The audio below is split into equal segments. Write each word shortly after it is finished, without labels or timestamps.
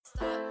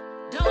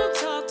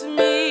talk to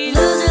me.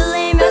 Loser,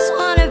 lame ass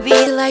wanna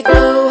be like,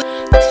 oh,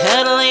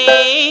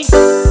 totally.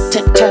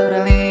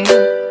 Totally.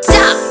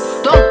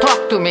 Stop! Don't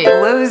talk to me.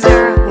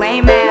 Loser,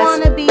 lame ass.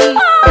 Wanna be,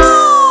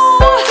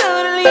 oh,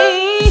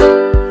 totally.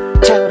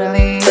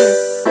 Totally.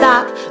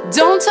 Stop!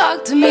 Don't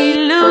talk to me.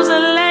 Loser,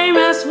 lame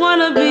ass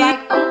wanna be Like,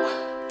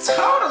 oh,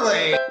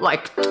 Totally!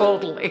 like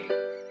totally.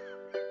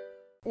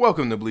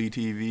 Welcome to Bleed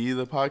TV,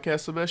 the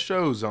podcast of best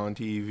shows on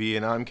TV,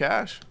 and I'm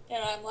Cash.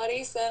 And I'm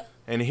Larissa.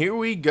 And here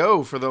we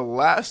go for the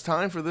last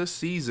time for this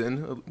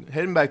season,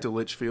 heading back to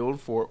Litchfield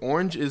for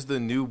Orange is the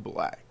New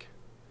Black.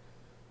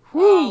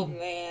 Oh,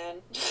 man.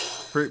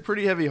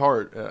 Pretty heavy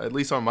heart, at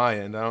least on my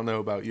end. I don't know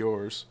about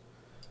yours.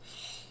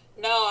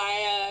 No,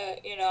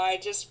 I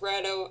just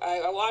read,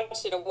 I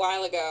watched it a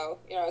while ago,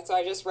 so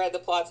I just read the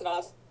plot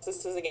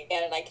synopsis again,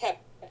 and I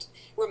kept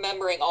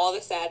remembering all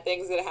the sad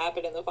things that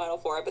happened in the final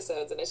 4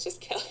 episodes, and it's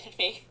just killing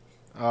me.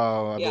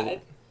 Oh,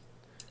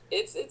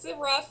 It's a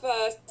rough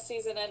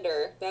season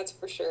ender, that's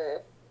for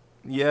sure.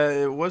 Yeah,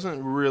 it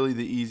wasn't really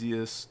the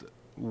easiest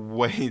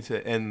way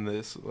to end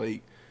this.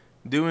 Like,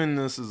 doing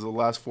this as the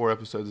last 4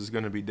 episodes is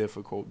going to be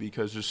difficult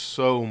because there's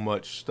so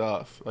much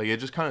stuff. Like, it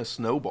just kind of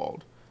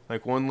snowballed.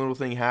 Like, one little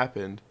thing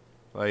happened,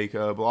 like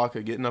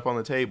Blanca getting up on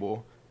the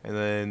table, and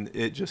then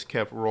it just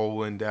kept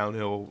rolling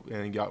downhill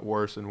and it got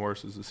worse and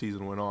worse as the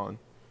season went on.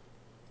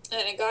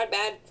 And it got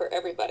bad for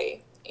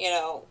everybody.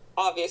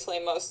 Obviously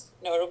most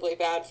notably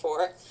bad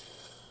for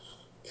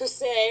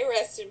Kusei,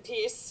 rest in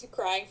peace,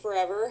 crying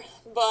forever.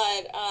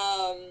 But,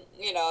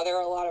 there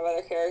were a lot of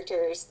other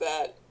characters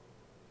that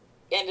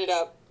ended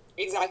up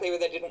exactly where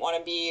they didn't want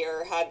to be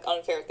or had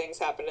unfair things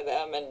happen to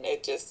them. And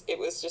it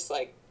was just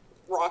like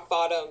rock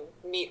bottom,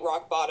 meet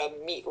rock bottom,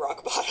 meet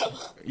rock bottom.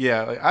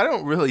 Yeah, like, I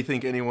don't really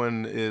think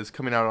anyone is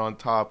coming out on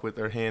top with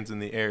their hands in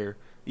the air.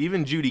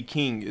 Even Judy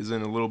King is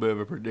in a little bit of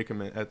a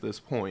predicament at this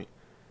point.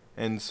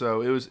 And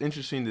so it was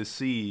interesting to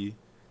see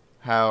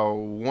how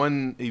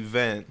one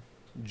event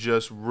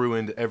just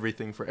ruined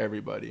everything for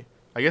everybody.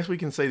 I guess we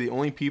can say the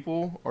only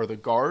people are the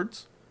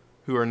guards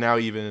who are now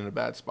even in a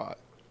bad spot.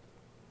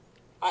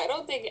 I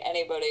don't think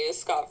anybody is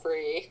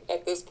scot-free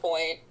at this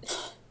point.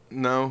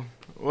 No.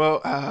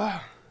 Well,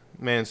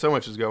 man, so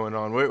much is going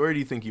on. Where do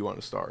you think you want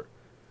to start?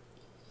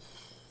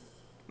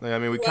 Like, I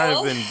mean, we kind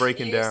of been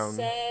breaking down. You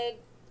said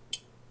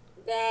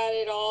that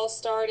it all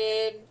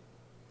started,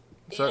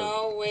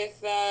 with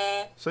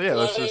let's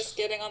Lotus just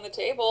getting on the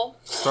table.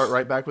 start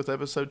right back with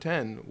episode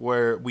 10,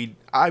 where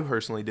I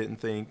personally didn't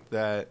think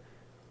that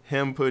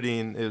him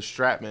putting, it was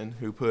Stratman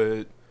who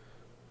put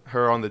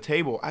her on the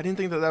table. I didn't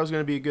think that was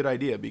going to be a good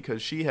idea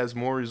because she has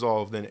more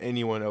resolve than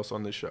anyone else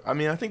on this show. I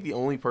mean, I think the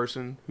only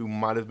person who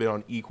might have been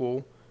on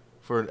equal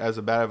as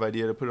a bad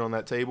idea to put it on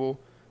that table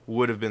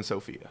would have been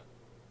Sophia.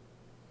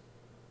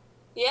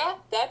 Yeah,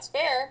 that's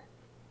fair.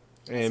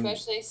 And,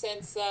 especially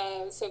since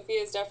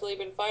Sophia's definitely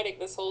been fighting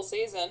this whole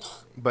season.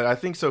 But I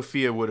think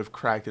Sophia would have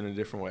cracked in a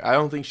different way. I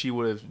don't think she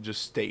would have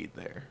just stayed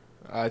there.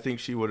 I think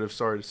she would have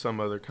started some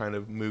other kind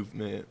of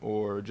movement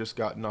or just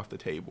gotten off the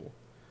table.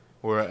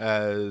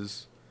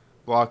 Whereas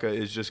Blanca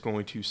is just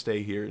going to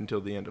stay here until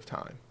the end of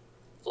time.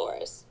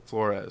 Flores.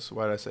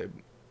 Why did I say?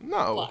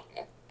 No.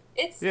 Blanca.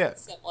 It's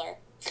similar.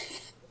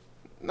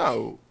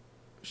 No.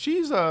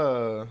 She's,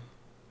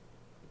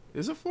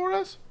 is it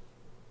Flores?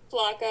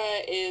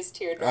 Blanca is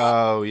Teardrop.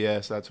 Oh,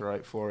 yes, that's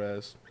right,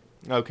 Flores.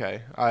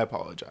 Okay, I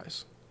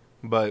apologize.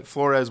 But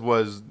Flores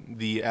was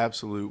the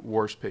absolute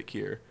worst pick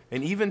here.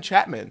 And even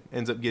Chapman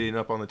ends up getting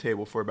up on the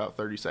table for about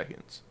 30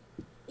 seconds.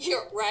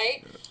 You're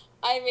right.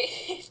 I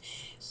mean,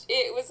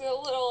 it was a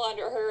little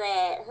under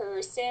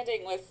her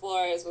standing with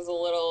Flores was a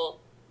little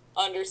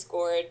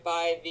underscored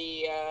by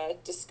the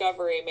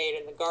discovery made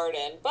in the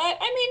garden. But,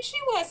 I mean, she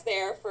was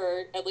there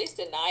for at least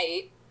a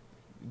night.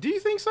 Do you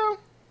think so?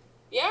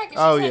 Yeah,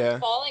 because she was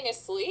falling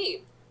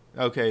asleep.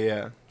 Okay,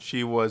 yeah.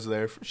 She was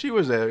there. She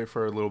was there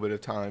for a little bit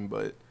of time,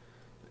 but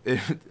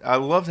I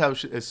loved how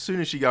as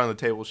soon as she got on the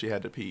table, she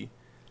had to pee.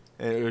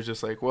 And it was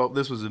just like, well,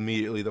 this was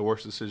immediately the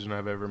worst decision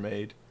I've ever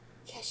made.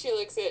 Yeah, she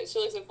looks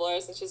at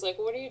Flores and she's like,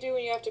 what do you do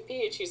when you have to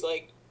pee? And she's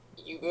like,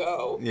 you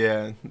go.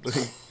 Yeah.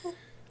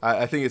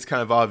 I think it's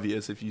kind of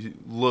obvious if you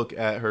look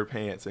at her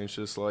pants and it's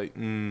just like,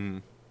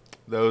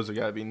 those are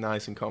got to be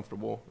nice and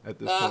comfortable at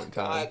this point in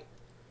time. God.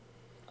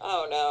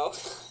 Oh, no.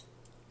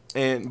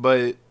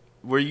 But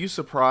were you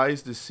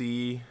surprised to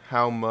see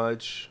how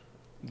much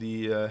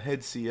the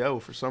head CO,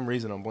 for some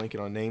reason I'm blanking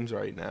on names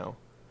right now.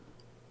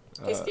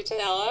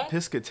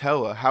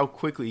 Piscatella, how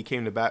quickly he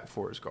came to bat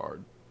for his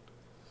guard?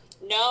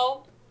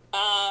 No.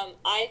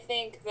 I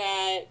think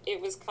that it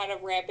was kind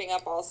of ramping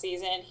up all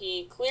season.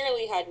 He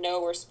clearly had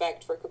no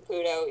respect for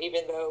Caputo,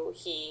 even though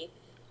he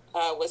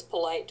was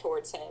polite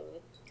towards him.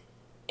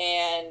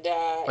 And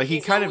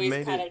he's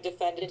always kind of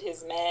defended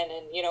his men.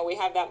 And, we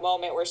have that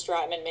moment where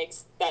Stratman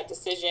makes that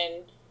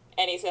decision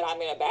and he said, I'm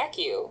going to back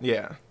you.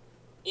 Yeah.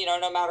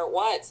 No matter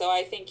what. So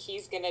I think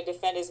he's going to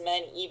defend his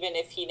men even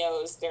if he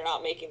knows they're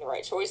not making the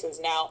right choices.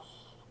 Now,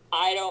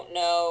 I don't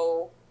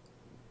know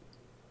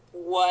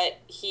what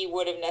he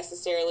would have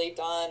necessarily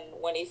done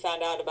when he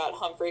found out about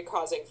Humphrey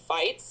causing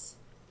fights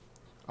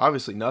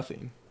Obviously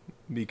nothing,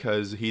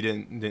 because he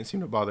didn't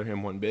seem to bother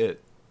him one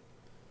bit.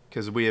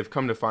 Because we have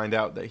come to find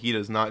out that he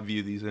does not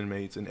view these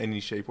inmates in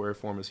any shape, way, or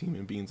form as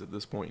human beings at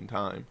this point in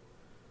time.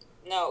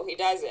 No, he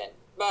doesn't.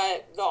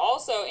 But the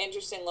also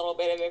interesting little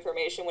bit of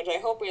information, which I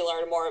hope we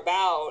learn more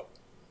about,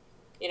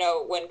 you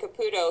know, when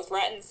Caputo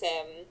threatens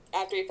him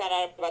after he found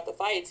out about the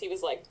fights, he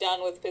was like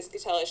done with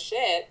Piscatella's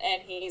shit,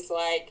 and he's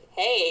like,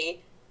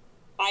 hey,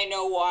 I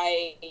know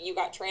why you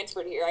got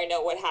transferred here. I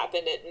know what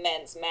happened at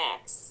Men's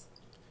Max.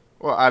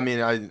 Well, I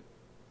mean,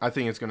 I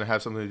think it's going to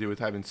have something to do with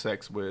having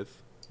sex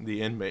with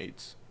the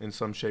inmates in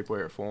some shape, way,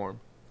 or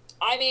form.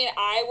 I mean,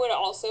 I would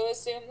also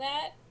assume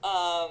that.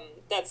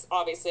 That's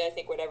obviously, I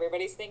think, what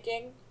everybody's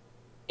thinking.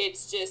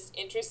 It's just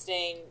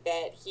interesting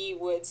that he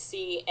would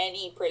see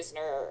any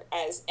prisoner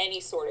as any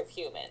sort of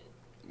human.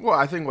 Well,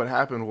 I think what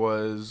happened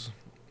was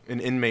an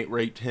inmate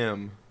raped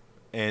him,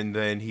 and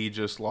then he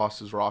just lost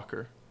his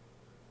rocker.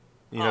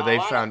 You know, they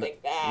I found. don't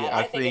think that. Yeah,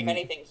 I think if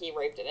anything, he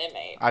raped an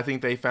inmate. I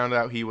think they found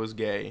out he was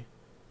gay,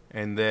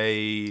 and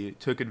they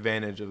took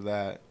advantage of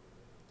that.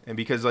 And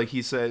because, like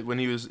he said, when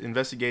he was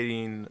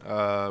investigating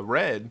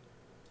Red,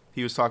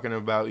 he was talking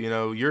about, you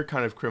know, your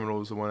kind of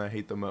criminal is the one I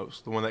hate the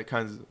most. The one that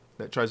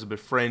that tries to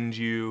befriend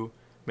you,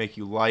 make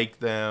you like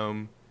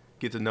them,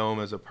 get to know them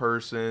as a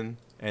person,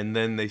 and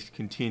then they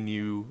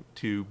continue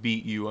to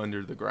beat you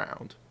under the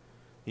ground.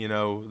 You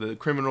know, the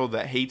criminal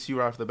that hates you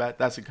right off the bat,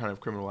 that's the kind of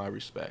criminal I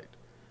respect.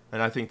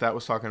 And I think that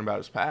was talking about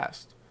his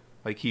past.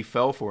 Like, he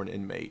fell for an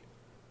inmate.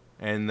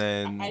 And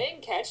then... I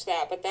didn't catch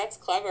that, but that's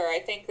clever. I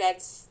think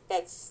that's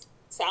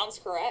sounds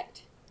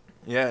correct.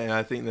 Yeah, and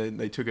I think that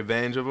they took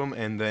advantage of him,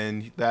 and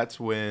then that's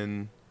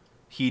when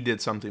he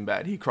did something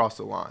bad. He crossed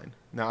the line.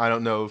 Now, I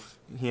don't know if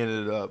he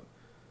ended up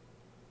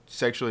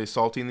sexually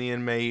assaulting the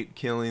inmate,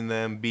 killing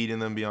them, beating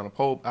them beyond a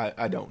pulp.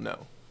 I don't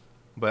know.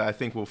 But I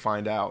think we'll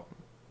find out.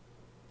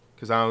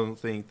 Because I don't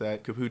think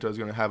that Caputo is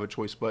going to have a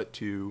choice but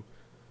to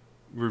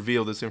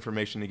reveal this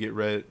information to get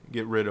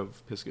rid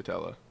of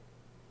Piscatella.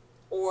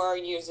 Or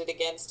use it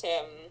against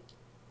him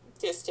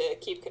just to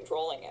keep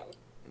controlling him.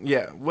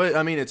 Yeah, well,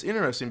 I mean, it's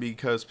interesting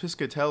because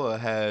Piscatella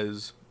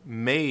has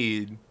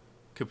made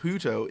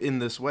Caputo in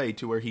this way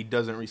to where he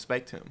doesn't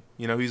respect him.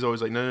 You know, he's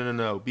always like,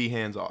 no, be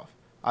hands off.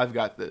 I've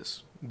got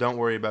this. Don't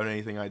worry about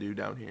anything I do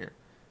down here.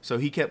 So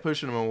he kept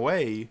pushing him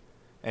away,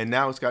 and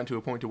now it's gotten to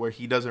a point to where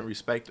he doesn't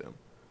respect him.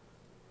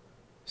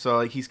 So,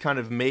 like, he's kind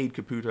of made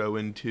Caputo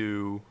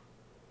into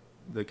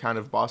the kind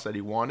of boss that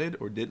he wanted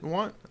or didn't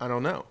want. I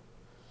don't know.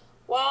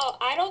 Well,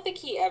 I don't think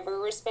he ever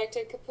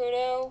respected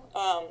Caputo.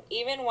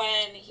 Even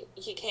when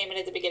he came in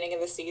at the beginning of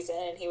the season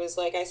and he was,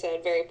 like I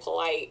said, very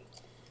polite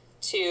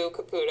to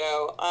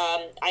Caputo,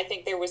 I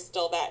think there was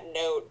still that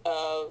note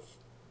of,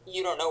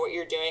 you don't know what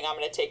you're doing, I'm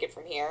going to take it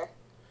from here.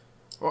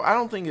 Well, I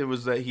don't think it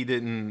was that he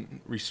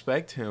didn't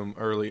respect him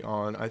early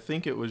on. I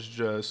think it was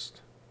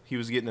just he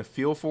was getting a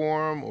feel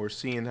for him or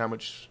seeing how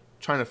much,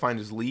 trying to find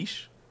his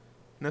leash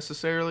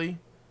necessarily.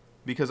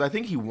 Because I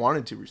think he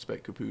wanted to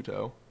respect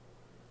Caputo.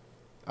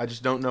 I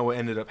just don't know what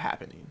ended up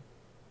happening.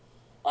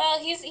 Well,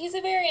 he's a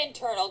very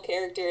internal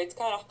character. It's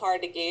kind of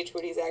hard to gauge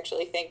what he's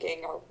actually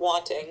thinking or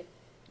wanting.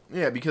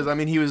 Yeah, because, I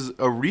mean, he was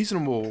a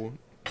reasonable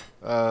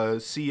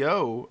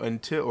CO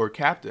or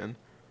captain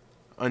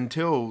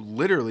until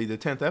literally the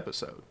 10th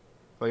episode.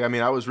 Like, I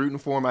mean, I was rooting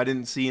for him. I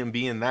didn't see him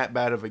being that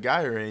bad of a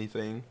guy or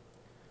anything.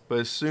 But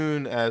as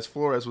soon as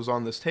Flores was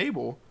on this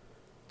table,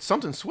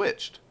 something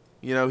switched.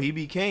 You know, he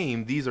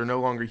became, these are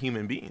no longer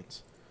human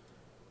beings.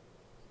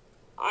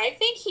 I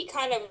think he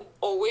kind of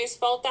always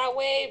felt that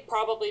way,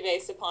 probably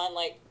based upon,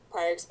 like,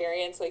 prior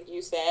experience, like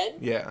you said.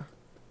 Yeah.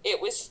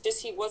 It was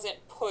just he wasn't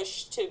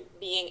pushed to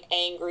being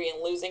angry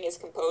and losing his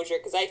composure,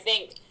 because I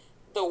think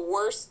the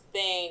worst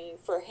thing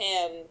for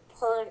him,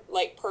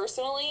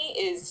 personally,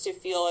 is to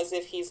feel as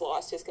if he's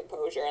lost his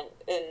composure,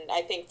 and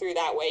I think through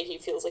that way he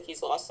feels like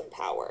he's lost some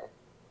power.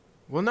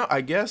 Well, no,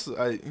 I guess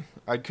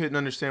I couldn't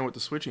understand what the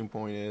switching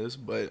point is,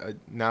 but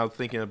now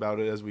thinking about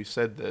it as we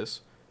said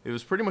this, it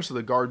was pretty much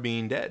the guard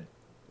being dead.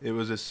 It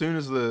was as soon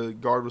as the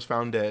guard was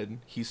found dead,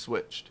 he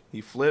switched.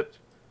 He flipped,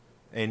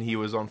 and he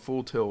was on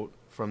full tilt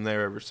from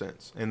there ever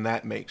since. And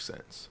that makes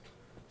sense.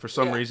 For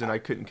some reason, I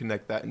couldn't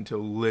connect that until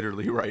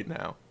literally right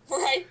now.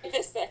 Right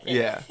this second.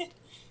 Yeah.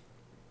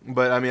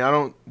 But, I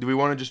mean, do we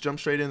want to just jump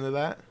straight into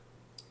that?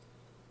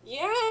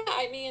 Yeah,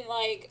 I mean,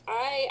 like,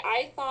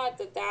 I thought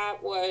that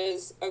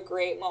was a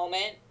great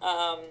moment.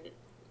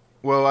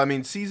 Well, I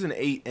mean, season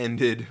 8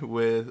 ended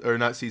with, or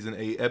not season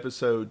 8,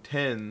 episode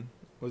 10.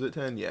 Was it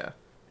 10? Yeah.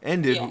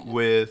 Ended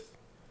with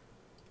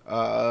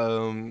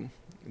them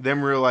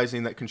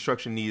realizing that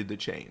construction needed to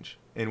change.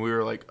 And we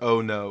were like,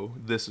 oh no,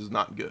 this is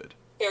not good.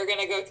 They're going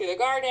to go through the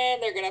garden,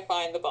 they're going to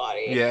find the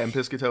body. Yeah, and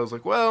Piscatella was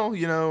like, well,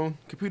 you know,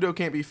 Caputo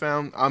can't be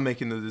found. I'm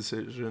making the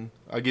decision.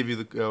 I'll give you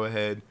the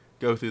go-ahead.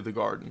 Go through the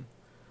garden.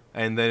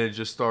 And then it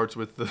just starts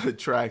with the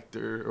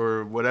tractor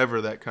or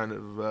whatever that kind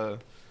of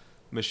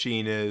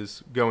machine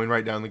is going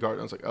right down the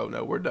garden. I was like, oh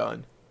no, we're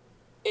done.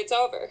 It's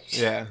over.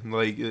 Yeah,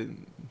 like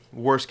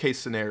worst case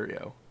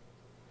scenario.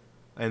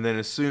 And then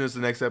as soon as the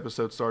next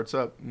episode starts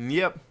up,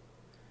 yep,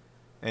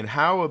 And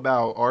how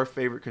about our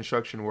favorite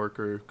construction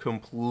worker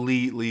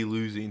completely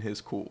losing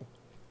his cool?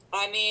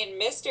 I mean,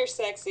 Mr.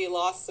 Sexy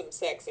lost some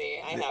sexy,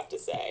 I have to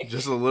say.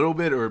 Just a little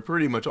bit or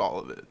pretty much all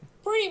of it?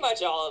 Pretty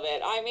much all of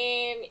it. I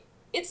mean,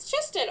 it's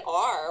just an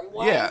arm.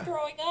 Why are you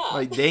throwing up?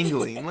 Like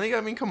dangling. Like,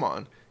 I mean, come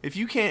on. If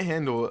you can't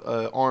handle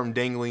an arm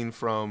dangling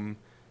from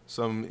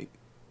some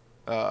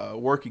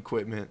work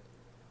equipment,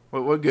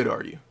 what good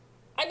are you?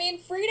 I mean,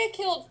 Frida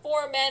killed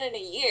 4 men in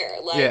a year.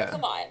 Like,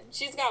 come on.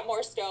 She's got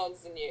more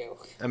stones than you.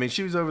 I mean,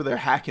 she was over there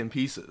hacking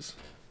pieces.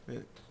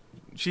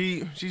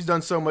 She's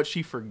done so much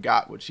she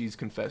forgot what she's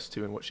confessed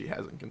to and what she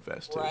hasn't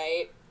confessed to.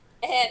 Right.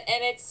 And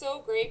it's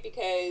so great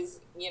because,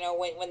 you know,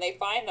 when they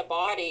find the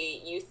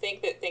body, you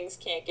think that things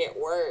can't get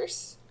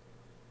worse.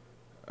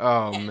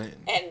 Oh, man.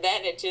 And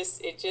then it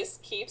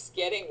just keeps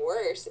getting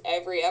worse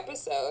every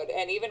episode.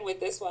 And even with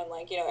this one,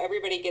 like, you know,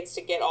 everybody gets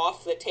to get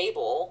off the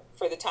table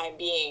for the time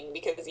being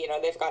because, you know,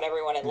 they've got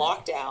everyone in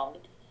lockdown.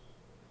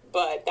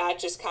 But that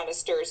just kind of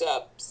stirs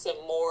up some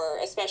more,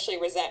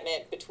 especially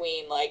resentment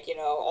between, like, you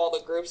know, all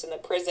the groups in the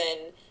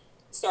prison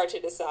start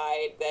to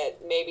decide that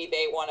maybe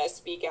they want to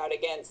speak out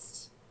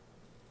against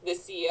the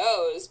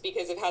COs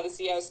because of how the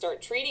COs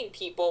start treating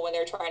people when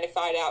they're trying to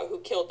find out who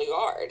killed the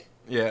guard.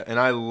 Yeah, and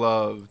I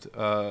loved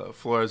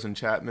Flores and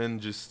Chapman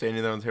just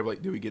standing there on the table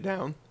like, do we get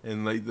down?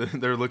 And like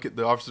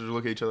the officers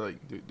look at each other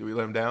like, do we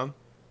let them down?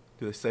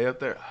 Do they stay up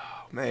there?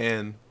 Oh,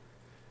 man.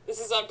 This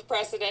is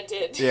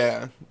unprecedented.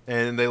 Yeah,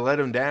 and they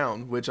let him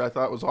down, which I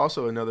thought was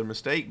also another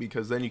mistake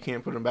because then you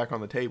can't put him back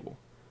on the table.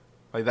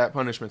 Like, that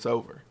punishment's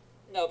over.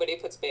 Nobody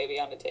puts baby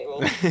on the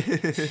table.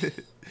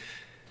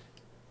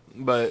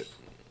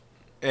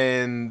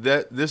 And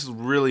this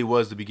really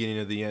was the beginning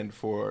of the end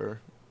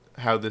for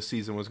how this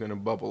season was going to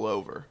bubble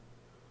over.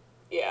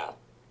 Yeah.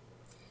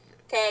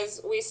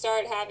 Because we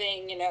start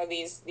having, you know,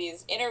 these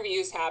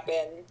interviews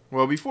happen.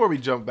 Well, before we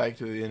jump back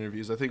to the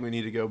interviews, I think we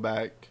need to go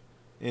back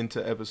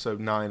into episode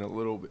 9 a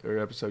little bit, or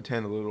episode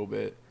 10 a little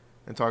bit,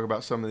 and talk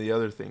about some of the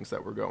other things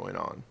that were going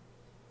on.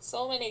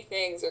 So many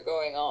things are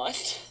going on.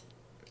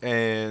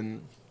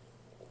 And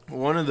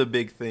one of the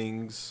big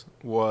things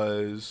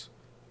was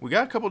we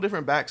got a couple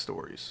different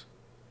backstories.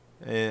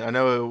 And I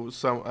know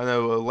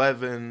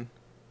 11,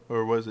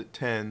 or was it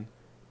 10,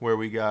 where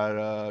we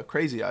got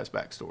Crazy Eyes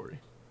backstory.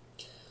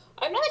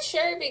 I'm not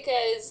sure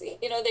because,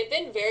 you know, they've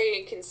been very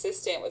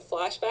inconsistent with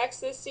flashbacks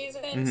this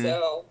season,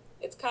 so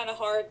it's kind of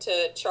hard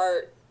to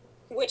chart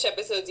which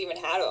episodes even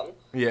had them.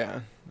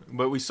 Yeah,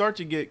 but we start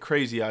to get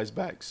Crazy Eyes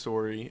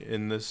backstory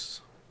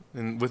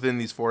within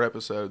these 4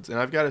 episodes, and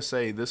I've got to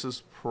say this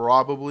is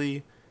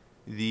probably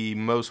the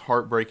most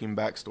heartbreaking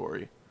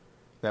backstory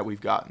that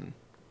we've gotten.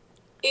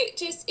 It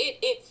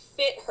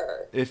fit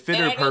her. It fit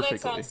her perfectly. I know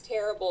that sounds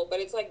terrible, but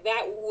it's like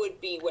that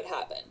would be what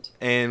happened.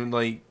 And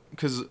like,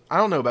 because I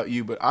don't know about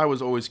you, but I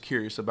was always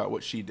curious about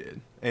what she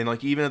did. And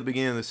like, even at the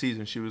beginning of the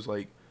season, she was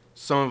like,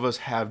 some of us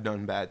have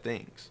done bad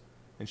things.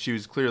 And she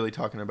was clearly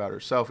talking about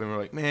herself, and we're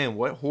like, man,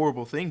 what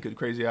horrible thing could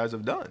Crazy Eyes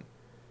have done?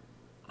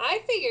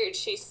 I figured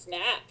she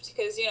snapped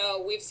because, you know,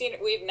 we've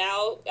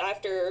now,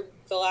 after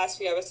the last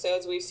few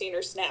episodes, we've seen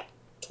her snap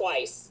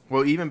twice.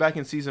 Well, even back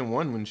in season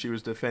 1 when she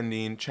was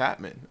defending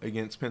Chapman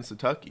against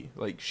Pennsatucky,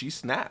 like, she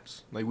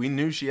snaps. Like, we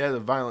knew she had a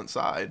violent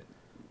side.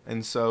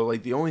 And so,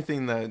 like, the only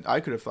thing that I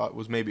could have thought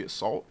was maybe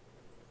assault.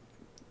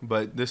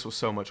 But this was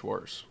so much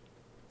worse.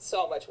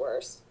 So much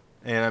worse.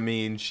 And, I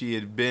mean, she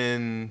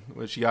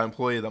got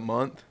Employee of the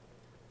Month.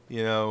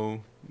 You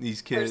know,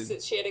 these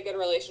kids. She had a good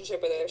relationship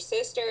with her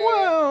sister.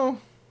 Well,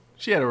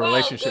 she had a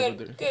relationship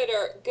with her.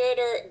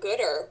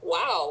 Gooder.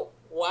 Wow.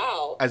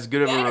 As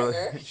good of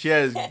a she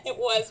had it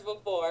was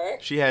before.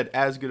 She had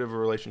as good of a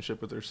relationship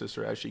with her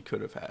sister as she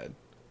could have had.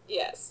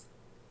 Yes.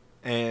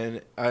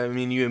 And I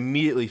mean, you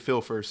immediately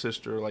feel for her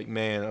sister. Like,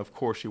 man, of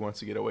course she wants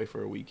to get away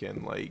for a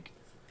weekend. Like,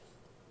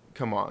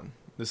 come on,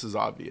 this is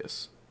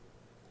obvious.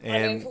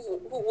 And I mean,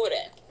 who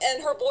wouldn't?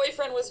 And her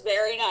boyfriend was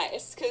very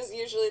nice because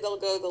usually they'll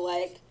go the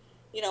like,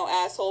 you know,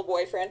 asshole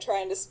boyfriend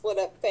trying to split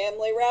up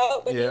family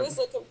route, but he was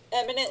like an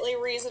eminently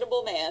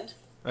reasonable man.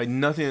 Like,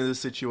 nothing in this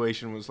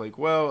situation was like,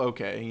 well,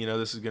 okay, you know,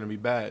 this is going to be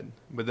bad.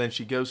 But then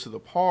she goes to the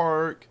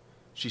park,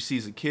 she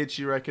sees a kid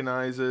she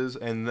recognizes,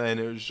 and then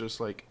it was just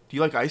like, do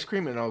you like ice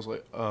cream? And I was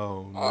like,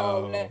 oh, no.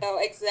 Oh, no,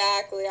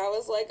 exactly. I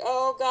was like,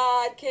 oh,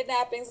 God,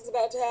 kidnapping's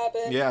about to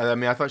happen. Yeah, I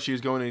mean, I thought she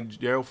was going to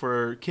jail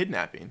for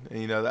kidnapping,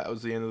 and, you know, that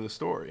was the end of the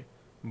story.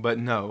 But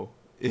no,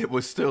 it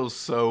was still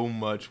so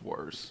much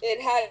worse. It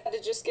had to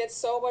just get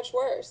so much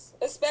worse,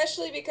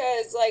 especially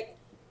because, like,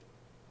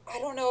 I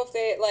don't know if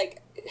they,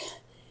 like...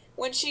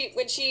 When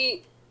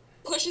she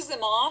pushes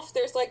him off,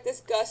 there's like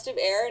this gust of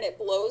air and it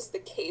blows the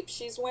cape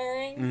she's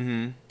wearing.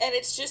 Mm-hmm. And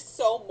it's just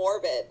so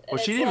morbid. Well,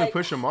 she didn't even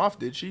push him off,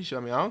 did she?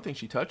 I mean, I don't think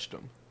she touched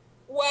him.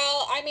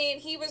 Well, I mean,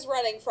 he was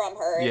running from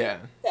her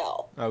and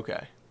fell.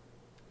 Okay.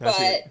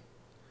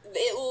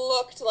 It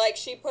looked like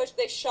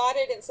they shot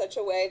it in such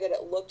a way that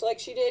it looked like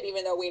she did,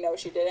 even though we know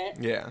she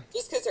didn't. Yeah.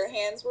 Just because her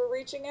hands were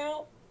reaching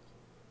out.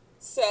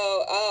 So,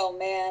 oh,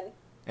 man.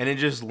 And it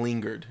just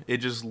lingered. It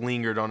just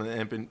lingered on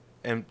an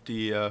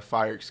empty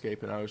fire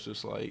escape, and I was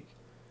just like,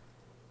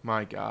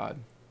 My God.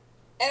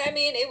 And I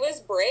mean, it was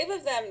brave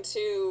of them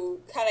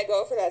to kind of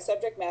go for that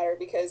subject matter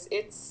because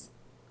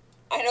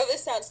I know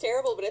this sounds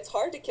terrible, but it's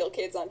hard to kill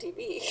kids on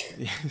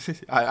TV.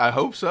 I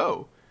hope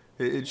so.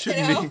 It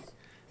shouldn't You know? be.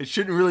 It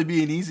shouldn't really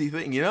be an easy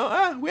thing, you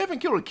know. We haven't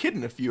killed a kid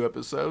in a few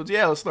episodes.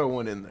 Yeah, let's throw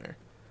one in there.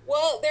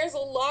 Well, there's a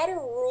lot of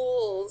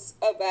rules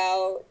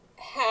about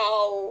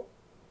how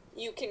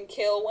you can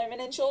kill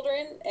women and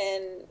children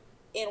and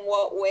in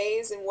what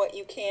ways and what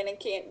you can and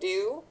can't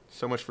do.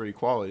 So much for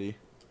equality.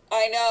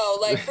 I know.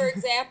 Like, for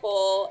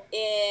example,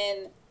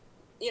 in,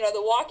 The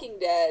Walking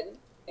Dead,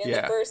 in the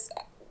Yeah. first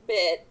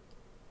bit,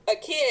 a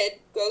kid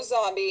goes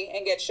zombie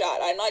and gets shot.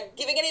 I'm not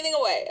giving anything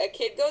away. A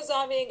kid goes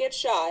zombie and gets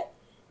shot,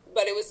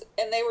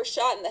 and they were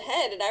shot in the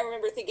head, and I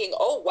remember thinking,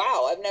 oh,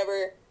 wow, I've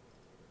never,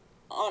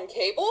 on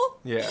cable?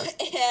 Yeah.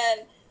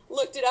 And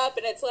looked it up,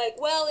 and it's like,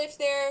 well, if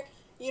they're,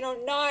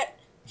 not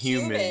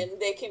Human. human,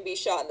 they can be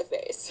shot in the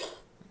face.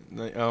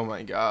 Like, oh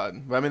my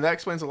God. But I mean, that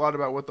explains a lot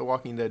about what The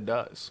Walking Dead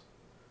does.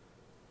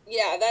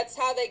 Yeah, that's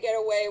how they get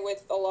away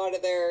with a lot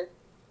of their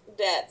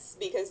deaths,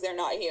 because they're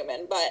not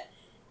human. But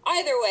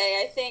either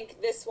way, I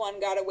think this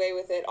one got away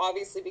with it,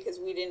 obviously, because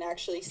we didn't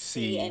actually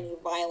see any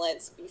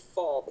violence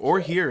befall the Or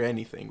kid. hear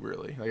anything,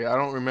 really. Like, I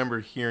don't remember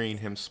hearing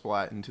him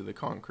splat into the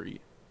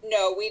concrete.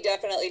 No, we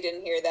definitely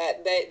didn't hear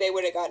that. They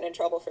would have gotten in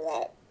trouble for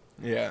that.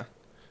 Yeah.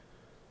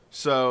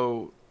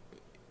 So,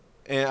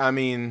 and I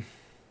mean,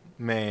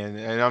 man,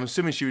 and I'm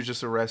assuming she was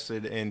just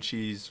arrested and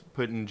she's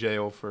put in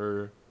jail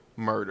for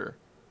murder.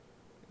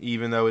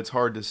 Even though it's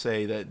hard to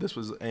say that this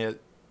was,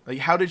 like,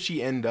 how did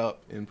she end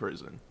up in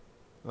prison?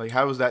 Like,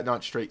 how was that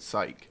not straight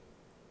psych?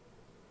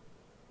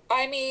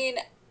 I mean,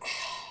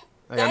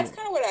 Like, that's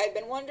kind of what I've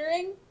been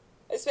wondering,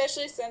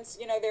 especially since,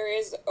 there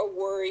is a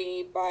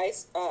worry by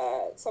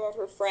some of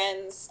her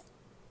friends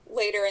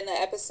later in the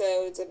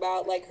episodes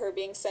about, like, her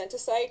being sent to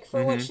psych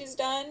for what she's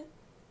done.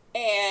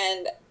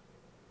 And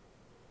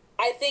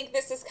I think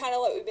this is kind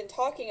of what we've been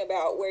talking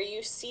about, where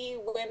you see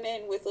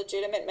women with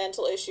legitimate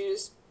mental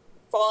issues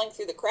falling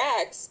through the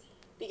cracks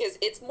because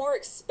it's more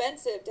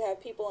expensive to have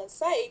people in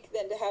psych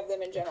than to have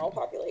them in general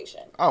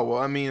population. Oh, well,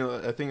 I mean,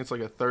 I think it's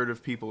like a third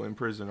of people in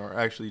prison are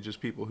actually just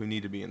people who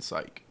need to be in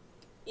psych.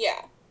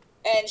 Yeah.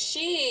 And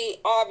she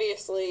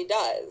obviously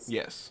does.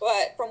 Yes.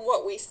 But from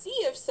what we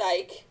see of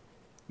psych,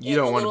 You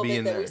don't want to be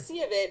in that there. we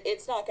see of it,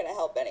 it's not going to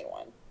help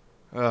anyone.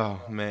 Oh,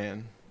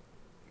 man.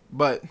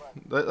 But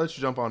let's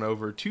jump on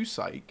over to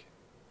psych,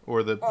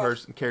 or the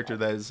character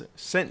that is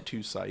sent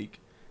to psych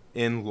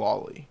in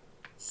Lolly.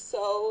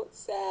 So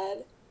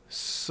sad.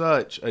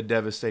 Such a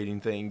devastating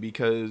thing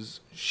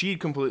because she'd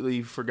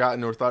completely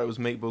forgotten or thought it was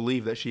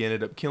make-believe that she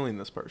ended up killing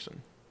this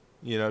person.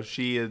 You know,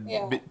 she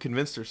had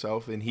convinced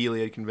herself, and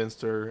Healy had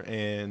convinced her,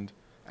 and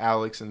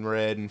Alex and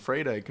Red and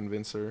Freda had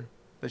convinced her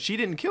that she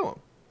didn't kill him.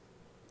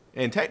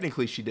 And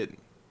technically she didn't.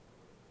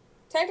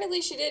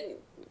 Technically she didn't.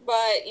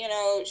 But,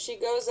 she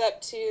goes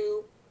up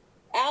to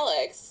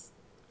Alex,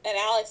 and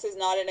Alex is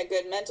not in a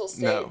good mental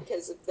state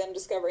because of them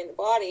discovering the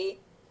body.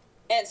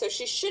 And so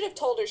she should have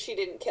told her she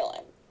didn't kill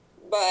him.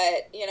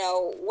 But,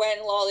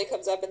 when Lolly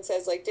comes up and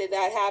says, like, did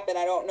that happen?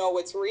 I don't know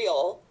what's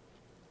real.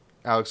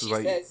 Alex was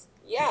like... She says,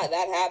 yeah,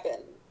 that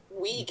happened.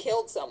 We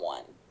killed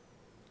someone.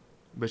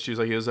 But she was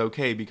like, it was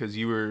okay because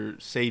you were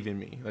saving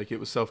me. Like, it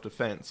was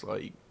self-defense.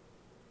 Like,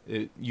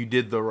 you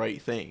did the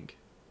right thing.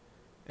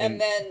 And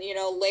then,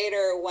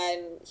 later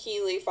when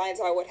Healy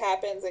finds out what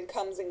happens and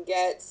comes and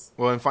gets...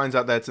 Well, and finds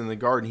out that's in the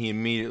garden, he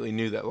immediately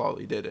knew that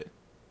Lolly did it.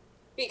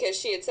 Because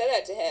she had said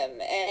that to him.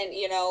 And,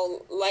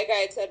 like I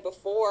had said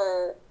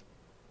before,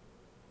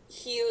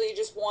 Healy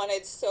just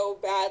wanted so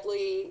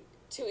badly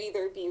to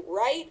either be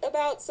right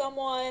about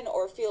someone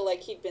or feel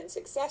like he'd been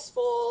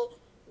successful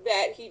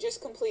that he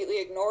just completely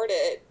ignored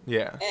it.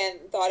 Yeah. And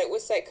thought it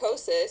was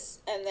psychosis.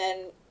 And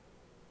then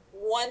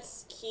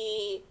once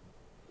he,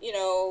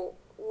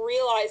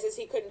 realizes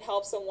he couldn't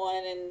help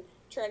someone and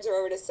turns her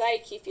over to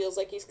psych, he feels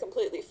like he's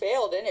completely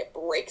failed, and it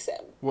breaks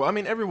him. Well, I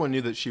mean, everyone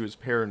knew that she was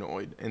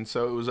paranoid, and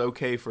so it was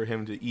okay for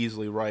him to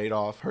easily write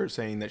off her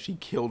saying that she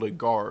killed a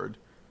guard,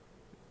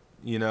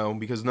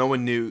 because no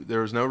one knew.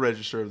 There was no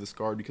register of this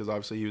guard because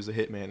obviously he was a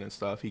hitman and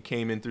stuff. He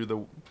came in through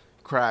the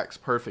cracks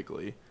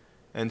perfectly,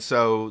 and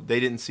so they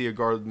didn't see a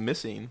guard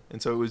missing,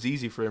 and so it was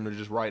easy for him to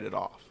just write it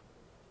off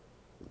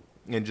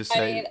and just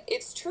say... I mean,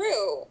 it's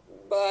true,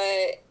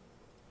 but...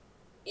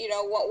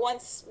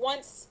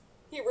 once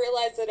he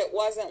realized that it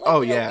wasn't,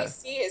 like, we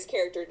see his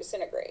character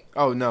disintegrate.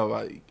 Oh, no,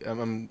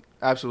 I'm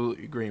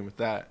absolutely agreeing with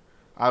that.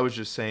 I was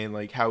just saying,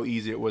 like, how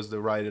easy it was to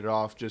write it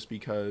off just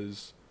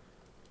because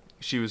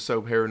she was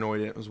so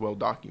paranoid and it was well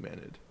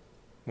documented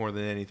more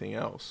than anything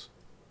else.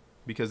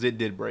 Because it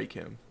did break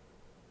him.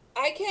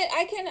 I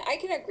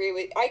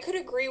could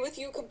agree with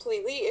you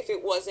completely if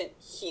it wasn't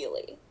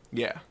Healy.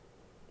 Yeah.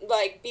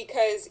 Like,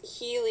 because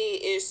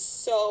Healy is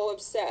so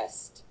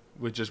obsessed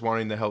With just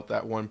wanting to help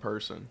that one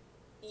person.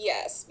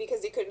 Yes,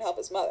 because he couldn't help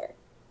his mother.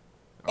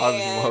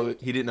 Obviously, well,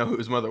 he didn't know who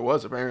his mother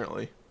was,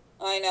 apparently.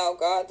 I know,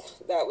 God,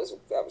 that was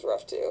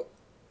rough too.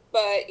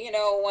 But,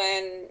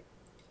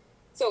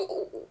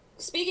 so,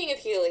 speaking of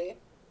Healy,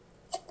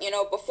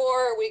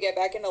 before we get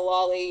back into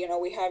Lolly,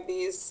 we have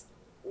these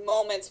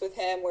moments with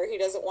him where he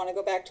doesn't want to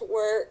go back to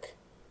work.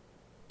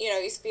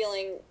 He's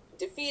feeling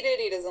defeated.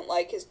 He doesn't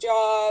like his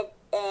job.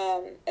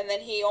 And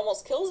then he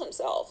almost kills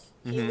himself.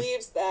 Mm-hmm. He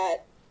leaves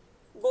that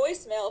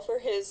voicemail for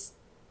his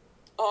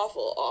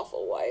awful,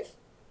 awful wife.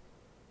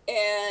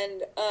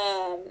 And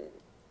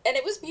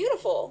it was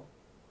beautiful.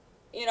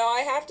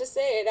 I have to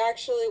say, it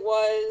actually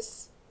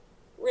was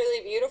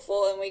really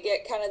beautiful, and we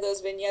get kind of those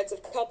vignettes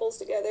of couples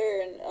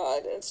together, and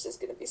it's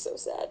just going to be so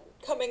sad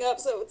coming up,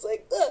 so it's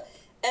like, ugh.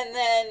 And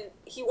then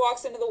he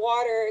walks into the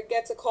water,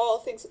 gets a call,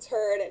 thinks it's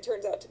her, and it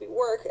turns out to be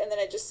work, and then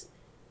it just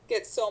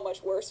gets so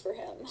much worse for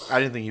him. I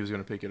didn't think he was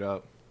going to pick it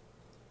up.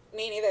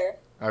 Me neither.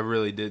 I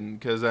really didn't,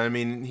 because,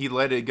 he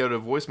let it go to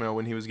voicemail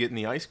when he was getting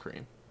the ice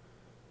cream.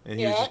 And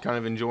he was just kind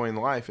of enjoying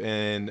life,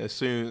 and I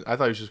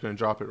thought he was just going to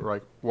drop it,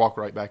 walk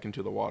right back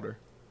into the water.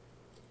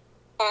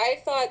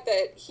 I thought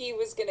that he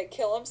was going to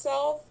kill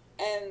himself,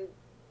 and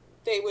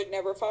they would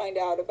never find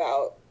out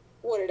about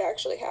what had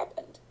actually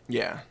happened.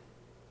 Yeah.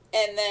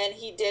 And then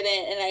he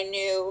didn't, and I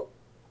knew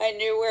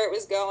where it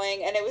was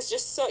going, and it was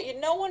just so,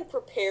 no one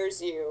prepares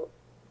you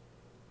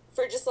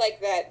for just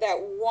like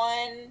that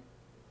one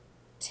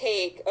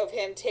take of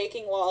him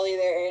taking Lolly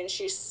there, and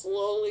she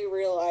slowly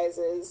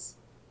realizes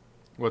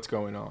what's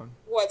going on.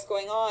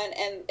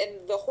 And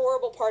the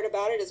horrible part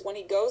about it is when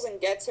he goes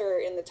and gets her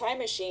in the time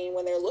machine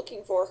when they're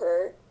looking for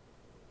her,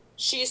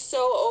 she's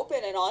so open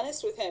and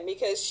honest with him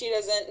because she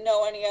doesn't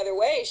know any other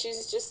way.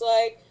 She's just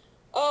like,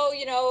 oh,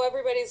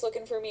 everybody's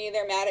looking for me.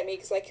 They're mad at me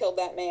because I killed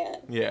that man.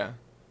 Yeah.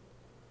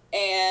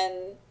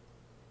 And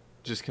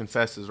just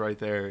confesses right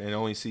there and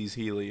only sees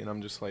Healy, and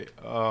I'm just like,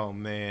 oh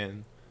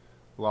man,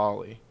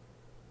 Lolly.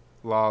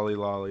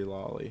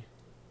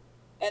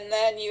 And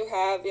then you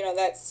have,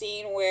 that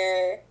scene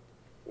where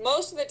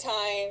most of the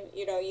time,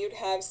 you'd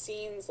have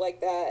scenes like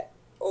that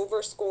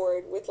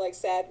overscored with, like,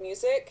 sad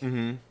music.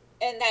 Mm-hmm.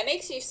 And that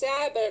makes you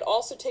sad, but it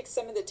also takes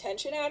some of the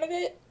tension out of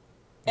it.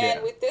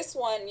 And with this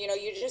one, you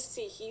just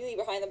see Healy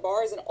behind the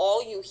bars, and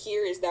all you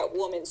hear is that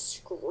woman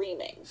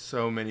screaming.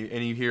 So many,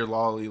 and you hear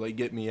Lolly, like,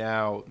 get me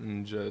out,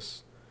 and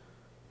just,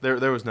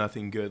 there was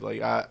nothing good.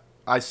 Like,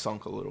 I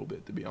sunk a little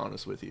bit, to be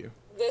honest with you.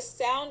 The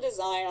sound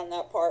design on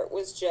that part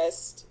was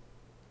just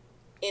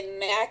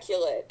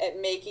immaculate at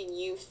making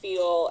you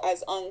feel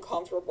as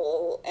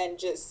uncomfortable and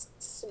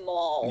just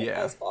small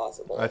as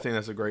possible. I think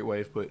that's a great way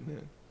of putting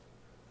it.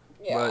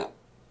 Yeah. But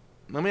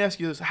let me ask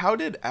you this. How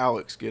did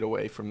Alex get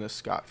away from this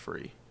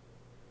scot-free?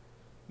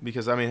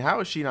 Because, how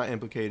is she not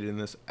implicated in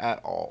this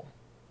at all?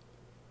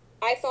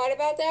 I thought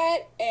about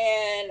that,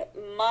 and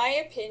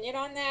my opinion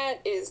on that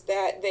is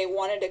that they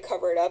wanted to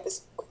cover it up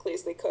as quickly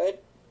as they could.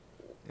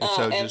 And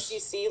so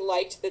MCC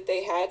liked that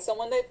they had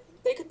someone that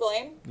they could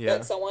blame,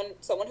 that someone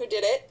who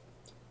did it,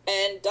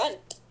 and done.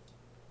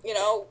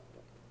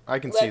 I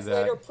can see that.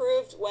 That's later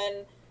proved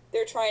when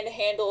they're trying to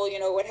handle,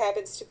 what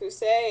happens to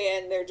Pusey,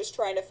 and they're just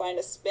trying to find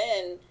a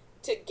spin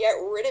to get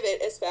rid of it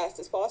as fast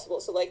as possible.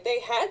 So, like, they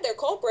had their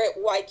culprit,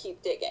 why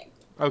keep digging?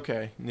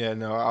 Okay, yeah,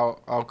 no,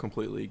 I'll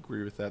completely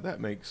agree with that.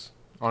 That makes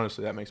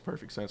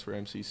perfect sense for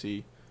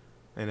MCC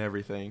and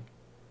everything.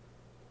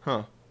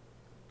 Huh.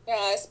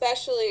 Yeah,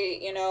 especially,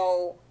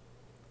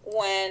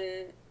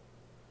 when,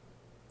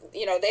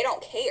 they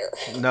don't care.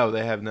 No,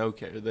 they have no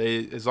care.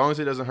 As long as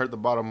it doesn't hurt the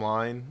bottom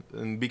line,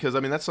 and because,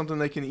 that's something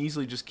they can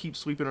easily just keep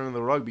sweeping under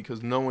the rug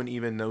because no one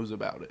even knows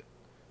about it.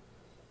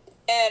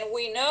 And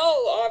we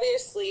know,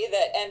 obviously,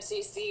 that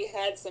MCC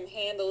had some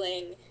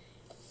handling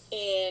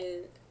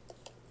in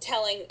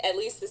telling at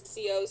least the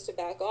COs to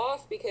back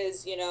off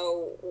because,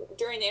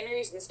 during the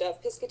interviews and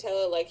stuff,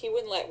 Piscatella, like, he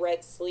wouldn't let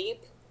Red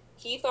sleep.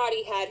 He thought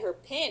he had her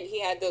pinned.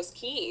 He had those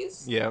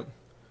keys. Yeah.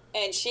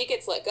 And she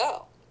gets let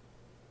go.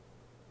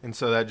 And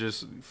so that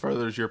just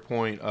furthers your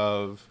point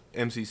of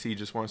MCC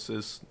just wants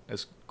this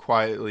as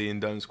quietly and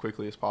done as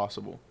quickly as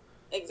possible.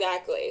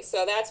 Exactly.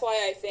 So that's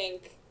why I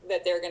think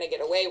that they're going to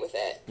get away with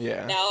it.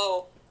 Yeah.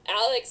 Now,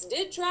 Alex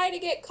did try to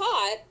get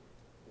caught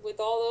with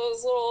all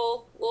those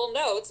little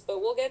notes,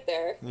 but we'll get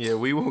there. Yeah,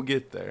 we will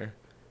get there.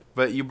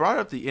 But you brought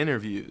up the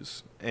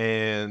interviews,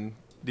 and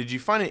did you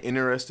find it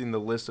interesting, the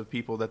list of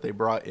people that they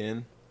brought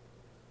in?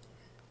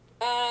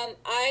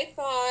 I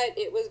thought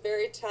it was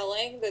very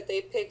telling that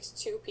they picked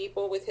two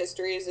people with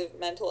histories of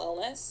mental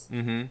illness.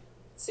 Mm-hmm.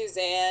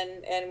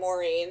 Suzanne and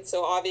Maureen.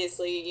 So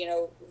obviously,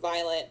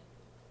 violent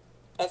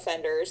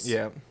offenders.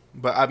 Yeah.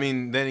 But,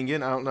 then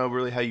again, I don't know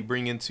really how you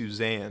bring in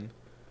Suzanne.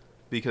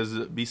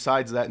 Because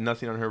besides that,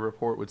 nothing on her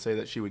report would say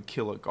that she would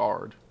kill a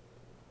guard.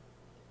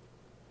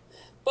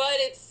 But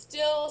it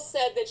still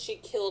said that she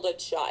killed a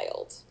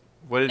child.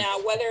 Now,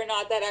 whether or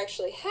not that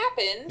actually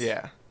happened...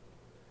 Yeah.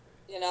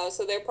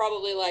 So they're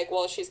probably like,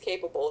 well, she's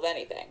capable of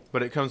anything.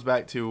 But it comes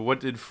back to,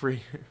 what did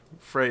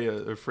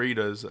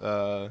Frida's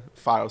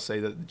file say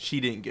that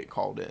she didn't get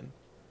called in?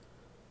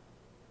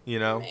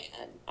 Man,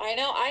 I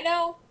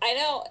know.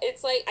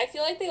 It's like, I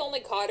feel like they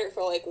only caught her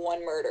for, like,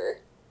 one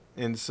murder.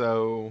 And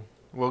so,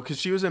 well, because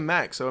she was in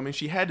Max, so,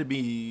 she had to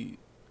be,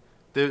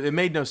 it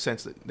made no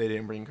sense that they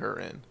didn't bring her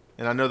in.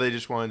 And I know they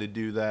just wanted to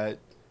do that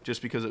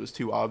just because it was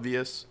too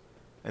obvious,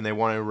 and they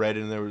wanted Red,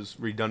 and it was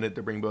redundant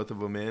to bring both of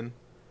them in.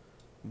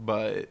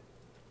 But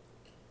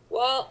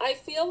Well, I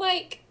feel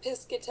like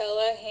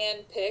Piscatella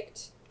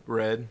handpicked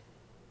Red,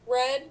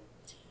 Red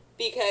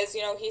because,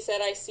 you know, he said,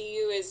 I see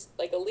you as,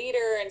 like, a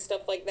leader and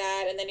stuff like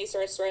that, and then he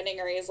starts threatening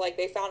her. He's like,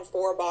 they found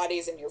 4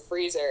 bodies in your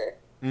freezer.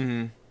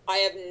 mm-hmm. I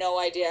have no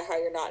idea how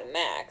you're not in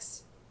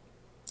Max.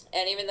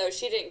 And even though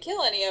she didn't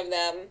kill any of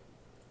them,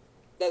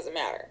 doesn't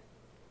matter.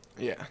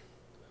 Yeah.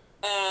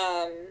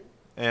 Um,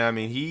 And I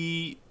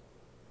mean,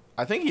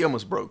 I think he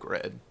almost broke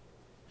Red.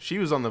 She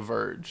was on the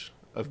verge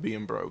of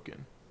being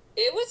broken.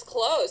 it was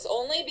close,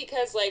 only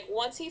because, like,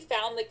 once he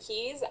found the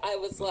keys, I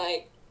was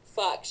like,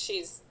 fuck,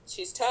 she's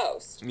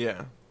toast.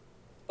 Yeah.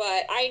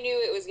 But I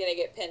knew it was gonna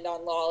get pinned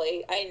on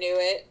Lolly. I knew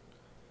it.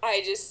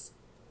 I just...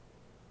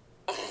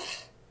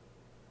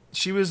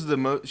 She was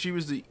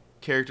the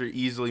character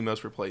easily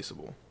most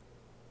replaceable.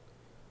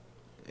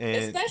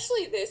 And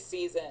Especially this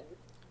season.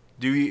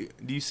 do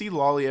you see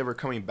Lolly ever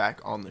coming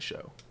back on the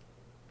show?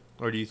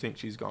 Or do you think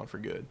she's gone for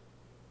good?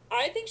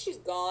 I think she's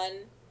gone,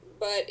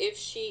 but if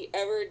she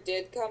ever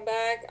did come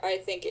back, I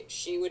think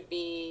she would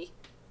be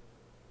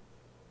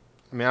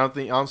I mean, I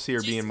don't see her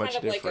just being much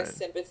kind of different. like a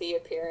sympathy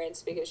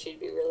appearance because she'd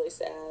be really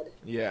sad.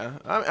 Yeah,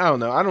 I don't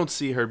know. I don't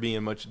see her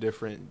being much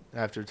different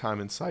after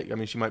Time in Sight. I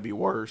mean, she might be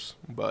worse,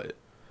 but...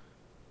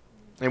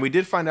 And we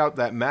did find out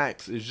that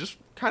Max is just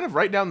kind of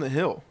right down the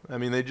hill. I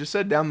mean, they just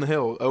said down the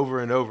hill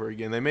over and over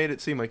again. They made it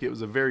seem like it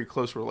was a very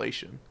close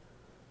relation.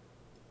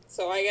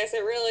 So I guess it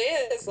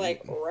really is,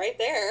 like, right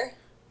there.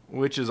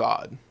 Which is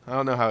odd. I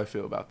don't know how I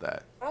feel about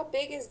that. How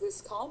big is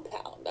this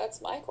compound?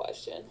 That's my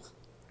question.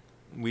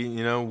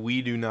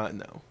 We do not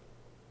know.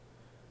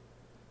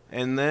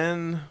 And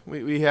then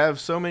we have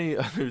so many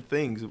other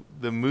things.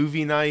 The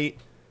movie night.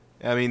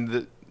 I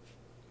mean,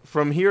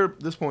 from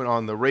this point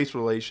on, the race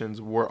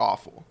relations were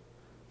awful.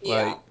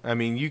 Yeah. Like, I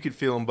mean, you could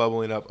feel them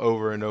bubbling up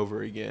over and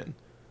over again.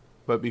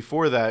 But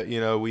before that,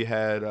 we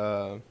had,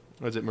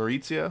 was it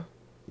Maurizia?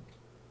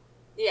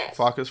 Yes.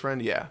 Flocka's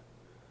friend? Yeah.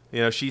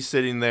 She's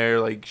sitting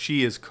there like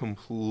she is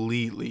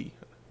completely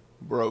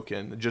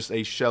broken, just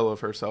a shell of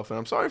herself. And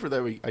I'm sorry for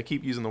that. I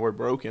keep using the word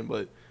broken,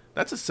 but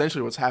that's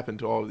essentially what's happened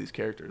to all of these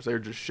characters. They're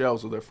just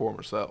shells of their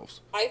former selves.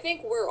 I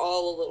think we're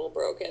all a little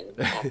broken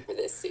after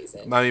this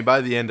season. I mean,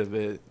 by the end of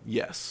it,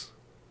 yes,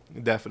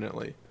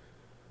 definitely.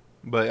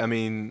 But, I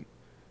mean,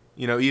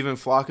 even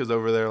Flocka's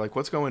over there like,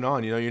 what's going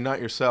on? You're not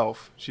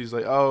yourself. She's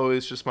like, oh,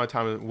 it's just my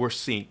time. We're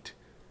synced.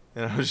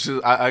 And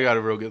I got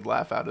a real good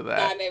laugh out of that.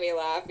 That made me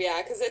laugh,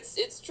 yeah, because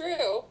it's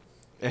true.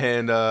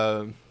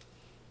 And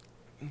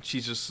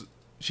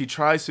she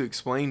tries to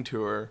explain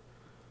to her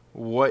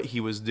what he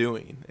was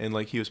doing, and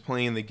like he was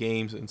playing the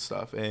games and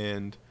stuff,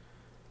 and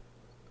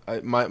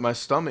my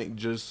stomach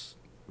just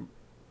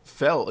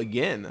fell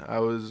again. I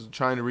was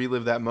trying to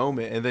relive that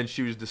moment, and then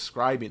she was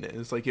describing it.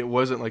 It's like it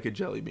wasn't like a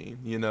jelly bean,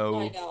 I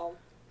know.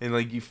 And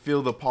like you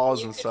feel the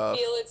paws and stuff.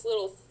 You could feel its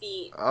little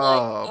feet.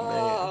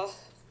 Oh,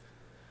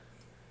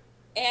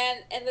 man.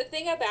 And the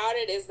thing about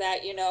it is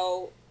that,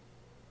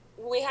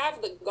 we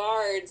have the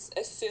guards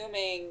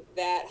assuming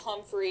that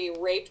Humphrey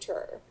raped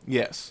her.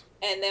 Yes.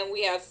 And then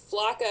we have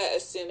Flocka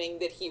assuming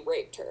that he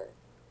raped her.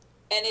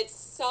 And it's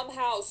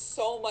somehow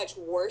so much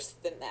worse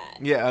than that.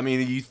 Yeah, I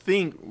mean,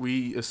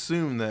 we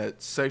assume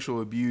that sexual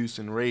abuse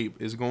and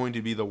rape is going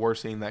to be the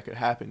worst thing that could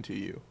happen to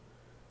you.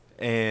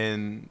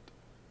 And,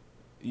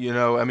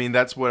 I mean,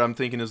 that's what I'm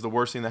thinking is the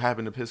worst thing that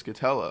happened to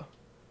Piscatella.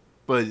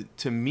 But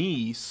to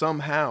me,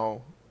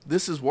 somehow,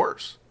 this is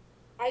worse.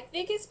 I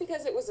think it's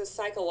because it was a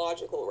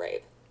psychological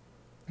rape.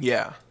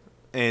 Yeah.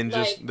 And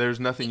just, Like, there's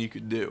nothing you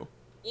could do.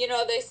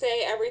 They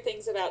say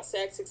everything's about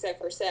sex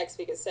except for sex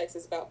because sex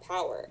is about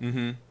power.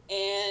 Mm-hmm.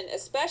 And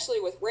especially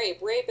with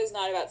rape is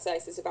not about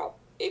sex, it's about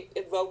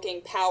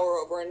evoking power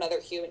over another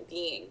human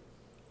being.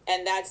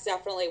 And that's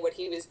definitely what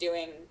he was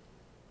doing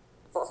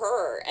for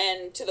her.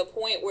 And to the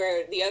point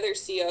where the other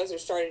COs are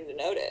starting to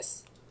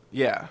notice.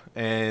 Yeah,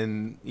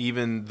 and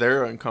even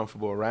they're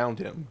uncomfortable around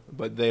him,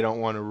 but they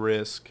don't want to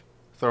risk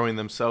throwing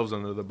themselves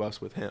under the bus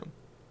with him.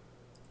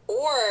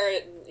 Or,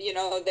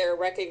 they're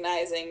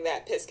recognizing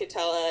that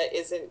Piscatella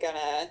isn't going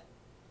to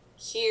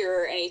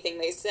hear anything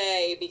they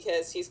say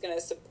because he's going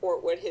to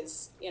support what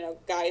his,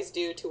 guys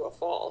do to a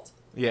fault.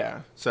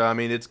 Yeah, so, I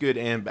mean, it's good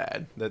and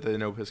bad that they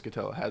know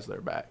Piscatella has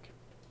their back.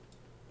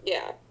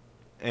 Yeah,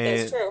 And,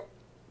 that's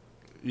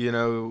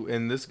true.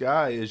 And this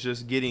guy is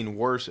just getting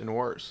worse and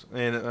worse.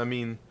 And, I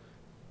mean,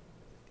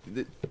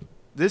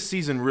 this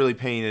season really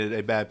painted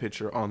a bad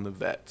picture on the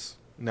vets.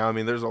 Now, I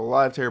mean, there's a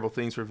lot of terrible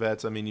things for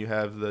vets. I mean, you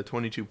have the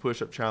 22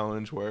 push-up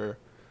challenge where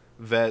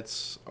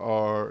it's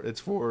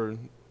for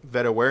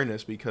vet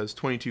awareness because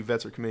 22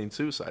 vets are committing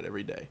suicide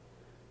every day.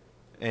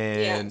 And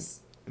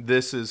Yes.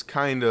 This is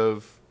kind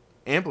of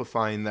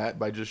amplifying that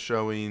by just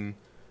showing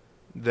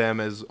them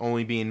as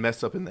only being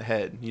messed up in the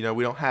head. We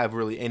don't have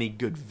really any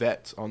good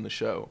vets on the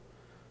show.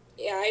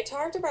 Yeah, I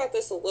talked about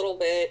this a little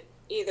bit,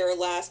 either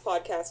last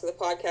podcast or the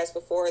podcast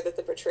before, that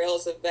the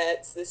portrayals of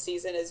vets this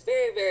season is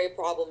very, very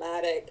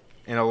problematic.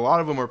 And a lot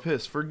of them are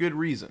pissed for good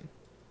reason.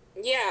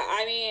 Yeah,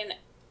 I mean,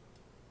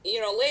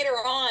 later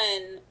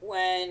on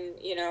when,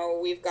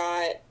 we've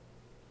got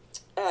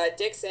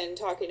Dixon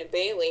talking to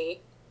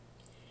Bailey,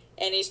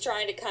 and he's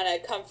trying to kind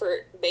of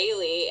comfort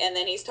Bailey, and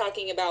then he's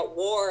talking about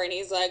war, and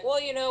he's like, well,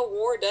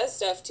 war does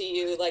stuff to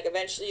you. Like,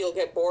 eventually you'll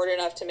get bored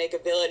enough to make a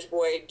village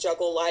boy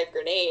juggle live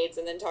grenades,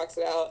 and then talks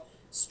about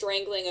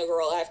strangling a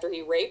girl after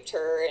he raped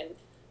her, and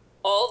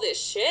all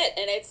this shit.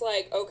 And it's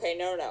like, okay,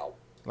 no.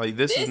 Like,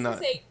 this is This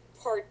is a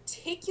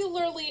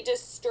particularly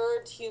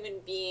disturbed human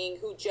being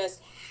who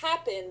just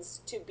happens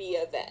to be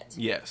a vet.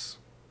 Yes.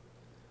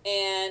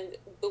 And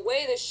the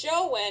way the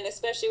show went,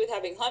 especially with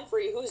having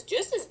Humphrey, who's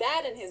just as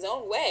bad in his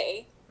own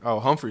way, Oh,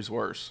 Humphrey's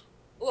worse.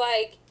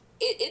 like,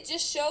 it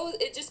just shows,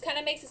 it just kind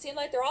of makes it seem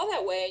like they're all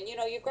that way. And,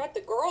 you've got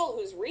the girl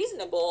who's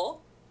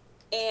reasonable,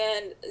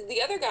 and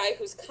the other guy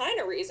who's kind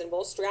of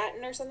reasonable,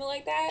 Stratton or something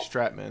like that.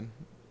 Stratman.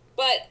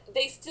 But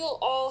they still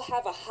all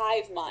have a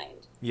hive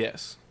mind.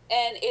 Yes.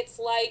 And it's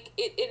like,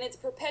 it's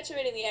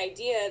perpetuating the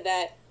idea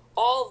that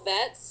all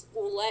vets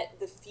will let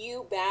the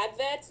few bad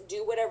vets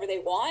do whatever they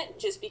want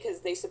just because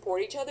they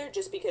support each other,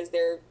 just because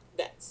they're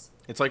vets.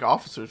 It's like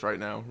officers right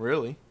now,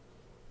 really.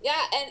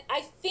 Yeah, and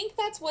I think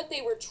that's what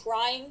they were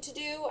trying to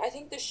do. I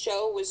think the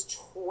show was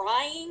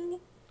trying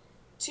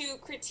to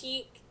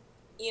critique,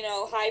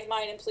 hive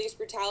mind and police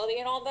brutality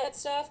and all that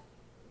stuff,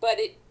 but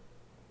it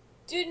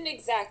didn't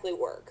exactly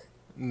work.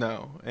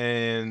 No.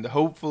 And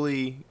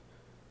hopefully,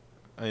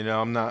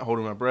 I'm not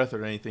holding my breath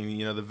or anything.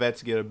 The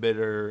vets get a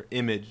better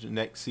image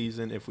next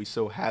season if we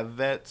still have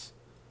vets.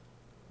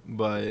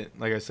 But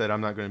like I said,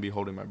 I'm not going to be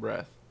holding my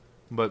breath.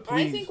 But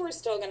please. I think we're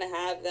still going to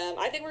have them.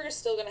 I think we're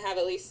still going to have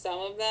at least some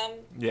of them.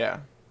 Yeah.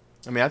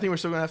 I mean, I think we're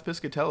still going to have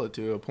Piscatella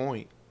to a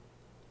point.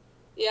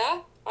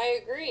 Yeah, I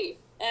agree.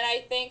 And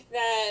I think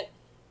that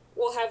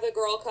we'll have the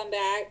girl come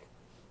back,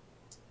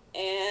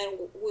 and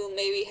we'll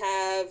maybe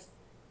have...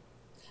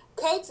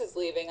 Coates is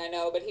leaving, I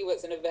know, but he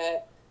wasn't a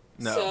vet.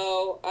 No.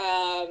 So,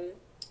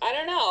 I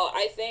don't know.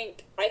 I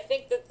think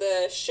that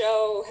the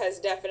show has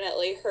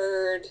definitely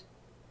heard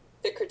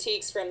the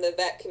critiques from the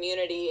vet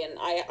community, and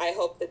I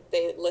hope that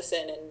they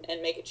listen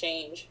and make a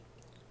change.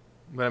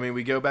 But I mean,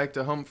 we go back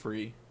to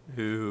Humphrey,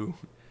 who,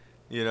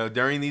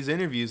 during these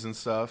interviews and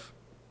stuff,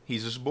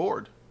 he's just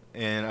bored.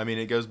 And I mean,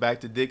 it goes back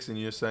to Dixon.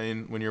 You're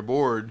saying when you're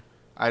bored,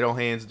 idle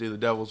hands do the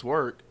devil's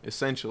work,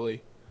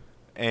 essentially.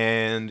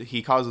 And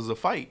he causes a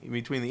fight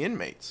between the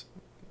inmates,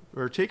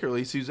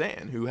 particularly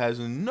Suzanne, who has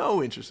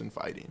no interest in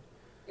fighting.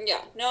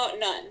 Yeah, no,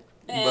 none.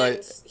 And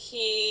But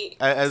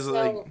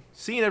so,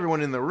 seeing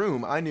everyone in the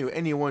room, I knew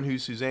anyone who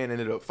Suzanne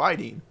ended up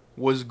fighting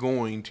was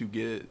going to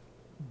get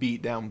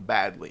beat down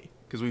badly,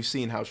 because we've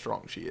seen how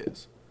strong she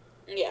is.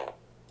 yeah.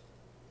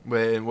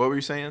 But what were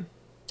you saying?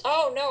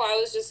 Oh, no, I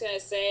was just going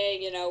to say,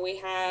 we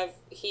have,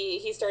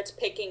 he starts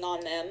picking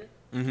on them.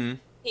 Mm-hmm.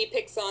 He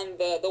picks on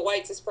the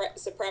white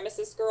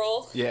supremacist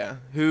girl. Yeah,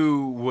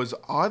 who was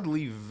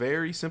oddly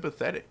very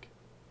sympathetic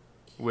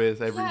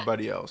with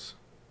everybody else.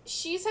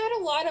 She's had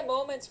a lot of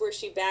moments where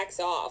she backs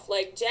off.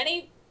 Like,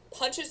 Jenny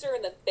punches her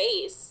in the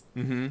face,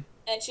 Mm-hmm.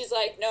 and she's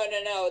like,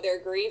 no, they're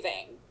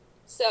grieving.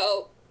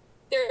 So,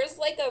 there's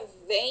like a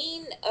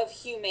vein of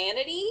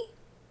humanity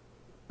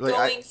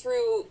going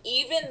through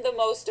even the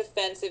most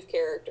offensive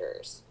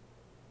characters.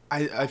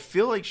 I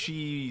feel like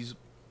she's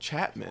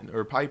Chapman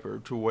or Piper,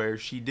 to where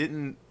she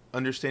didn't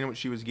understand what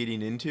she was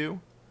getting into,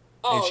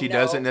 and she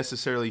doesn't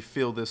necessarily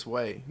feel this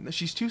way.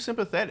 She's too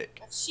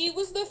sympathetic. She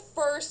was the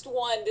first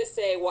one to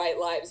say white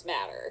lives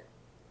matter.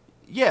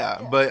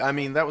 Yeah, but I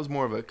mean, that was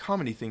more of a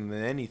comedy thing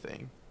than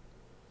anything.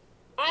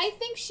 I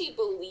think she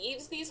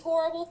believes these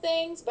horrible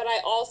things, but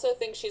I also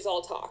think she's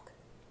all talk.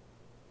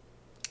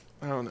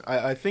 I don't know.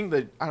 I think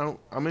that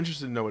I'm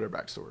interested to know what her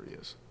backstory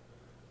is.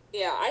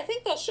 Yeah, I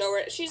think they'll show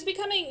her. She's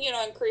becoming,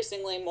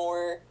 increasingly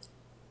more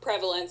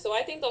prevalent, so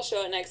I think they'll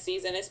show it next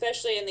season,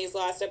 especially in these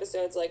last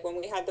episodes, like when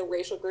we had the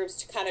racial groups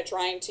to kind of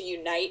trying to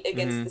unite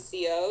against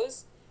the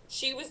COs.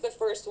 She was the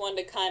first one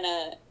to kind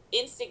of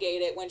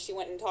instigate it when she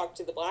went and talked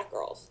to the black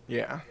girls.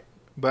 Yeah.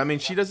 But I mean,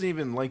 she doesn't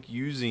even like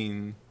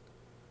using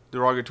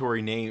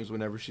derogatory names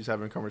whenever she's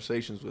having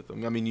conversations with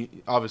them. I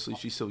mean, obviously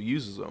she still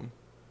uses them,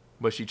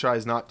 but she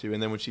tries not to.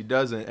 And then when she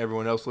doesn't,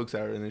 everyone else looks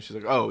at her and then she's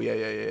like, oh,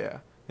 yeah.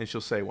 And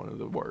she'll say one of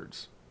the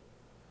words.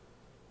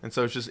 And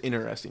so it's just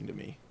interesting to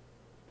me.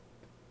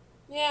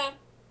 Yeah.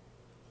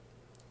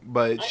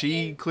 But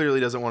she clearly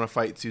doesn't want to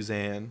fight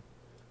Suzanne.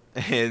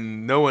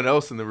 And no one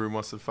else in the room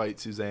wants to fight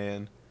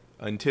Suzanne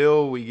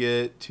until we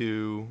get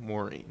to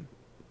Maureen.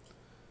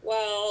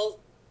 Well,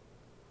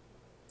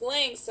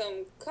 laying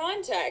some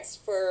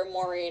context for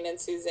Maureen and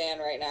Suzanne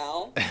right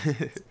now.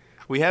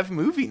 We have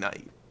movie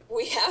night.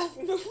 We have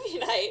movie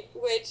night,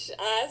 which,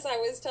 as I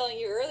was telling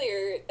you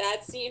earlier,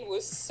 that scene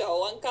was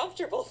so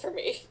uncomfortable for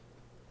me.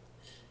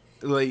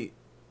 Like,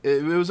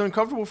 it was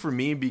uncomfortable for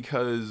me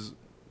because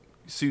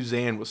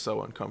Suzanne was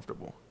so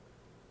uncomfortable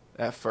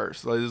at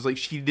first. Like, it was like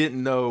she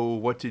didn't know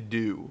what to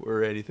do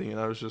or anything, and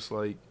I was just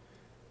like,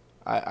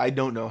 I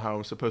don't know how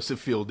I'm supposed to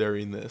feel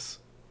during this.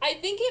 I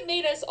think it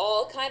made us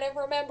all kind of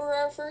remember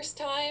our first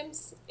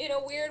times in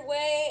a weird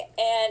way.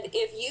 And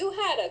if you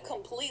had a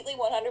completely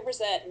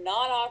 100%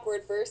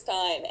 non-awkward first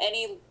time,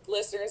 any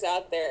listeners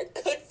out there,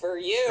 good for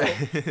you.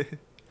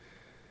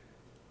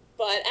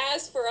 But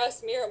as for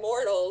us mere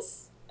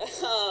mortals,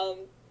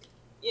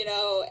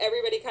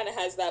 everybody kind of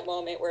has that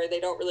moment where they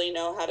don't really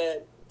know how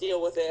to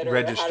deal with it or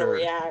how to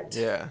react.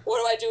 Yeah. What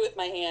do I do with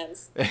my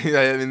hands?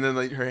 I mean, then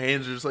like her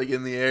hands are just like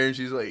in the air, and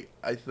she's like,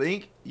 "I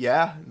think,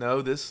 yeah,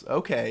 no, this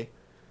okay."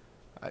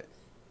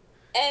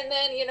 And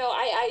then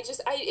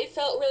it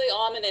felt really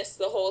ominous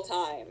the whole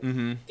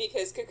time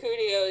because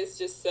Kukudio is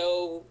just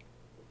so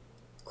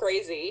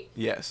crazy.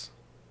 Yes.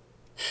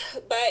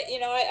 But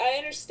I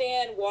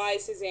understand why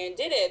Suzanne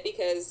did it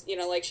because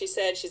like she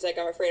said, she's like,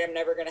 I'm afraid I'm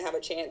never going to have a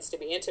chance to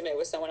be intimate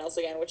with someone else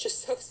again, which is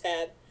so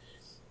sad.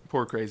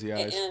 Poor Crazy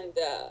Eyes.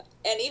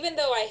 And even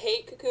though I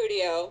hate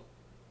Kukudio,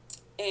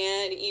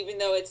 and even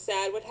though it's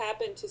sad what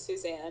happened to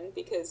Suzanne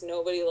because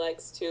nobody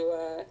likes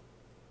to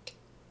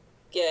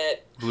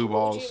get blue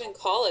balls. What would you even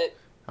call it?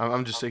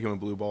 I'm just sticking with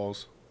blue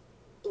balls.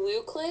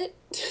 Blue clit?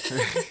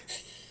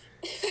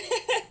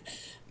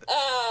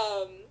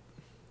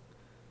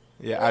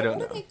 Yeah, I don't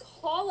know. What do they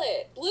call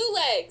it? Blue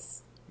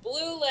legs.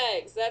 Blue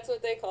legs. That's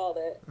what they called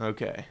it.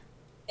 Okay.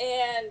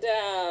 And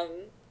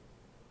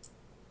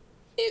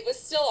it was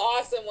still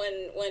awesome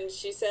when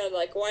she said,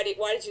 like, why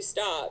did you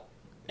stop?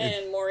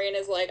 And Maureen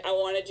is like, I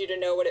wanted you to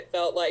know what it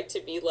felt like to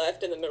be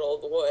left in the middle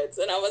of the woods.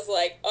 And I was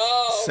like,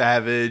 oh.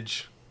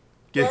 Savage.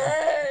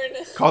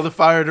 Burn. Call the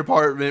fire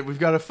department. We've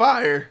got a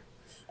fire.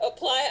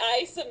 Apply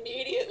ice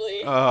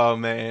immediately. Oh,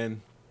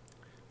 man.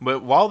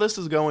 But while this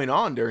is going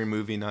on during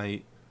movie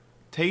night,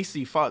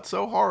 Tacy fought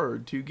so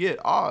hard to get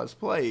Oz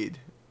played,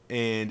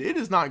 and it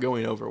is not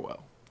going over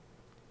well.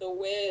 The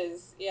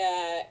Wiz.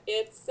 Yeah.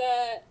 It's,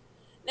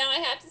 now I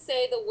have to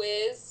say The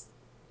Wiz,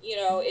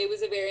 it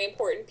was a very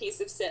important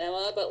piece of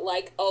cinema, but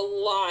like a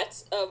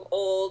lot of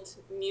old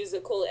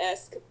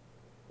musical-esque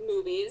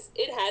movies,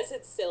 it has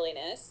its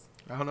silliness.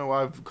 I don't know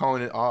why I'm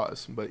calling it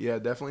Oz, but yeah,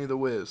 definitely The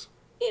Wiz.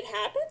 It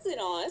happens in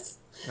Oz.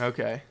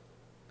 Okay.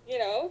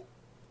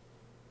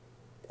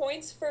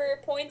 Points for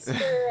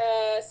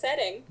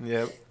setting.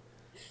 Yep.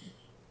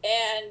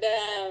 And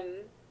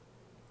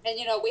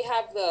we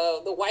have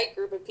the white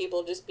group of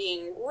people just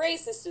being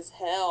racist as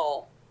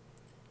hell.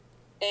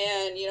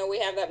 And, we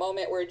have that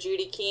moment where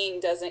Judy King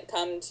doesn't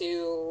come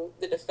to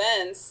the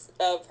defense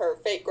of her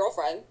fake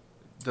girlfriend.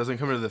 Doesn't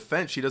come to the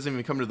defense. She doesn't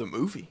even come to the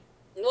movie.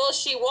 Well,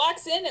 she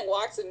walks in and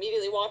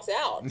immediately walks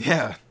out.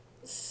 Yeah.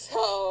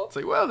 So. It's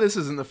like, well, this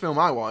isn't the film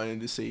I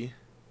wanted to see.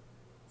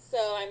 So,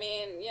 I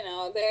mean,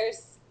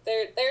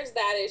 there's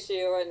that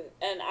issue.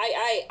 And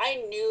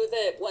I knew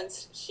that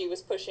once she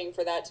was pushing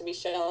for that to be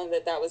shown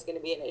that was going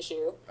to be an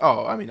issue.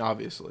 Oh, I mean,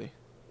 obviously.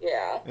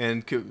 Yeah.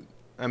 And,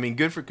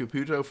 good for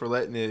Caputo for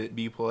letting it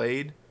be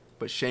played,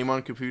 but shame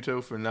on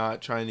Caputo for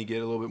not trying to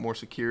get a little bit more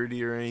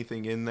security or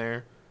anything in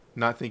there,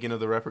 not thinking of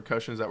the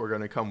repercussions that were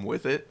going to come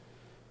with it.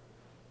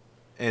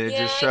 And it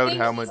just showed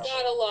how much. He's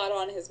got a lot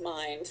on his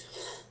mind.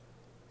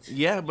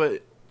 Yeah,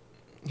 but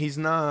he's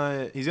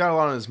not. He's got a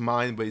lot on his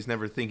mind, but he's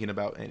never thinking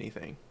about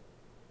anything.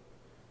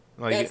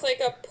 That's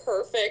like a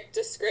perfect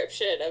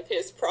description of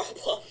his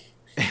problem.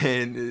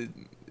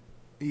 And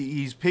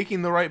he's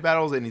picking the right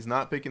battles, and he's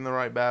not picking the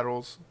right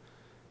battles.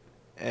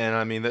 And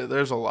I mean,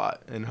 there's a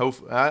lot, and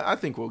hopefully, I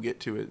think we'll get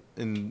to it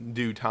in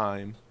due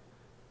time.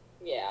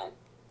 Yeah.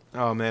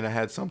 Oh man, I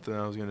had something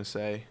I was gonna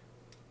say.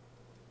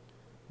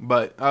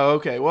 But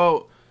okay,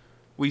 well,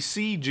 we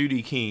see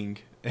Judy King,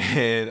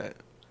 and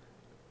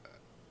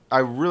I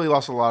really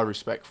lost a lot of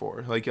respect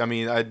for her. Like, I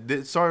mean,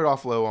 started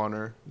off low on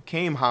her,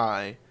 came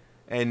high,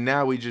 and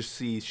now we just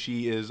see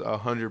she is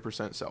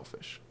 100%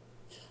 selfish.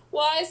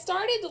 Well, I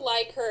started to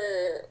like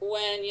her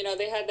when,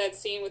 they had that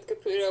scene with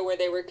Caputo where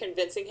they were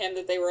convincing him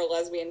that they were a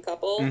lesbian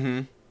couple. Mm-hmm.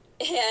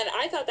 And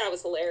I thought that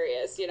was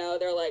hilarious.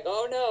 They're like,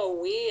 oh no,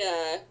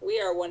 we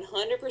are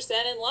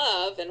 100% in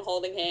love and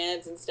holding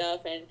hands and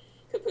stuff. And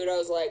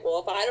Caputo's like, well,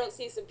 if I don't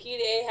see some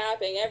PDA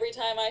happening every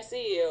time I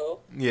see you,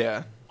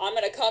 yeah, I'm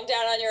going to come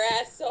down on your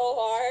ass so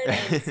hard.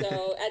 And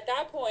so at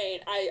that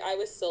point, I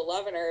was still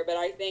loving her, but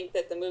I think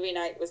that the movie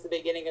night was the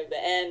beginning of the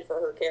end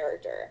for her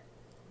character.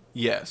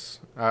 Yes,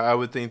 I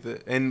would think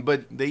that.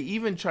 But they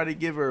even try to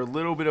give her a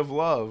little bit of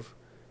love,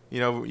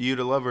 you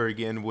to love her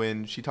again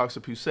when she talks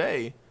to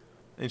Poussey.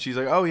 And she's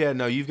like, oh, yeah,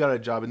 no, you've got a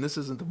job. And this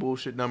isn't the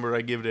bullshit number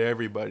I give to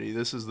everybody.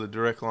 This is the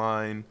direct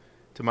line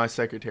to my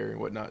secretary and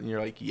whatnot. And you're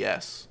like,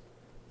 yes,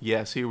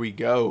 here we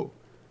go.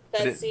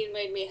 That scene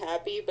made me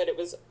happy, but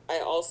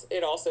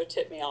it also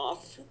tipped me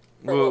off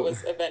for what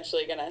was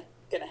eventually gonna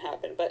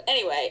happen. But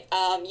anyway,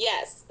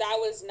 yes, that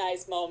was a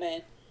nice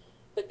moment.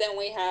 But then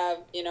we have,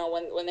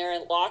 when they're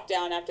in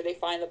lockdown after they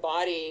find the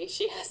body,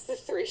 she has the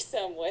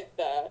threesome with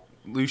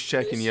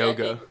Luschek and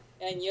Yoga.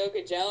 And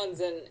Yoga Jones.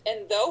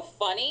 And though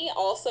funny,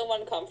 also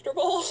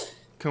uncomfortable.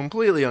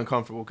 Completely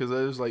uncomfortable, because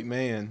I was like,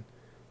 man,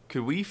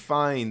 could we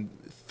find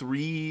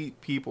 3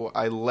 people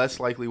I less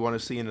likely want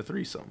to see in a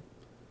threesome?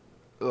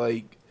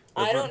 Like,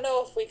 I don't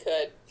know if we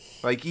could.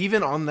 Like,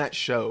 even on that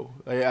show,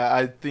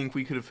 I think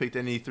we could have picked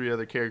any 3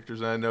 other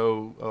characters. And I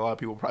know a lot of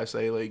people probably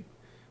say, like,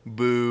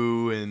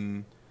 Boo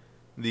and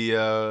the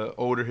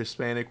older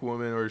Hispanic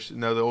woman, or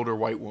no, the older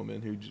white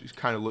woman who just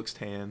kind of looks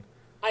tan.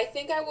 I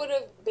think I would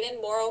have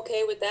been more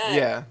okay with that.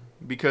 Yeah,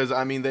 because,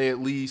 I mean, they at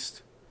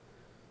least...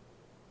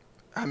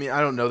 I mean,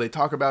 I don't know. They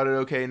talk about it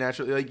okay,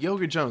 naturally. Like,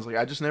 Yoga Jones, like,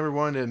 I just never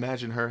wanted to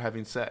imagine her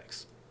having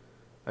sex.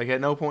 Like,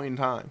 at no point in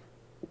time.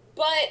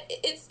 But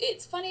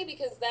it's funny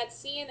because that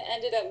scene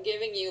ended up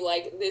giving you,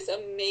 like, this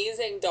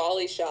amazing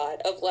dolly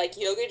shot of, like,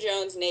 Yoga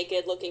Jones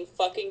naked, looking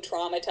fucking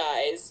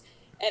traumatized,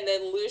 and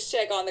then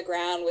Luschek on the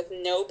ground with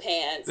no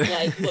pants,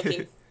 like,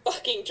 looking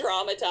fucking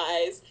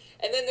traumatized.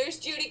 And then there's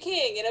Judy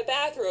King in a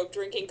bathrobe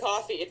drinking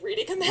coffee and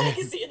reading a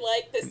magazine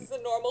like this is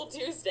a normal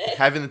Tuesday.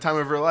 Having the time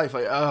of her life.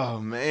 Like, oh,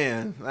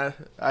 man.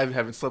 I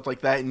haven't slept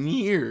like that in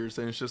years.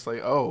 And it's just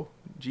like, oh,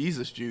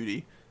 Jesus,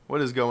 Judy. What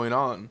is going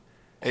on?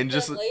 And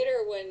just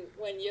later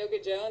when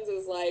Yoga Jones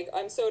is like,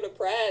 I'm so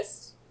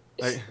depressed.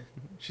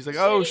 She's like,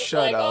 oh,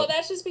 shut up. Oh,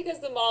 that's just because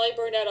the Molly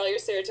burned out all your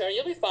serotonin.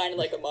 You'll be fine in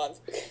like a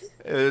month.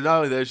 Not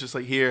only that, it's just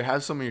like, here,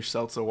 have some of your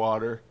seltzer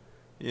water.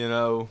 You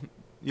know,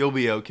 you'll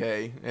be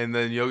okay. And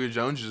then Yoga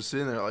Jones is just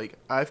sitting there like,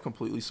 I've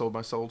completely sold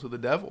my soul to the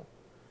devil.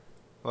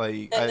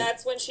 Like, and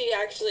that's when she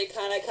actually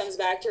kind of comes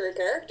back to her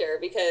character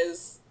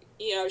because,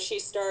 you know, she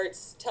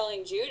starts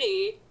telling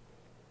Judy,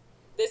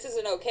 this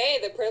isn't okay,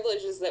 the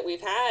privileges that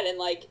we've had. And,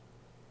 like,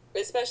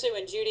 especially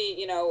when Judy,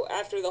 you know,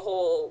 after the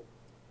whole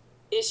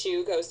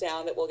issue goes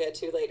down that we'll get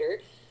to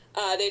later,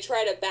 they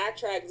try to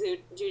backtrack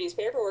Judy's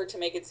paperwork to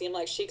make it seem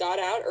like she got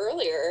out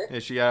earlier. Yeah,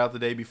 she got out the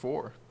day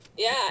before.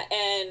 Yeah,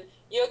 and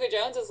Yoga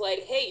Jones is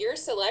like, hey, you're a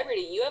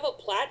celebrity. You have a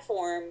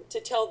platform to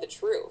tell the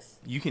truth.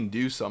 You can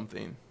do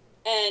something.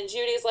 And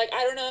Judy's like,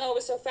 I don't know, it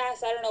was so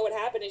fast, I don't know what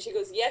happened. And she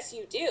goes, yes,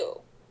 you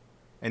do.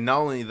 And not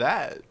only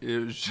that,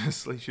 it was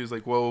just like, she was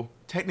like, well,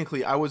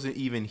 technically I wasn't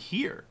even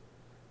here.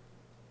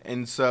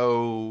 And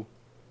so,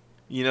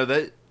 you know,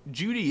 that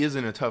Judy is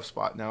in a tough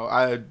spot now.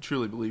 I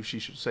truly believe she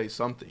should say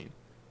something.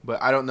 But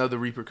I don't know the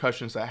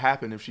repercussions that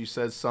happen if she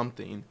says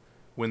something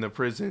when the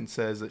prison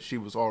says that she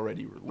was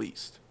already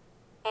released.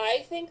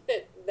 I think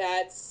that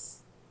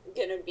that's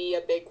going to be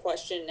a big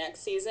question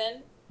next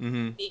season.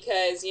 Mm-hmm.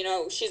 Because, you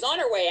know, she's on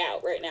her way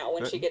out right now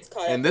when she gets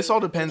caught up. And this all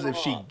depends if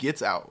she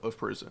gets out of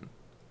prison.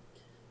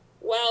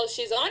 Well,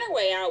 she's on her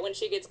way out when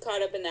she gets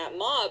caught up in that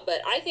mob, but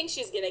I think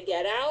she's going to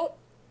get out.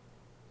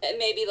 And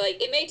maybe,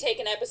 like, it may take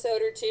an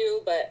episode or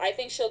 2, but I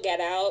think she'll get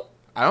out.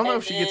 I don't know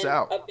if she gets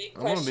out. A big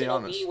question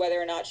will be whether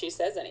or not she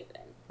says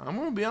anything. I'm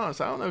going to be honest.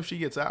 I don't know if she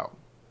gets out.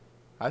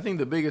 I think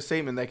the biggest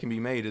statement that can be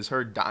made is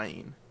her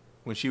dying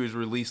when she was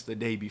released the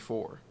day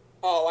before.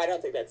 Oh, I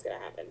don't think that's going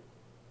to happen.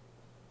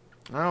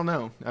 I don't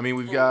know. I mean,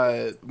 we've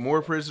got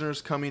more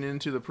prisoners coming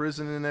into the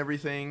prison and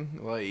everything.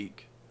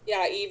 Like,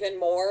 yeah, even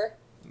more.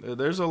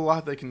 There's a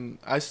lot that can...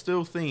 I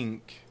still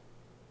think...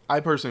 I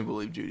personally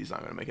believe Judy's not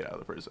going to make it out of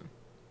the prison.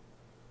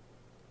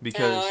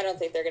 Because... No, I don't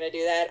think they're going to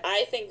do that.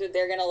 I think that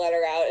they're going to let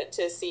her out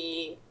to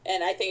see...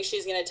 And I think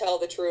she's going to tell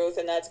the truth,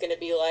 and that's going to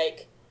be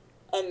like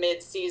a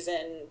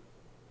mid-season...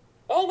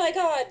 oh my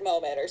god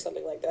moment or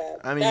something like that.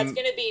 I mean... That's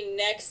going to be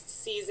next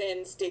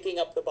season sticking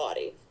up the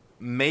body.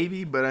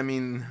 Maybe, but I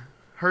mean...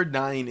 her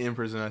dying in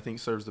prison, I think,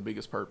 serves the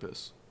biggest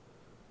purpose.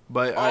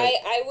 But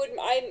I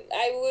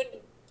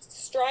would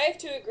strive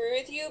to agree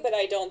with you, but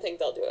I don't think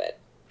they'll do it.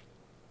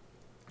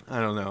 I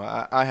don't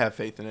know. I have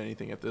faith in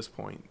anything at this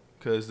point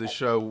because the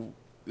show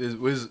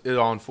is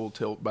on full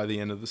tilt by the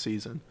end of the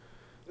season.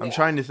 I'm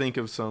trying to think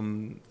of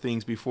some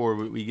things before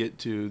we get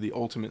to the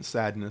ultimate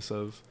sadness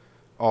of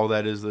all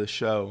that is the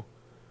show.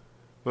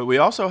 But we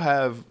also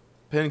have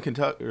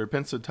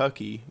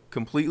Pennsatucky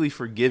completely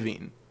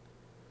forgiving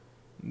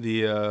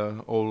the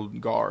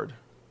old guard.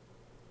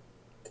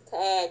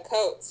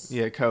 Coates.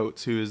 Yeah,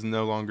 Coates, who is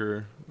no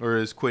longer, or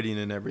is quitting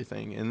and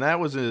everything. And that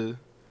was a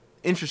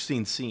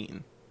interesting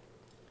scene.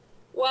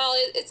 Well,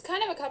 it's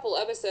kind of a couple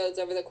episodes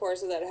over the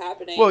course of that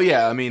happening. Well,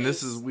 yeah, I mean,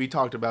 we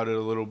talked about it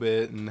a little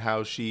bit and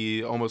how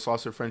she almost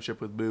lost her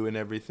friendship with Boo and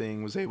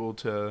everything, was able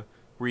to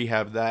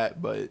rehab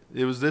that. But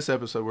it was this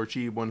episode where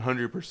she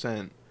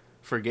 100%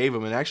 forgave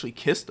him and actually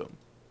kissed him.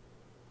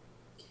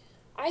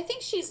 I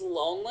think she's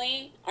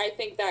lonely. I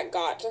think that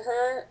got to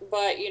her.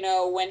 But, you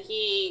know, when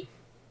he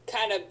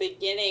kind of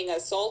beginning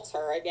assaults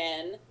her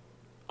again,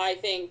 I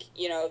think,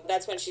 you know,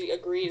 that's when she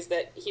agrees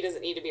that he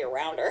doesn't need to be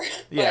around her.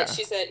 Yeah. But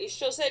she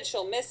said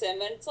she'll miss him.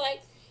 And it's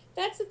like,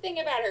 that's the thing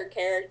about her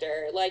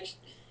character. Like,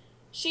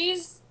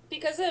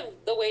 because of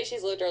the way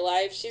she's lived her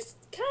life, she's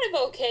kind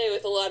of okay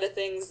with a lot of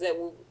things that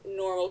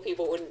normal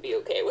people wouldn't be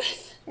okay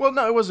with. Well,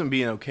 no, it wasn't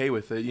being okay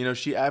with it. You know,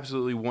 she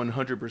absolutely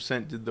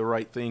 100% did the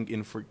right thing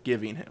in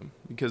forgiving him.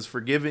 Because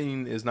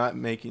forgiving is not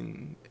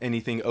making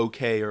anything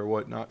okay or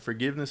whatnot.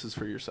 Forgiveness is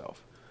for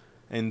yourself.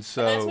 And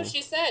so... And that's what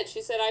she said.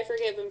 She said, I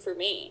forgive him for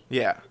me.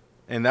 Yeah.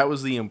 And that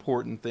was the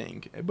important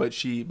thing. But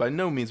she by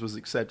no means was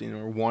accepting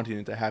or wanting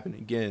it to happen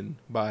again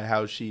by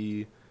how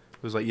she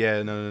was like,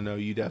 yeah, no,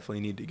 you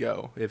definitely need to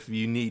go if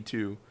you need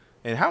to.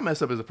 And how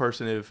messed up is a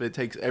person if it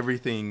takes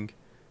everything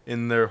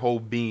in their whole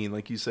being,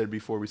 like you said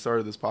before we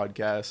started this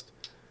podcast,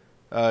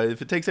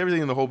 if it takes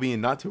everything in the whole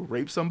being not to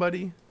rape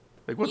somebody,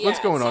 like what's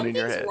going on in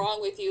your head? Something's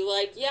wrong with you.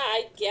 Like, yeah,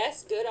 I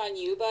guess good on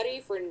you,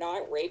 buddy, for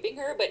not raping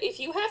her. But if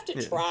you have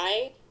to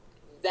try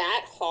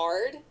that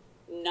hard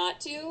not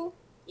to,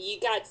 you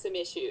got some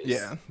issues.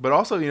 Yeah, but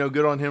also,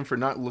 good on him for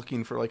not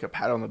looking for like a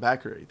pat on the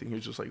back or anything. He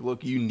was just like,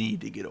 look, you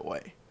need to get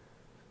away.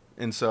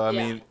 And so, I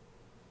mean,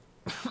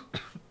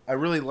 I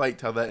really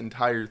liked how that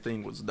entire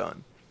thing was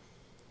done.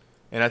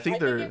 And I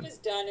think it was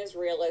done as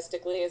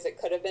realistically as it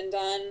could have been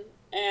done.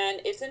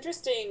 And it's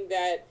interesting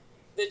that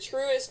the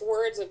truest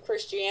words of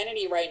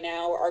Christianity right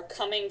now are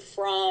coming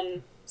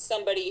from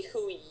somebody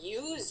who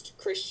used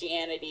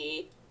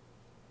Christianity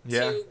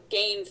to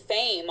gain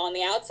fame on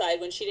the outside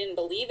when she didn't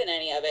believe in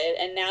any of it.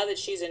 And now that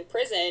she's in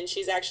prison,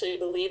 she's actually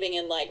believing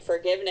in like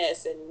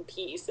forgiveness and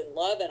peace and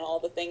love and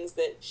all the things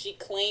that she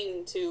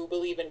claimed to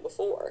believe in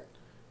before.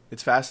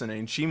 It's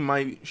fascinating.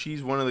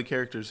 She's one of the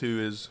characters who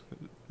is,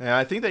 and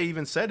I think they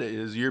even said it,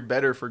 is you're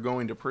better for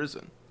going to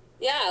prison.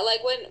 Yeah,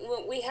 like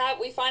when we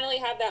finally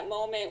have that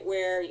moment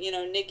where,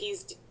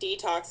 Nikki's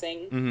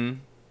detoxing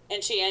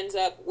and she ends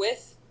up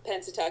with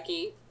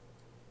Pennsatucky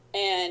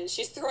and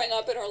she's throwing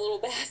up in her little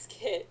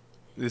basket.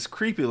 This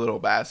creepy little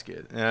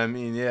basket. And I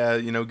mean,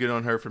 good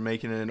on her for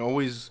making it.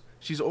 And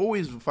she's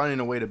always finding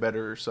a way to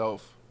better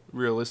herself,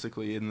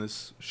 realistically, in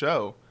this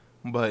show.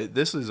 But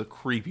this is a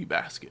creepy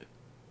basket.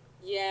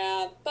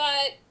 Yeah,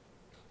 but,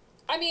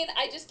 I mean,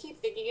 I just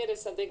keep thinking it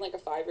as something like a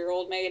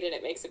 5-year-old made, and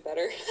it makes it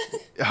better.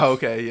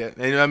 Okay, yeah.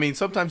 And I mean,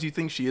 sometimes you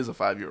think she is a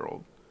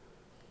 5-year-old.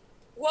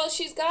 Well,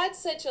 she's got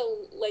such a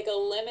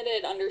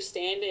limited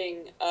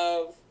understanding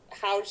of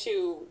how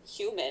to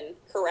human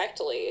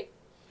correctly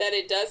that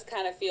it does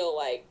kind of feel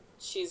like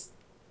she's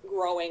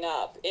growing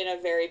up in a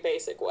very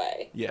basic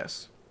way.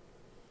 Yes.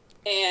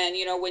 And,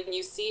 when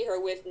you see her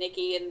with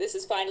Nikki, and this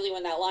is finally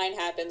when that line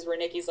happens where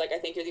Nikki's like, I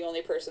think you're the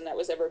only person that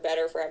was ever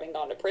better for having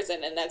gone to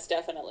prison, and that's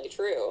definitely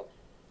true.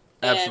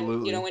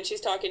 Absolutely. And, when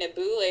she's talking to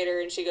Boo later,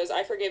 and she goes,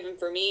 I forgive him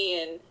for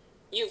me, and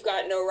you've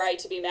got no right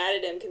to be mad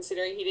at him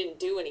considering he didn't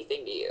do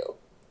anything to you.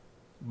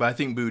 But I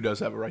think Boo does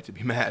have a right to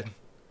be mad.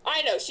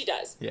 I know, she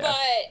does. Yeah. But,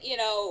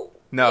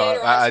 no,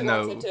 later on I she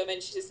know. walks up to him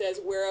and she says,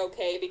 we're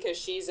okay because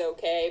she's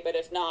okay, but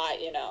if not,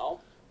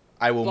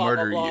 I will blah,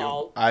 murder blah, you.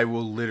 blah. I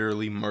will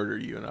literally murder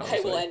you. And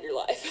I will end your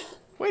life.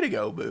 Way to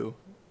go, Boo.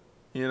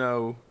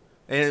 And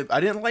I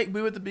didn't like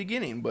Boo at the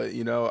beginning, but,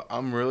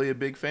 I'm really a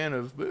big fan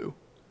of Boo.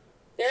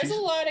 She's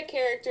a lot of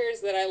characters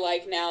that I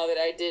like now that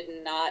I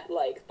did not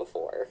like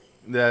before.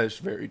 That is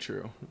very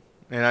true.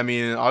 And, I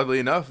mean, oddly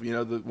enough, one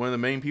of the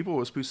main people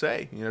was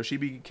Poussey. She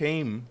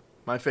became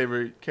my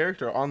favorite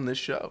character on this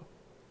show.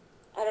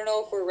 I don't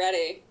know if we're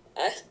ready.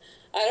 I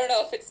don't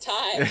know if it's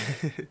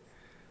time.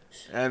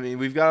 I mean,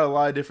 we've got a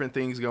lot of different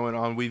things going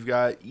on. We've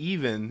got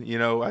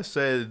I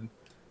said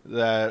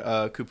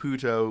that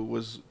Caputo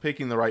was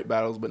picking the right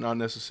battles, but not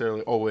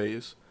necessarily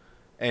always.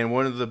 And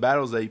one of the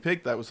battles that he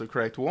picked that was the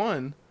correct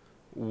one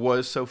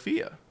was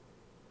Sophia.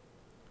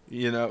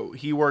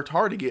 He worked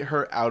hard to get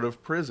her out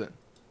of prison.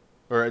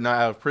 Or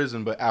not out of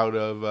prison, but out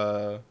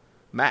of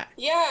Mac.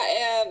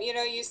 Yeah,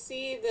 you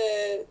see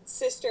the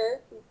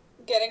sister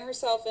getting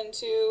herself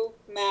into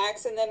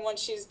Max, and then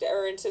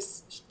into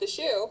the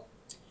shoe.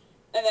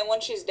 And then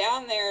once she's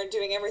down there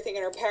doing everything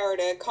in her power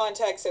to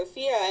contact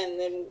Sophia, and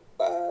then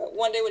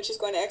one day when she's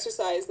going to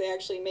exercise, they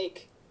actually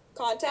make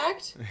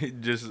contact.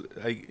 Just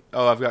like,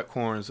 I've got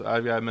corns.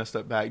 I've got a messed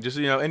up back. Just,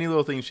 any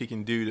little thing she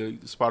can do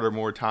to spot her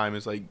more time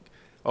is like,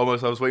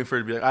 almost I was waiting for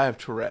her to be like, I have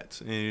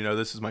Tourette's. And,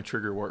 this is my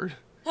trigger word.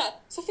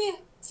 Sophia.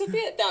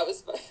 That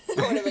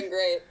would have been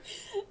great.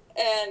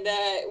 And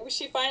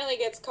she finally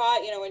gets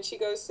caught, when she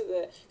goes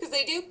to because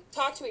they do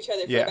talk to each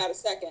other for about a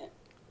second.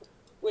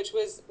 Which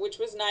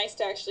was nice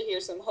to actually hear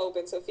some hope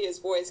in Sophia's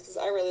voice, because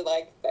I really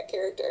like that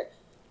character.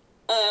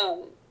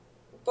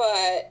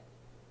 But,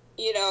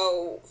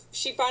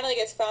 she finally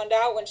gets found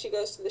out when she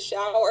goes to the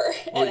shower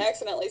and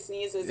accidentally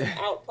sneezes, and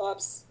out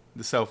pops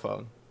the cell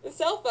phone.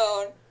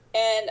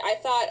 And I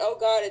thought, oh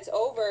God, it's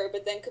over.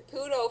 But then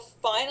Caputo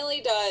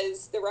finally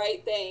does the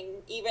right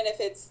thing, even if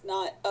it's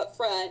not up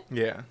front.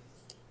 Yeah.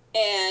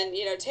 And,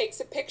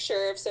 takes a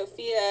picture of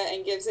Sophia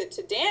and gives it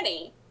to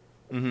Danny.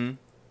 Mm-hmm.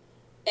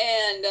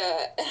 And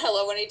I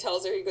love when he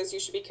tells her, he goes, you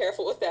should be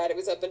careful with that. It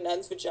was up a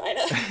nun's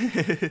vagina.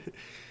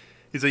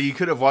 He's like, you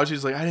could have watched.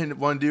 He's like, I didn't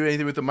want to do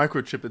anything with the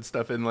microchip and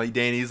stuff. And like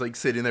Danny's like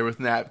sitting there with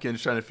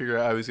napkins trying to figure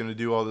out how he's going to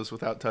do all this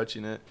without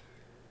touching it.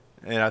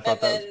 And I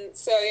thought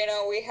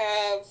so, we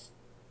have,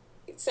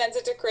 sends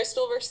it to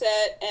Crystal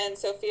Versette, and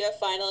Sophia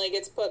finally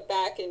gets put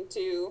back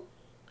into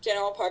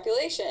general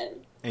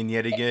population. And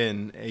yet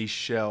again, a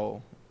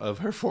shell of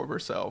her former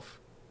self.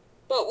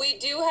 But we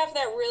do have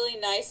that really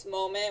nice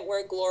moment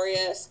where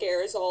Gloria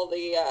scares all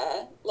the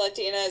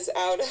Latinas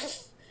out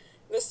of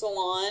the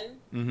salon,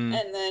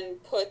 and then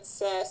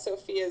puts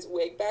Sophia's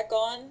wig back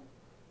on.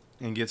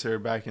 And gets her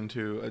back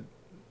into a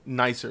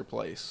nicer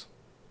place.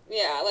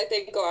 Yeah, like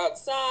they go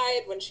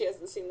outside when she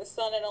hasn't seen the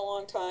sun in a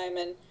long time,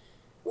 and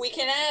We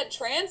can add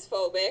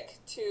transphobic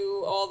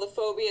to all the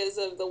phobias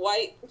of the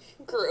white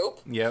group.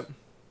 Yep.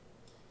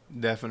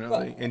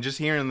 Definitely. And just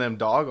hearing them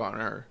dog on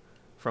her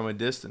from a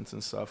distance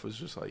and stuff was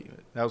just like,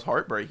 that was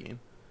heartbreaking.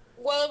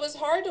 Well, it was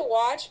hard to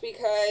watch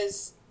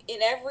because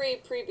in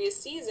every previous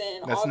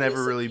season, That's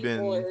never really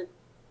people been are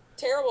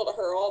terrible to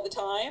her all the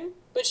time,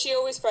 but she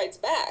always fights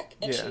back,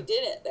 and Yeah. she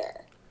didn't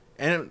there.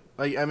 And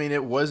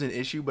it was an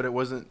issue, but it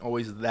wasn't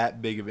always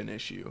that big of an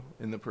issue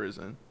in the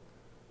prison.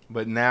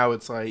 But now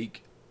it's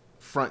like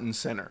front and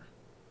center.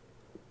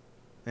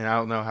 And I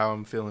don't know how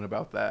I'm feeling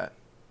about that.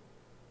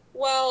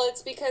 Well,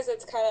 it's because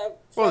it's kind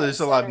of There's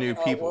a lot of new in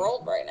our people.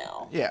 world right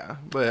now. Yeah,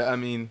 but I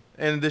mean,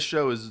 and this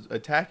show is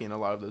attacking a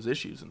lot of those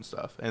issues and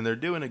stuff, and they're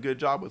doing a good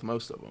job with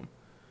most of them.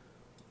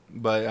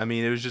 But I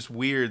mean, it was just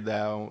weird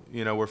that,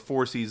 we're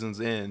 4 seasons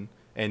in,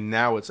 and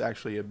now it's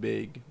actually a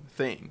big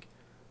thing,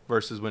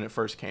 versus when it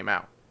first came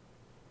out.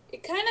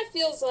 It kind of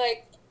feels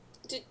like.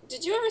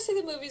 Did you ever see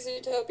the movie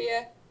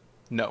Zootopia?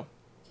 No,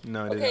 I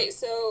didn't. Okay,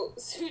 so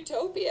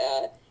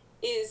Zootopia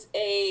is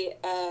a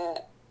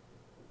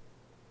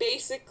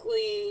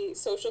basically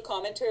social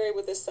commentary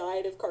with a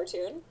side of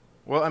cartoon.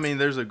 Well, I mean,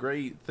 there's a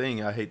great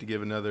thing. I hate to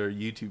give another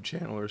YouTube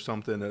channel or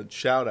something a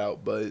shout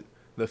out, but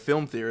the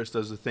Film Theorist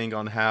does a thing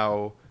on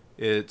how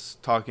it's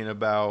talking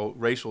about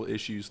racial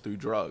issues through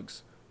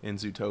drugs in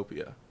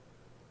Zootopia,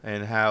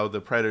 and how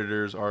the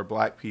predators are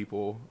black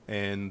people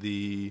and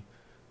the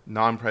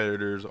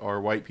non-predators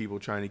are white people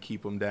trying to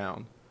keep them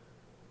down.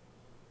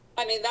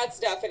 I mean, that's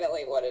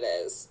definitely what it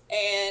is.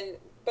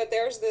 But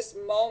there's this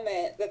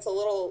moment that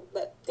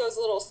goes a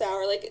little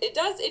sour. Like,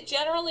 it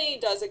generally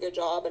does a good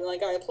job, and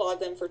like I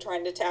applaud them for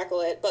trying to tackle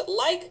it. But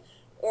like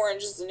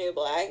Orange is the New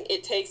Black,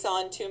 it takes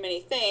on too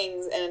many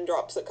things and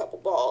drops a couple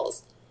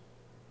balls.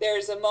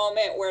 There's a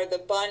moment where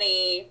the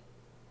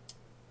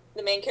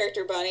main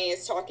character Bunny,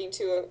 is talking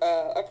to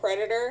a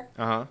predator,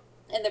 Uh-huh.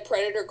 and the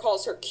predator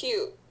calls her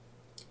cute.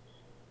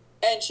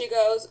 And she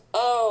goes,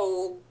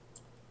 "Oh,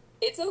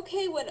 it's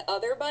okay when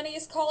other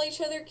bunnies call each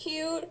other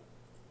cute,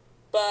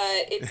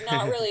 but it's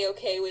not really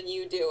okay when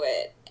you do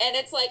it." And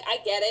it's like, I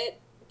get it,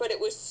 but it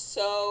was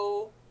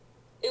so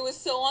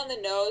on the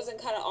nose and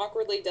kind of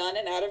awkwardly done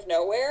and out of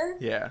nowhere.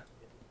 Yeah.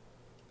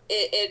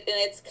 And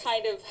it's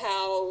kind of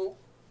how,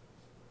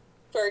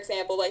 for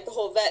example, like the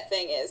whole vet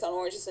thing is on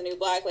Orange is the New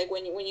Black. Like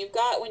when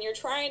you're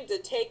trying to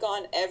take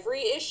on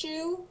every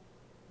issue,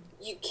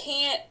 you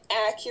can't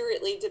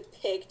accurately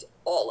depict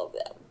all of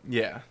them.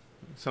 Yeah.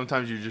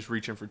 Sometimes you're just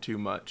reaching for too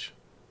much.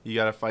 You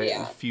got to fight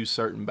a few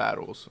certain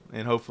battles,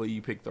 and hopefully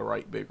you pick the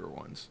right bigger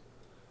ones.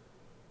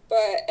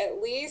 But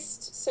at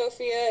least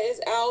Sophia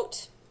is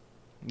out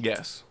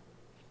Yes.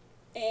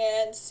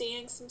 and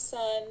seeing some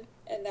sun,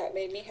 and that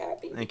made me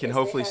happy. And can because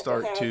hopefully they have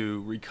start have-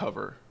 to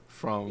recover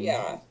from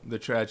the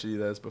tragedy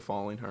that is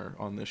befalling her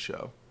on this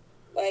show.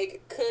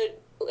 Like,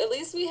 at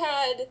least we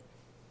had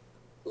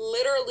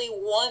literally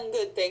one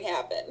good thing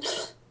happen.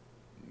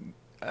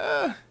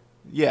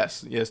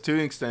 Yes, to an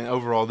extent.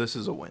 Overall, this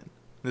is a win.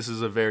 This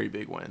is a very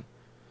big win.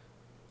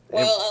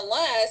 Well,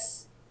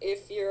 unless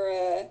if you're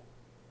a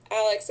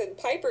Alex and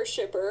Piper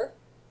shipper,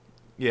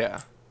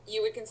 Yeah,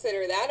 you would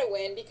consider that a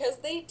win because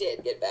they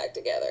did get back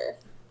together.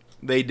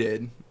 they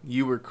did.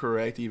 You were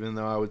correct, even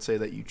though I would say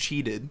that you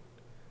cheated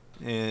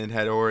and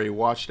had already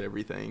watched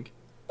everything.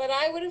 But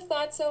I would have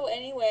thought so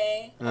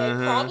anyway. Uh-huh.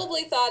 I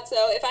probably thought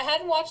so. If I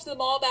hadn't watched them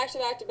all back to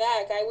back to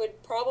back, I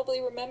would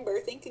probably remember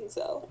thinking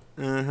so.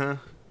 Uh-huh.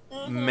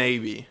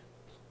 Maybe.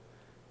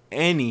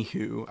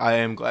 Anywho, I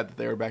am glad that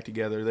they were back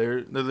together.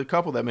 They're the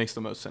couple that makes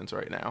the most sense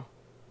right now.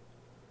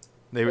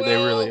 They really they're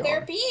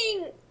are.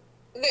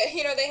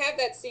 they have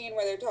that scene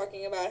where they're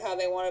talking about how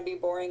they want to be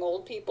boring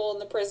old people in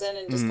the prison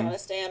and just kind of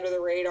stay under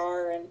the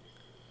radar,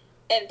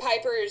 and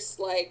Piper's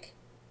like,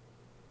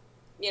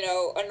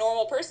 a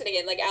normal person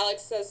again. Like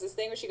Alex says this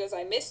thing where she goes,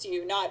 "I missed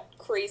you, not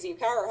crazy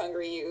power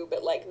hungry you,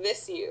 but like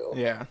this you."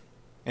 Yeah.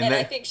 And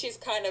I think she's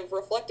kind of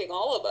reflecting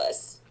all of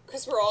us.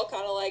 Because we're all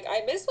kind of like,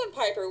 I miss when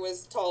Piper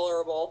was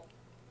tolerable.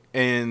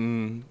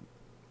 And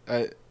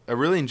I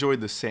really enjoyed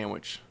the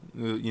sandwich,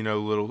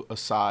 little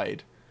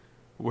aside,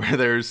 where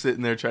they're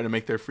sitting there trying to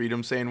make their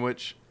freedom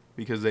sandwich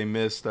because they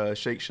missed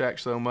Shake Shack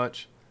so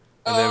much.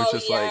 And they was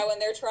just when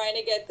they're trying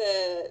to get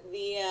the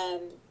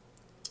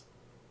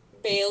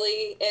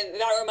Bailey, and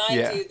that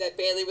reminds you that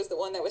Bailey was the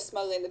one that was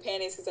smuggling the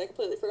panties, because I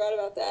completely forgot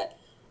about that.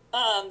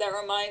 That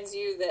reminds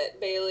you that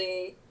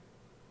Bailey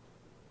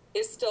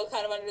is still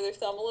kind of under their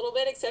thumb a little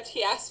bit, except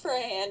he asked for a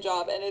hand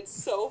job, and it's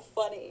so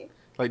funny.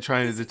 like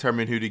trying to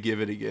determine who to give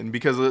it again,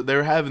 because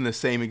they're having the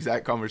same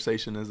exact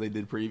conversation as they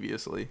did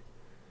previously.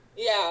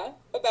 Yeah,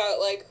 about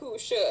like who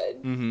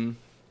should. Mm-hmm.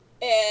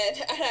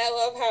 And I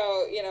love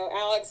how,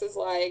 Alex is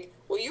like,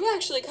 well, you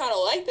actually kind of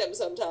like them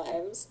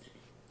sometimes.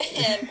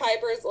 And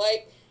Piper's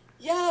like,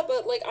 yeah,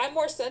 but like I'm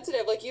more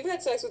sensitive. Like you've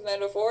had sex with men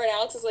before. And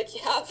Alex is like,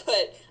 yeah,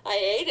 but I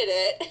hated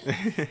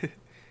it.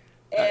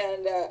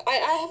 And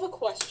I have a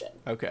question.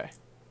 Okay.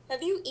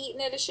 Have you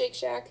eaten at a Shake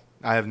Shack?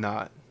 I have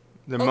not.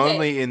 They're Okay.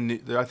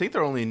 only I think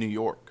they're only in New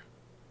York.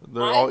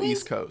 They're I all was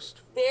East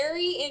Coast.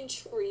 Very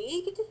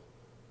intrigued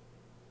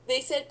They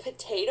said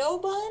potato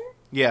bun?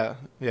 Yeah,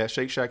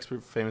 Shake Shack's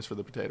famous for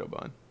the potato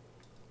bun.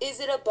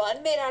 Is it a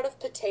bun made out of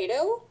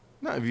potato?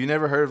 No, have you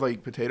never heard of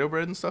like potato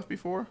bread and stuff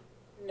before?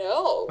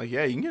 No. Like,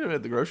 yeah, you can get it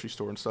at the grocery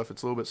store and stuff.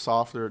 It's a little bit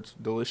softer. It's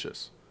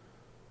delicious.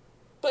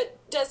 But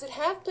does it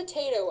have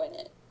potato in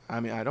it?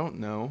 I mean, I don't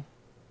know.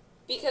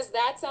 Because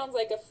that sounds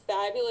like a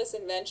fabulous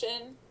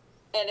invention.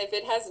 And if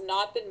it has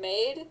not been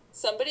made,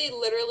 somebody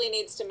literally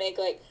needs to make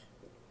like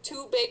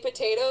 2 baked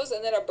potatoes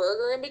and then a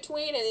burger in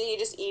between, and then you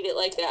just eat it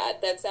like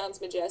that. That sounds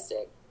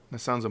majestic. That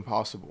sounds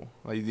impossible.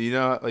 Like, you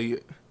know,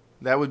 like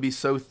that would be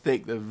so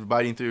thick that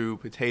biting through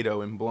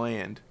potato and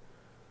bland.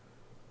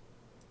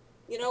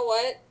 You know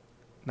what?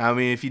 Now, I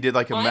mean, if you did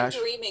like a I'm mash.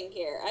 dreaming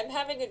here. I'm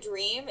having a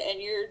dream,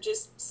 and you're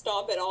just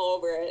stomping all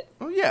over it.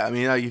 Oh yeah, I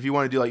mean, like if you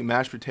want to do like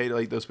mashed potato,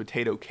 like those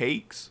potato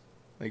cakes,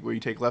 like where you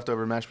take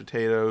leftover mashed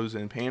potatoes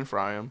and pan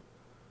fry them,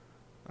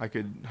 I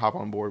could hop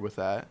on board with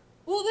that.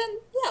 Well, then,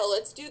 yeah,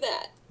 let's do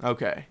that.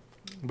 Okay.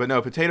 But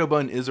no, potato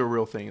bun is a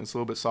real thing. It's a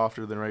little bit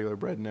softer than regular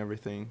bread and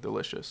everything.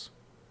 Delicious.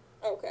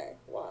 Okay,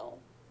 wow.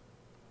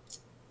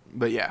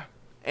 But yeah.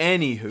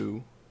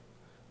 Anywho,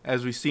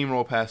 as we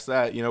steamroll past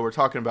that, you know, we're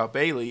talking about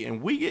Bailey,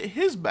 and we get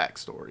his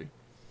backstory.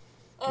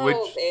 Oh,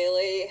 Which-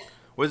 Bailey.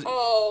 Was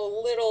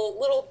Oh,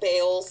 little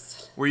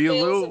bales. Were you a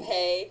bales little- of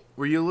hay.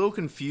 Were you a little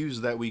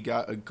confused that we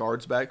got a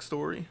guard's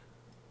backstory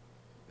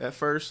at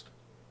first?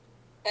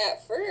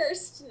 At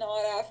first,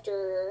 not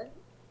after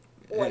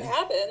what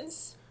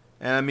happens.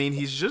 And I mean,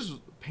 he's just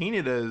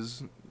painted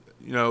as,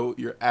 you know,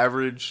 your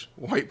average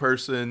white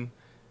person,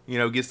 you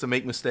know, gets to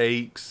make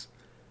mistakes.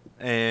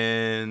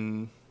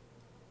 And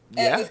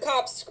yeah. And the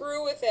cops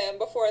screw with him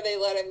before they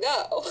let him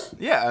go.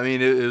 Yeah, I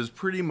mean, it was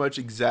pretty much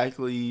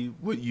exactly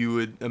what you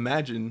would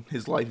imagine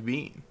his life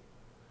being.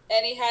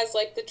 And he has,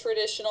 like, the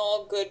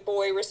traditional good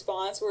boy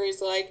response where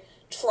he's, like,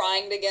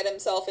 trying to get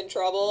himself in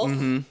trouble.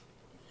 Mm-hmm.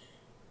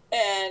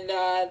 And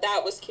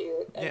that was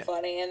cute and Yeah.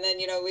 funny. And then,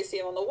 you know, we see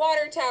him on the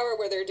water tower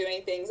where they're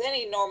doing things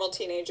any normal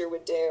teenager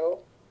would do.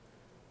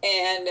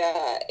 And,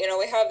 you know,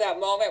 we have that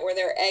moment where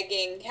they're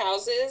egging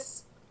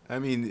houses. I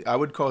mean, I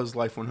would call his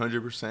life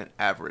 100%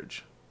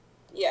 average,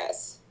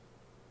 Yes.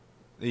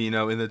 you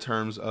know, in the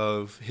terms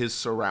of his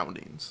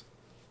surroundings.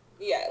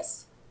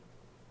 Yes.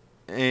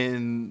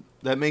 And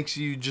that makes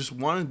you just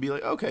want to be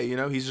like, okay, you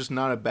know, he's just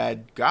not a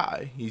bad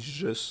guy. He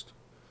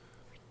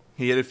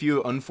had a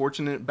few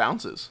unfortunate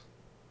bounces.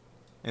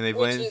 And they've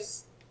Which landed,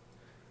 is...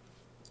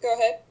 Go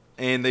ahead.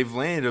 and they've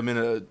landed him in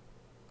a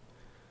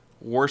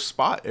worse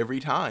spot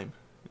every time.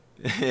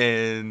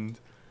 And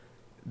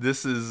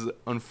this is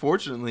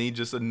unfortunately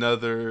just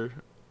another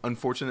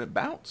unfortunate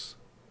bounce.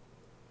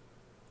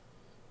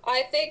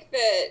 I think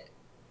that,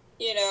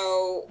 you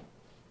know,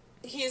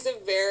 he's a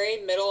very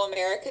middle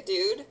America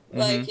dude.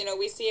 Like, you know,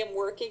 we see him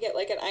working at,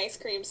 like, an ice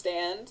cream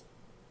stand.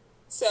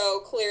 So,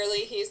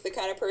 clearly, he's the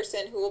kind of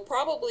person who will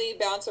probably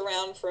bounce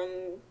around from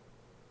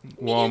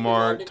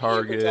Walmart, mediocre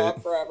Target.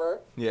 job forever.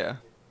 Yeah.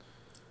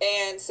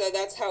 And so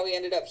that's how we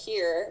ended up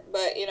here.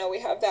 But, you know,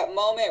 we have that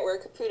moment where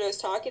Caputo's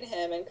talking to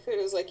him, and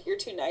Caputo's like, you're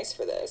too nice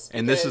for this.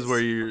 And this is because where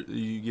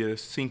you get a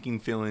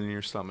sinking feeling in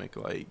your stomach,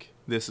 like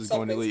this is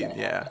going to something's leave.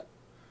 gonna Yeah. happen.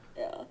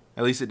 Yeah.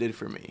 At least it did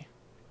for me.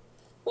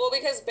 Well,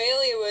 because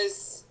Bailey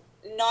was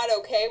not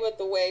okay with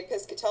the way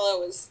Piscatella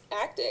was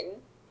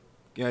acting.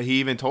 Yeah, he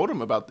even told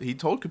he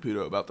told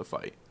Caputo about the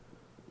fight.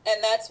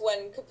 And that's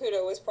when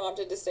Caputo was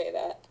prompted to say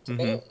that to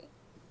Bailey.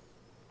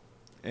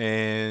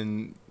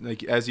 And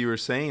like as you were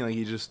saying, like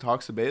he just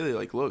talks to Bailey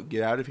like, look,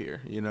 get out of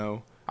here. You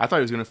know, I thought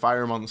he was gonna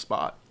fire him on the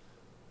spot,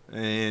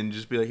 and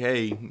just be like,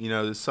 hey, you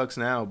know, this sucks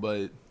now,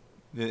 but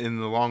in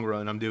the long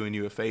run, I'm doing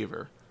you a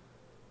favor.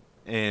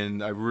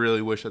 And I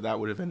really wish that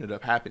would have ended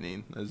up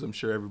happening, as I'm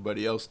sure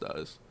everybody else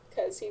does.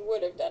 Because he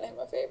would have done him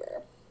a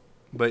favor.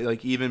 But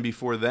like even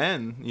before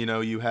then, you know,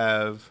 you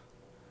have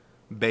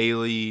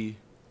Bailey,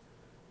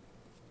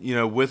 you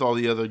know, with all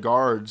the other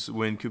guards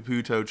when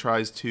Caputo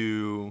tries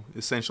to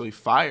essentially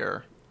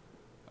fire.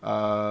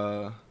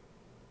 Man,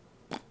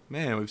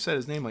 we've said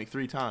his name like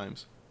 3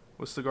 times.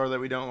 What's the guard that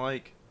we don't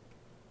like?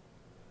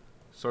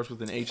 Starts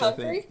with an H, I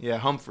Humphrey? think. Yeah,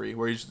 Humphrey,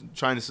 where he's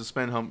trying to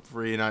suspend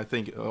Humphrey and I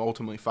think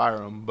ultimately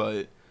fire him. But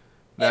And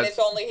that's if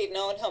only he'd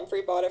known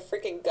Humphrey bought a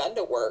freaking gun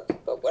to work,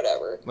 but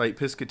whatever. like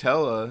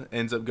Piscatella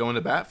ends up going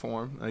to bat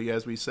for him. Like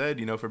as we said,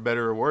 you know, for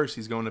better or worse,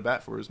 he's going to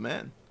bat for his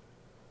men.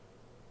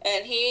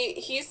 And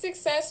he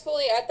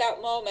successfully, at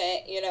that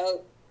moment, you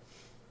know,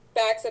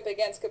 backs up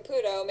against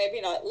Caputo. Maybe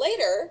not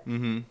later,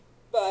 Mm-hmm.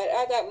 but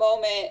at that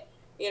moment,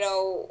 you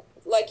know,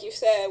 like you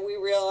said, we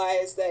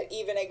realize that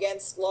even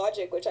against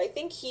logic, which I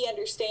think he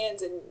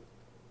understands and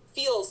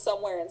feels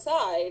somewhere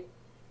inside,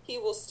 he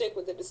will stick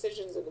with the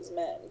decisions of his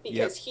men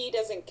because he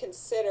doesn't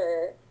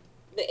consider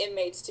the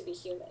inmates to be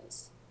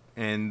humans.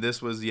 And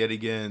this was yet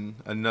again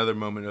another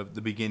moment of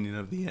the beginning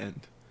of the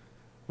end.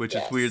 Which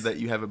is Yes. weird that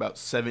you have about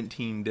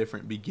 17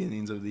 different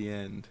beginnings of the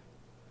end.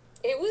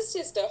 It was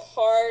just a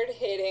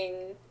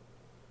hard-hitting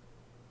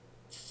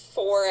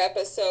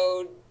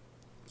 4-episode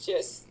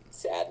just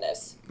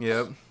sadness.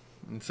 Yep.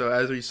 And so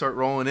as we start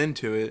rolling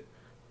into it,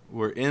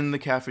 we're in the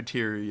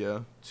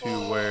cafeteria to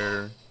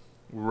where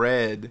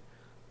Red's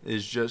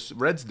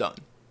done.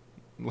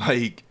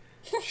 Like,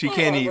 she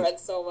can't I love even Red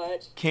so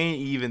much. can't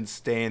even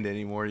stand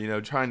anymore,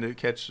 trying to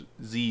catch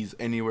Z's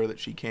anywhere that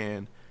she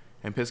can.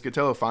 And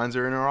Piscatella finds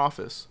her in her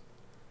office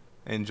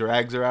and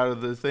drags her out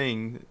of the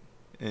thing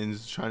and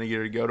is trying to get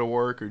her to go to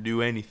work or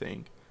do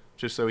anything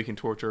just so he can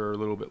torture her a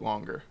little bit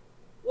longer.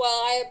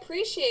 Well, I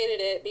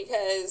appreciated it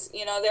because,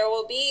 there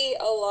will be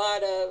a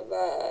lot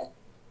of,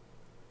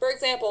 for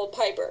example,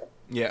 Piper.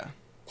 Yeah.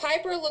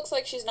 Piper looks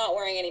like she's not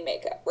wearing any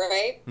makeup,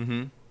 right?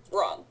 Mm-hmm.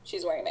 Wrong.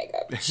 She's wearing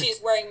makeup.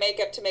 She's wearing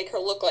makeup to make her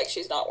look like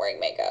she's not wearing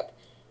makeup.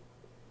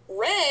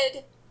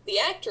 Red, the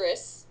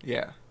actress,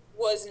 Yeah.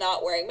 was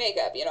not wearing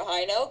makeup. You know how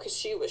I know? Because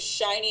she was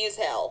shiny as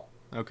hell.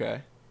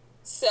 Okay.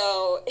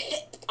 So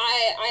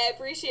I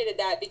appreciated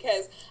that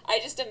because I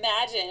just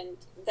imagined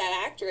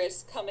that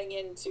actress coming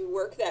into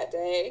work that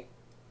day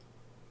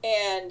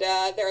and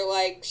they're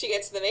like, she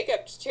gets to the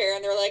makeup chair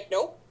and they're like,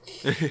 nope,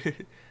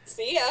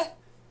 see ya.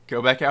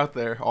 Go back out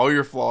there. All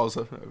your flaws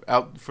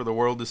out for the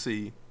world to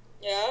see.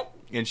 Yep.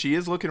 And she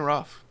is looking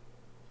rough.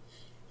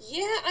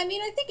 Yeah, I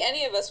mean, I think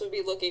any of us would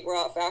be looking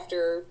rough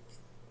after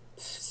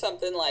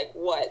something like,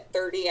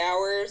 30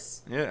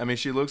 hours? Yeah, I mean,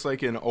 she looks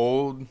like an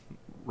old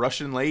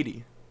Russian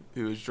lady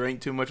who has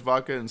drank too much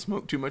vodka and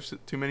smoked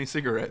too many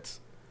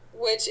cigarettes.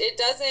 Which it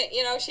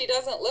doesn't, she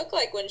doesn't look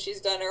like when she's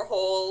done her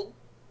whole,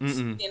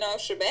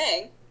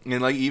 shebang.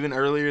 And like even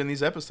earlier in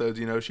these episodes,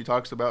 she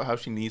talks about how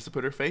she needs to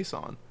put her face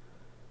on.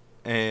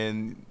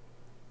 And,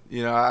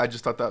 I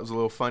just thought that was a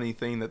little funny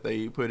thing that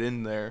they put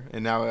in there.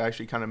 And now it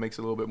actually kind of makes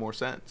a little bit more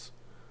sense.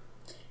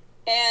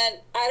 And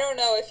I don't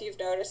know if you've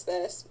noticed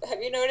this.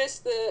 Have you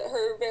noticed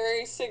her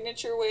very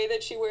signature way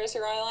that she wears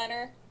her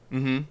eyeliner?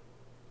 Mm-hmm.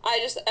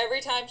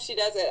 Every time she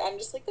does it, I'm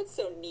just like, that's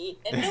so neat.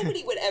 And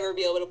nobody would ever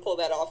be able to pull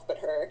that off but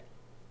her.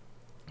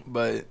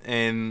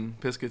 And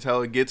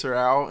Piscatella gets her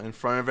out in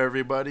front of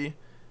everybody.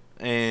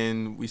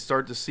 And we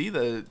start to see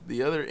that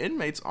the other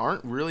inmates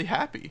aren't really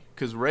happy.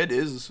 Because Red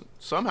is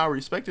somehow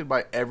respected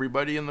by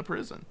everybody in the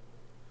prison.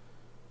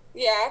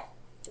 Yeah.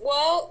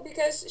 Well,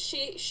 because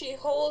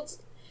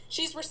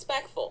she's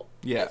respectful,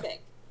 yeah. I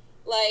think.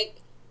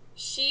 Like,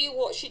 she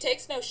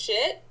takes no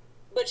shit,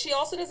 but she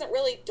also doesn't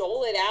really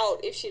dole it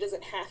out if she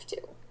doesn't have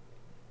to.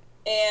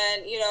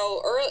 And,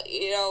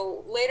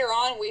 later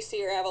on we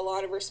see her have a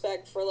lot of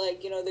respect for,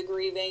 the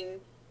grieving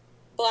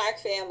black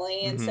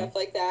family and stuff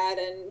like that,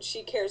 and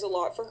she cares a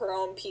lot for her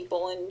own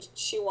people, and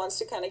she wants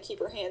to kind of keep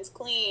her hands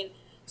clean.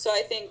 So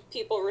I think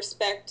people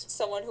respect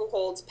someone who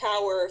holds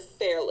power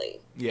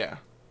fairly. Yeah.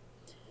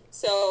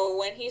 So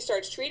when he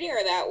starts treating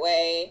her that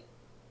way,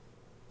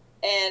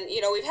 and,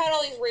 we've had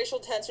all these racial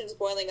tensions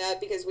boiling up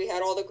because we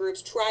had all the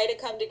groups try to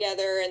come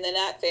together, and then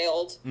that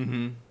failed.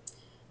 Mm-hmm.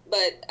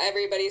 But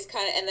everybody's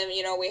kind of, and then,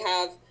 we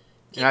have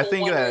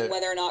people wondering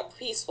whether or not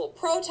peaceful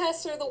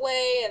protests are the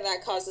way, and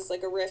that causes,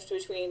 a rift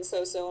between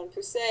Soso and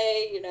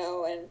Pusey,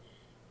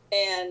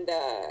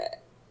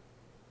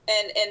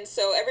 and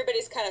so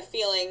everybody's kind of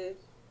feeling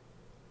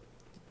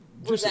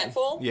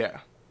resentful.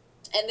 Yeah.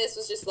 And this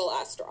was just the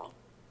last straw.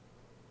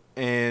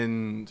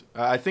 And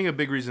I think a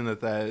big reason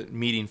that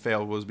meeting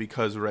failed was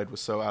because Red was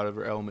so out of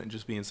her element,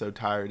 just being so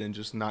tired and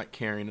just not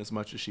caring as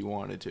much as she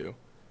wanted to.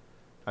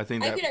 I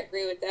can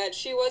agree with that.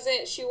 She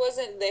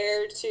wasn't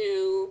there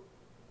to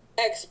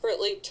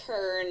expertly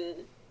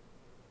turn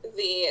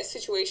the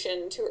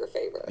situation to her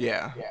favor.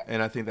 Yeah.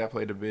 And I think that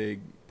played a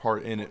big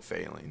part in it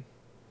failing.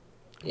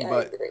 Yeah,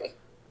 but I agree.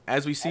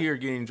 As we see her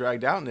getting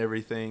dragged out and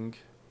everything,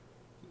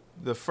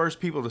 the first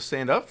people to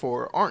stand up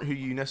for her aren't who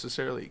you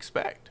necessarily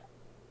expect.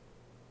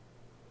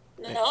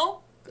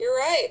 No, you're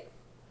right.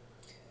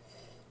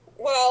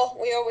 Well,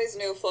 we always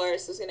knew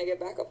Flores was going to get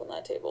back up on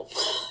that table.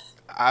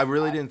 I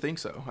really didn't think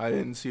so. I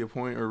didn't see a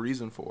point or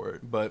reason for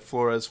it, but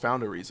Flores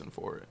found a reason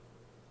for it.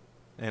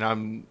 And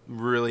I'm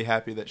really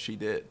happy that she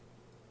did.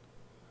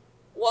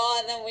 Well,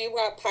 and then we've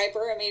got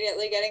Piper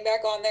immediately getting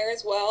back on there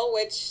as well,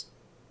 which,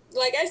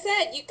 like I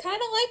said, you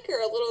kind of like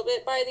her a little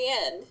bit by the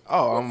end.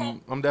 Oh,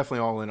 I'm definitely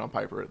all in on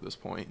Piper at this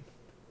point.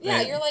 Yeah,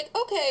 and you're like,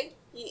 okay,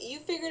 you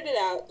figured it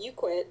out. You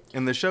quit.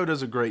 And the show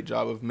does a great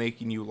job of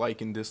making you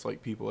like and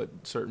dislike people at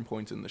certain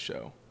points in the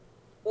show.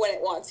 When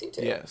it wants you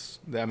to. Yes.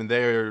 I mean,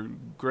 they're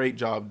great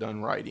job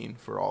done writing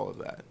for all of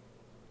that.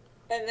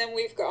 And then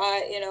we've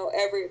got,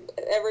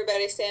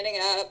 everybody standing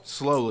up.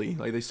 Slowly.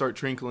 Like, they start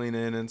trickling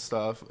in and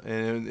stuff.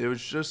 And it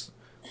was just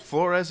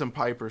Flores and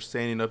Piper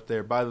standing up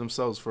there by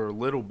themselves for a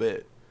little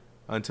bit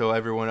until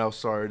everyone else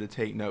started to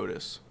take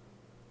notice.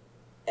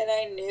 And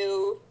I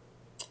knew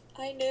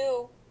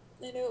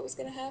it was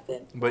going to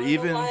happen. But I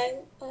know why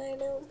I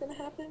knew it was going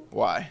to happen.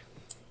 Why?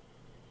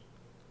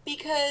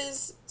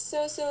 Because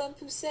Soso and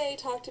Pusey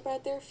talked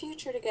about their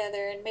future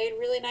together and made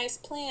really nice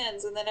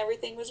plans, and then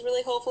everything was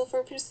really hopeful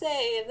for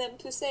Pusey, and then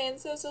Pusey and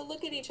Soso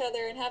look at each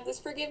other and have this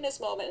forgiveness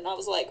moment, and I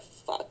was like,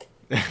 fuck.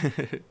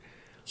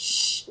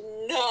 Shh,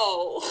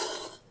 no.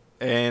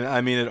 And, I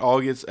mean, it all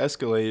gets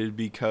escalated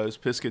because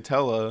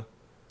Piscatella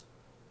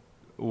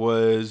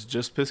was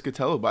just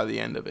Piscatello by the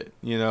end of it.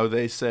 You know,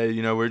 they said,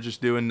 you know, we're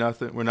just doing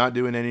nothing. We're not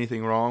doing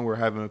anything wrong. We're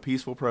having a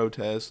peaceful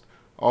protest.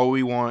 All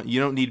we want,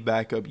 you don't need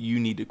backup. You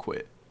need to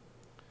quit.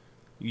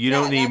 You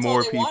don't need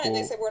more people. Wanted.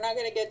 They said, we're not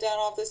going to get down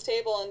off this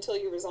table until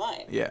you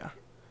resign. Yeah.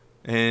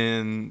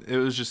 And it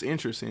was just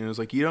interesting. It was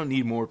like, you don't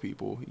need more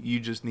people. You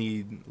just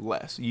need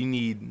less. You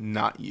need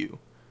not you.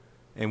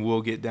 And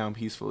we'll get down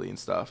peacefully and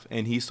stuff.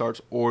 And he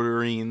starts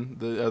ordering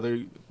the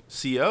other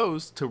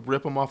COs to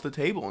rip them off the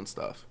table and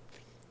stuff.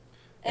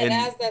 And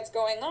as that's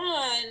going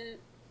on,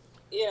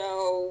 you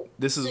know,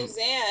 this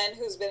Suzanne,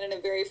 who's been in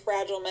a very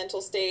fragile mental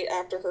state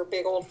after her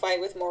big old fight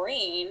with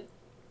Maureen,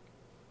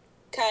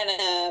 kind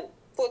of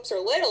flips her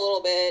lid a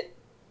little bit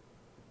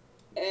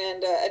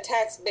and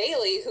attacks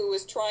Bailey, who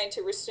was trying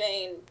to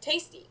restrain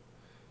Tasty.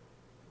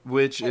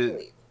 Which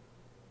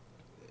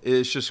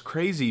is just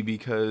crazy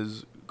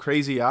because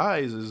Crazy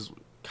Eyes is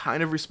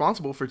kind of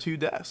responsible for 2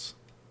 deaths.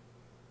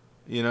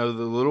 You know,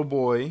 the little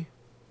boy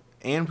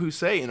and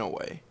Poussey in a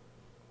way.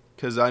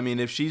 Because, I mean,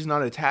 if she's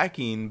not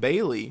attacking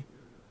Bailey,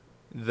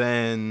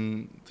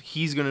 then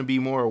he's going to be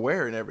more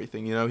aware and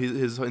everything. You know,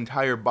 his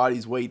entire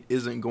body's weight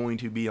isn't going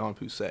to be on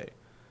Poussey.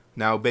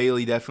 Now,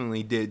 Bailey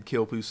definitely did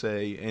kill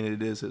Poussey, and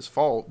it is his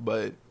fault,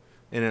 but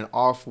in an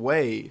off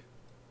way,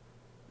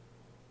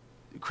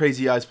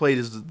 Crazy Eyes played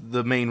is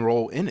the main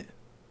role in it.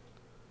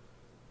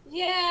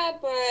 Yeah,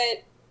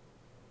 but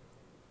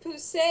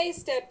Poussey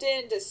stepped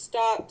in to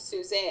stop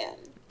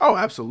Suzanne. Oh,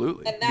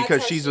 absolutely.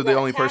 Because she's the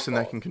only person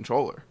that tackled. can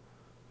control her.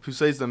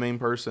 Poussey's the main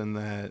person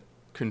that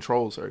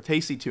controls her.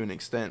 Tasty to an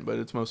extent, but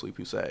it's mostly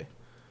Poussey.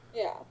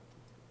 Yeah.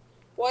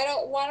 Why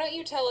don't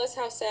you tell us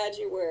how sad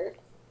you were?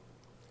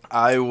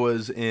 I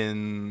was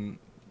in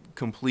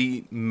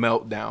complete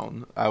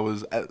meltdown. I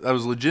was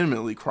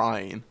legitimately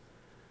crying.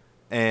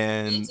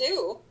 And Me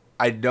too.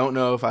 I don't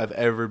know if I've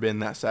ever been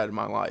that sad in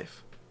my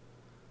life.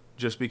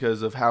 Just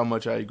because of how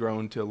much I had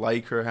grown to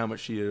like her, how much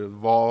she had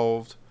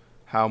evolved,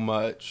 how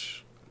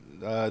much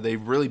they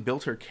really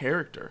built her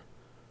character.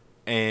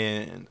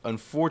 And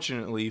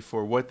unfortunately,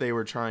 for what they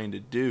were trying to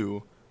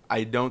do,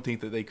 I don't think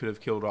that they could have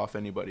killed off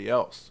anybody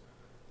else.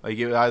 Like,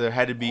 it either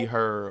had to be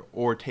her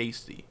or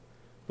Tasty.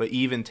 But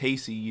even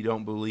Tasty, you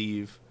don't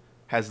believe,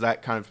 has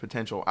that kind of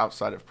potential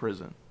outside of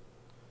prison.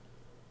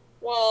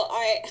 Well,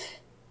 I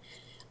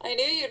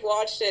knew you'd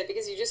watched it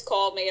because you just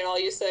called me and all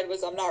you said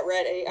was, I'm not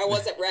ready. I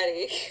wasn't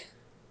ready.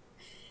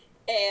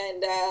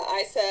 And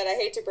I said, I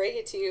hate to break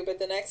it to you, but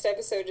the next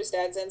episode just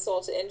adds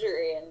insult to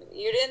injury. And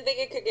you didn't think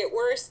it could get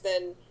worse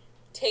than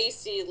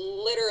Tasty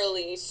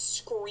literally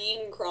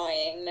scream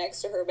crying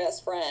next to her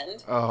best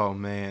friend. Oh,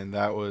 man,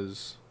 that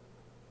was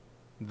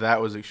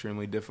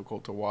extremely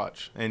difficult to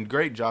watch. And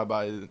great job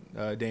by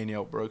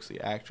Danielle Brooks, the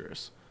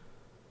actress,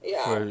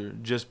 for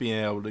just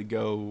being able to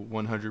go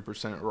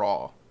 100%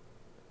 raw.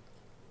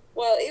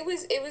 Well, it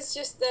was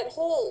just that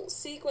whole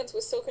sequence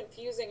was so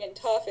confusing and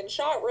tough and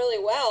shot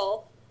really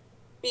well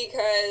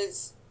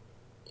because,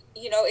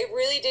 you know, it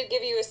really did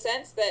give you a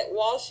sense that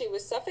while she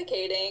was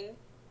suffocating,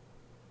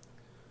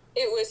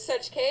 it was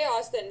such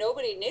chaos that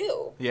nobody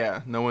knew.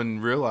 Yeah, no one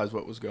realized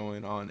what was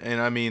going on. And,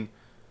 I mean,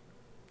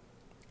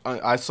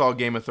 I saw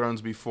Game of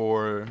Thrones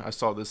before I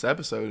saw this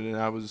episode, and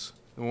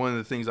one of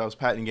the things I was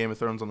patting Game of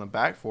Thrones on the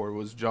back for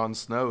was Jon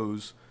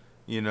Snow's,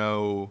 you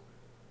know,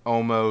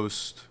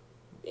 almost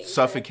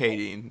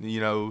suffocating,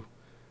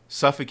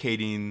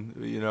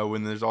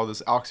 when there's all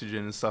this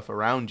oxygen and stuff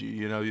around you,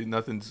 you know,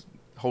 nothing's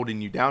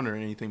holding you down or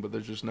anything, but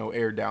there's just no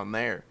air down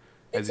there.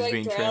 It's like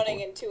being drowning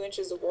in 2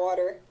 inches of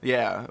water.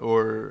 Yeah,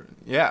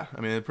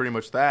 I mean, pretty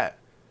much that.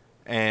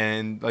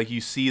 And, like,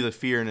 you see the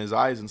fear in his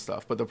eyes and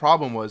stuff. But the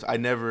problem was I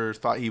never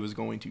thought he was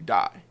going to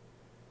die.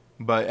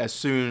 But as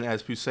soon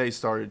as Poussey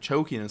started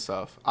choking and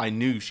stuff, I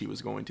knew she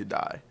was going to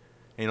die.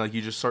 And, like,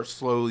 you just start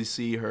slowly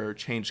see her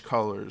change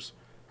colors.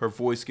 Her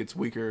voice gets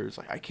weaker. It's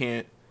like, I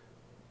can't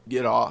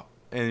get off.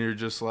 And you're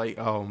just like,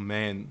 oh,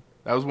 man.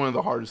 That was one of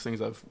the hardest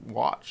things I've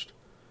watched.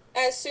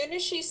 As soon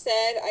as she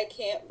said, I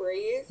can't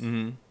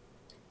breathe,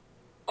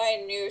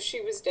 I knew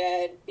she was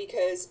dead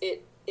because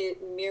it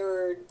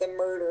mirrored the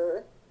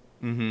murder,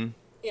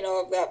 you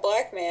know, of that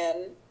black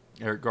man.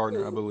 Eric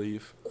Gardner, I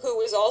believe. Who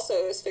was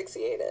also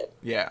asphyxiated.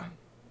 Yeah.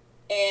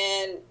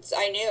 And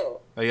I knew.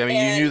 Like, I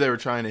mean, you knew they were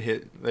trying to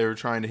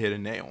hit a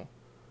nail.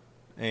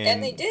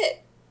 And they did.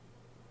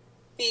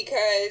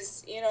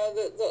 Because, you know,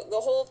 the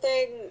whole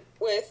thing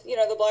with, you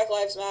know, the Black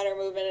Lives Matter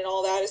movement and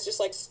all that is just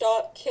like,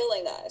 stop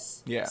killing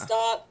us. Yeah.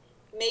 Stop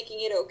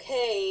making it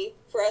okay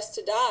for us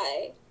to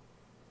die.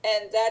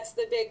 And that's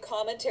the big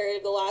commentary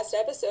of the last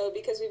episode,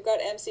 because we've got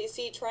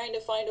MCC trying to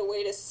find a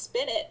way to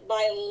spin it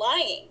by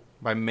lying.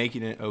 By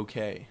making it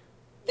okay.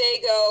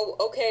 They go,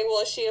 okay,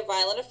 well, is she a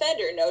violent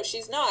offender? No,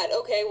 she's not.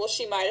 Okay, well,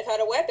 she might have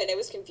had a weapon. It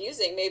was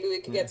confusing. Maybe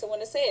we could get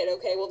someone to say it.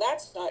 Okay, well,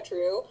 that's not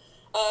true.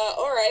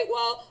 All right,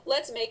 well,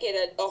 let's make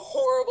it a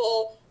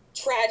horrible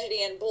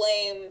tragedy and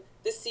blame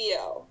the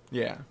CO.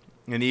 Yeah.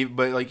 And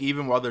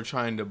even while they're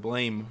trying to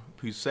blame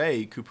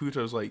Poussey,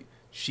 Caputo's like,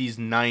 she's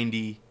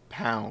 90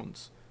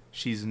 pounds.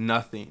 She's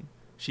nothing.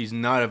 She's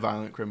not a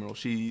violent criminal.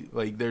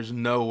 There's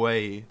no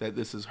way that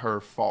this is her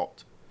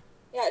fault.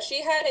 Yeah,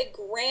 she had a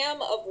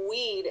gram of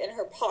weed in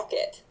her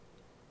pocket.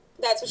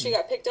 That's what she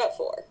got picked up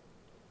for.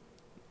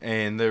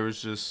 And they're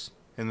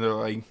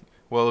like,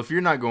 well, if you're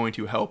not going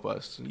to help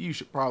us, you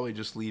should probably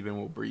just leave and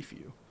we'll brief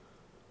you.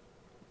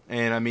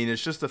 And I mean,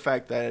 it's just the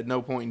fact that at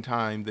no point in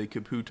time did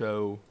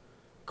Caputo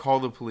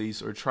call the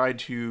police or try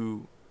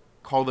to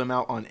call them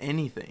out on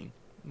anything.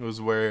 It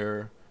was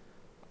where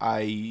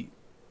I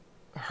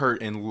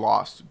hurt and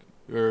lost,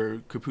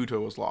 or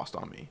Caputo was lost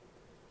on me.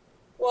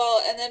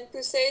 Well, and then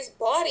Pusey's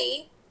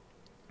body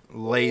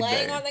Laying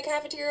there on the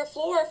cafeteria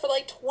floor for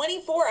like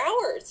 24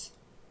 hours.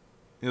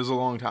 It was a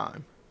long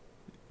time.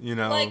 You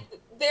know? Like,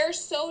 they're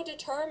so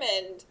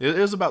determined. It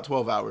was about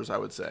 12 hours, I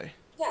would say.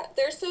 Yeah,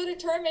 they're so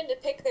determined to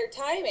pick their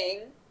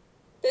timing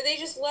that they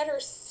just let her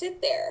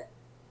sit there.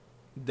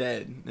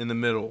 Dead in the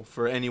middle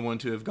for anyone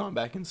to have gone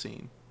back and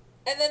seen.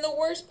 And then the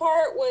worst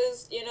part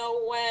was,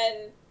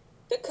 when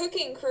the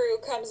cooking crew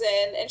comes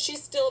in and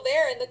she's still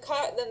there, and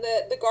then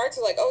the guards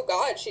are like, "Oh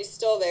God, she's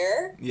still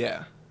there."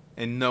 Yeah,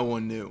 and no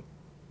one knew.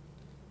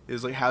 It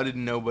was like, how did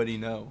nobody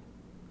know?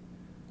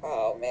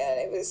 Oh man,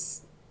 it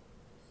was.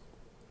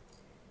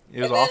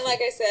 It was and then, awful.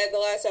 like I said, the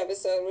last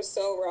episode was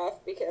so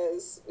rough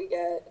because we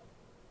get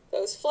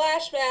those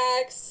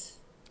flashbacks.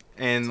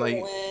 And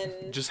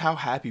when... just how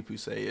happy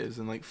Pusey is,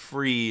 and like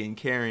free and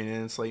caring,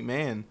 and it's like,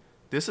 man,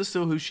 this is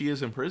still who she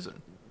is in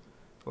prison.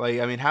 Like,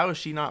 I mean, how has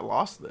she not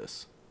lost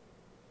this?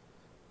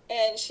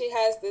 And she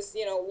has this,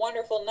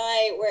 wonderful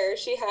night where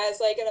she has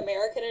like an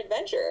American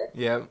adventure.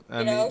 Yeah,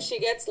 I mean, she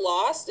gets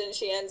lost and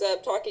she ends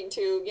up talking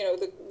to,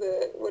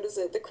 the what is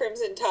it, the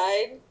Crimson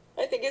Tide,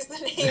 I think is the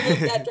name of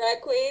that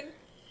drag queen.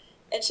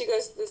 And she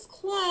goes to this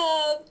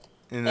club,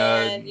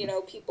 and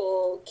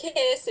people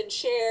kiss and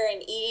share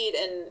and eat,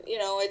 and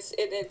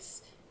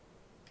it's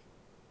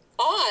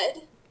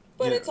odd,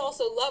 but it's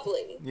also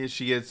lovely. Yeah,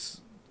 she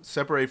gets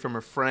separated from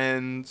her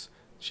friends.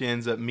 She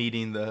ends up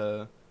meeting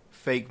the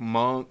fake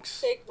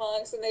monks,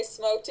 and they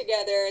smoke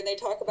together and they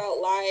talk about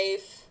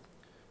life.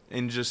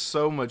 And just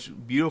so much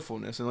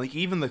beautifulness, and like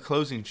even the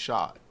closing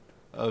shot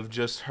of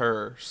just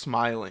her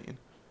smiling,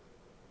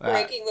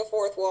 breaking the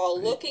fourth wall,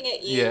 looking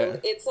at you. Yeah.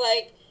 It's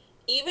like,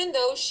 even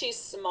though she's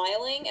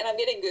smiling, and I'm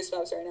getting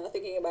goosebumps right now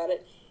thinking about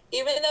it,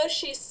 even though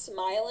she's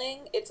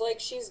smiling, it's like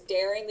she's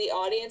daring the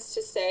audience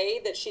to say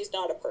that she's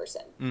not a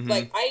person. Mm-hmm.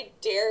 Like, I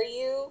dare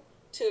you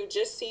to have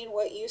just seen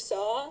what you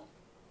saw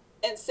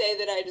and say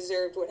that I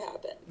deserved what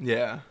happened.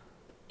 Yeah.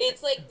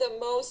 It's like the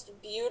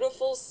most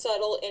beautiful,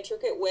 subtle,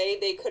 intricate way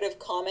they could have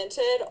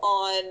commented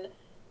on,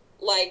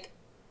 like,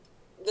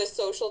 the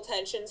social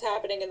tensions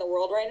happening in the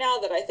world right now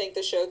that I think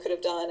the show could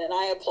have done, and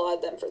I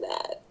applaud them for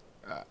that.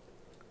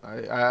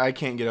 I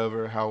can't get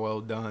over how well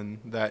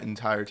done that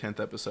entire 10th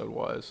episode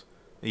was.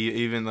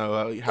 Even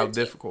though, how 13th.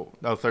 difficult.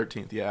 Oh,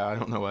 13th, yeah, I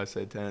don't know why I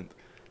said 10th.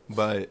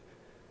 But,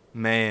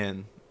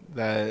 man,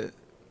 the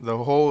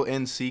whole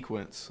end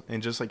sequence,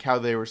 and just like how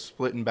they were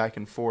splitting back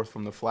and forth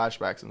from the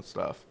flashbacks and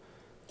stuff.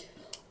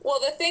 Well,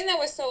 the thing that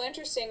was so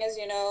interesting is,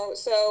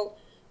 so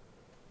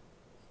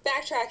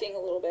backtracking a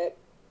little bit,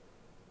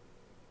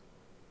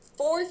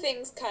 4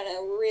 things kind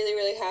of really,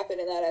 really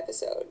happened in that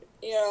episode.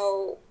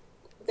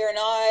 They're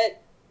not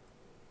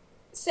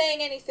saying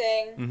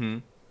anything. Mm-hmm.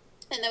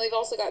 And then we've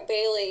also got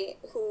Bailey,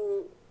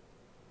 who,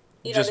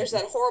 there's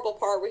that horrible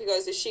part where he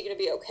goes, "Is she going to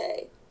be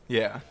okay?"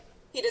 Yeah.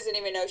 He doesn't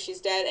even know she's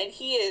dead, and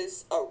he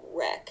is a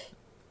wreck.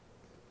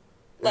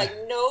 Like,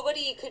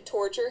 nobody could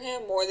torture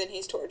him more than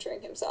he's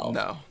torturing himself.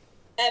 No.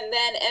 And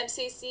then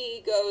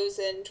MCC goes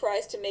and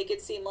tries to make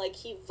it seem like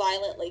he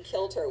violently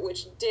killed her,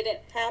 which didn't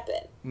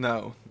happen.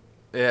 No.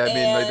 Yeah, I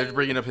mean, like, they're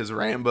bringing up his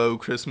Rambo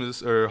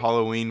Christmas or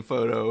Halloween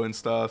photo and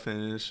stuff,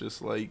 and it's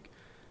just like,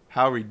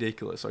 how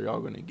ridiculous are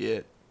y'all going to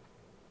get?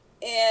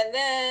 And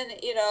then,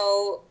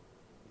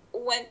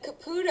 when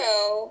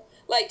Caputo,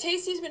 like,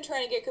 Tasty's been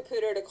trying to get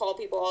Caputo to call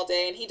people all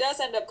day, and he does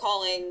end up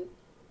calling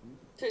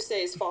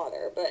Pusey's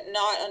father, but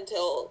not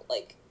until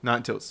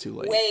it's too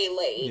late. Way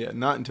late. Yeah,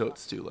 not until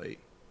it's too late.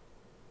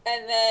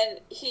 And then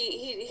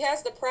he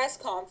has the press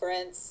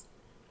conference,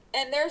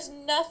 and there's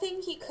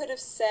nothing he could have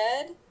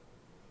said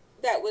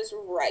that was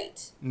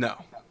right.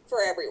 No. For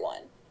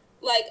everyone.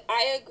 Like,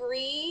 I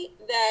agree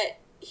that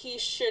he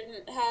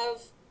shouldn't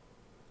have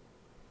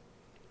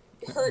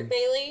hurt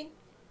Bailey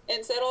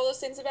and said all those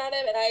things about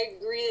him, and I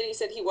agree that he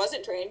said he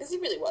wasn't trained, because he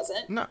really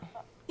wasn't. No.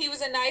 He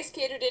was a nice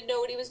kid who didn't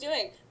know what he was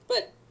doing,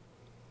 but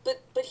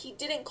he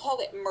didn't call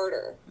it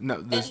murder. No.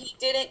 And he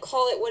didn't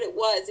call it what it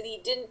was, and he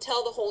didn't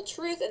tell the whole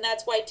truth, and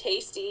that's why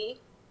Tasty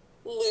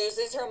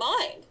loses her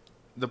mind.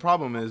 The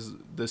problem is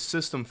the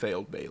system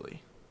failed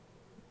Bailey.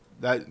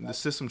 The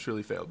system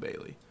truly failed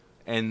Bailey.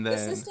 And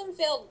then the system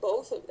failed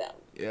both of them.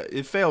 Yeah,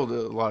 it failed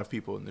a lot of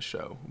people in the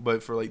show.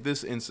 But for like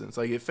this instance,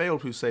 like it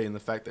failed Pusey in the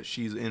fact that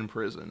she's in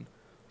prison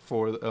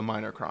for a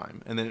minor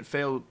crime. And then it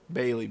failed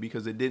Bailey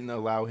because it didn't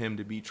allow him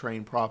to be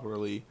trained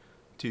properly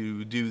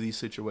to do these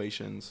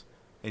situations.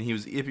 And he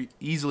was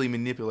easily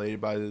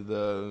manipulated by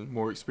the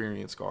more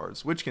experienced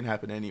guards, which can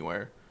happen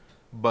anywhere.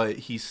 but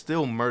he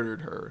still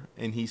murdered her,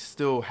 and he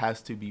still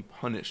has to be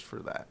punished for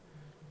that,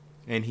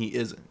 and he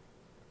isn't.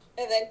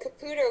 And then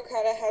Caputo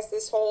kind of has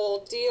this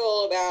whole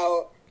deal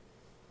about,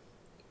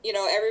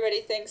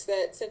 everybody thinks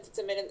that since it's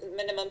a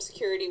minimum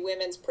security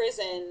women's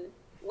prison,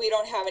 we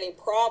don't have any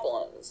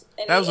problems.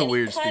 And that was a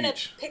weird speech. He kind of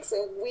speech. picks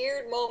a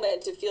weird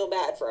moment to feel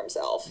bad for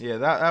himself. Yeah,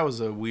 that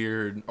was a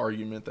weird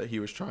argument that he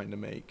was trying to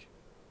make.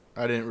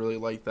 I didn't really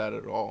like that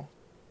at all.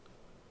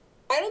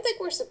 I don't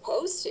think we're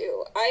supposed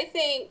to. I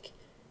think,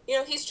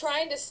 he's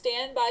trying to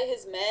stand by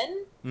his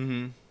men.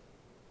 Mm-hmm.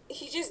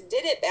 He just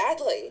did it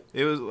badly.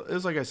 It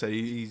was like I said,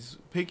 he's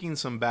picking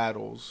some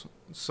battles,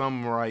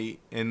 some right,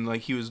 and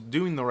like he was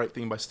doing the right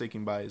thing by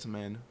sticking by his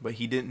men, but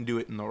he didn't do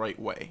it in the right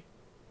way.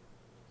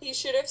 He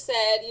should have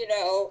said,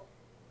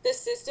 the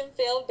system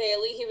failed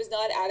Bailey. He was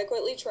not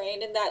adequately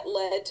trained, and that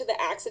led to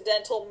the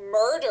accidental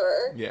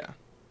murder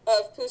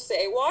of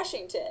Poussey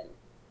Washington.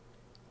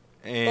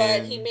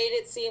 But he made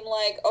it seem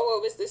like, it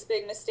was this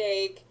big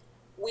mistake.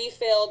 We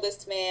failed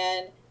this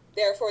man.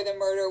 Therefore, the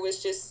murder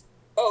was just,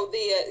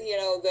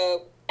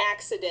 the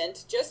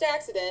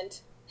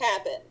accident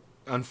happened.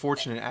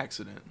 Unfortunate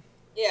accident.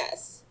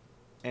 Yes.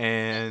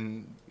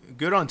 And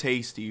good on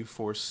Tasty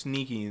for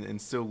sneaking and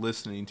still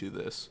listening to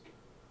this.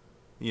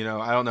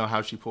 I don't know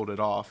how she pulled it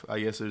off. I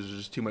guess there's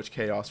just too much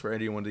chaos for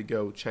anyone to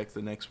go check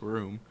the next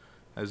room,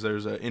 as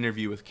there's an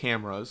interview with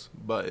cameras.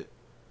 But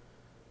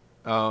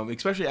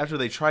especially after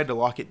they tried to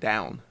lock it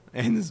down,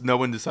 and no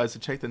one decides to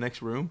check the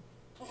next room.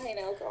 I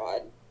know,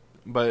 God.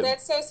 But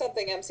that's so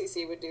something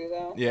MCC would do,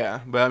 though. Yeah,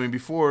 but I mean,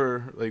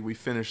 before we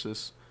finish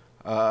this,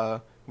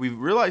 we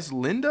realized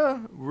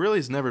Linda really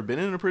has never been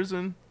in a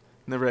prison,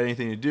 never had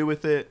anything to do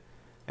with it,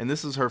 and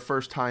this is her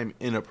first time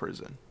in a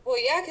prison. Well,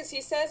 yeah, because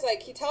he says,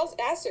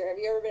 asked her, have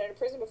you ever been in a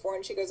prison before?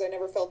 And she goes, I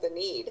never felt the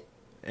need.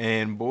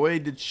 And boy,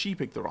 did she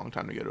pick the wrong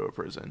time to go to a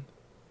prison.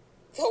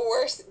 The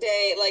worst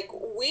day,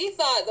 we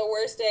thought the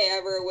worst day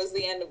ever was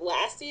the end of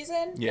last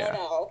season. Yeah.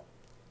 No.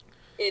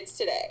 It's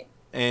today.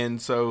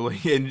 And so,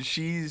 and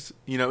she's,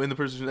 in the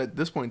prison at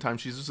this point in time,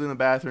 she's just in the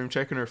bathroom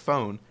checking her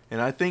phone.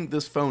 And I think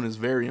this phone is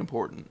very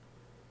important.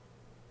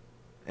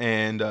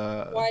 And,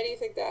 why do you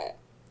think that?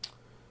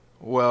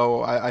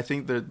 Well, I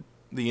think that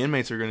the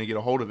inmates are going to get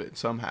a hold of it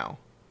somehow.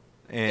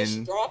 And did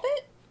she drop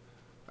it?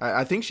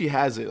 I think she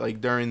has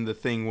it, during the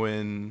thing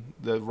when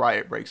the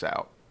riot breaks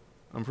out.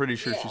 I'm pretty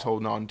sure she's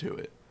holding on to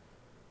it.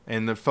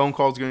 And the phone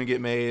call's going to get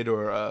made,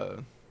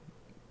 or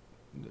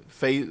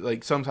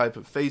some type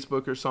of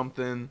Facebook or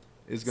something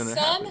is going to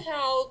happen.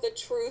 Somehow the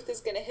truth is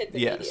going to hit the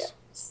media.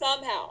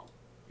 Somehow.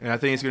 And I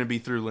think it's going to be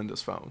through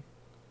Linda's phone.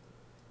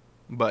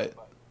 But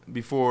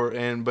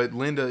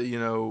Linda,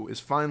 is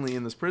finally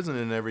in this prison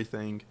and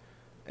everything.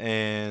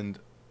 And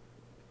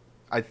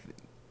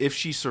if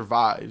she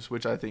survives,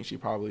 which I think she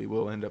probably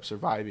will end up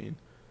surviving,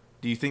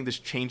 do you think this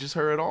changes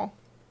her at all?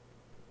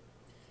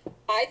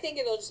 I think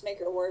it'll just make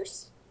her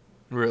worse.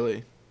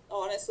 Really?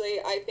 Honestly,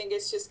 I think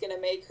it's just going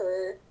to make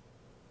her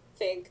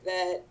think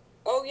that,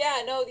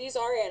 these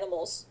are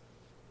animals.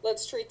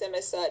 Let's treat them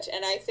as such.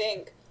 And I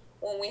think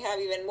when we have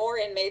even more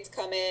inmates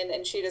come in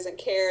and she doesn't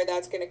care,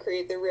 that's going to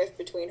create the rift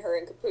between her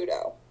and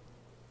Caputo.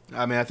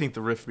 I mean, I think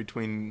the rift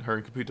between her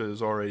and Caputo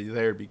is already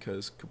there,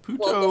 because Caputo...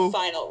 Well, the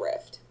final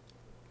rift.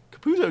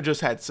 Caputo just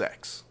had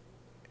sex,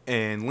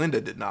 and Linda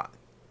did not.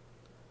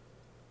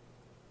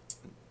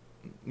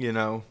 He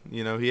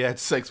had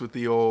sex with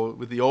the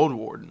old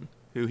warden,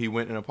 who he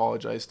went and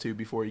apologized to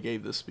before he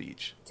gave this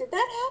speech. Did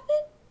that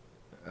happen?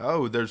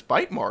 Oh, there's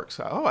bite marks.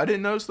 Oh, I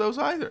didn't notice those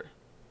either.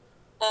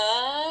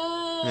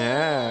 Oh.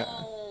 Yeah.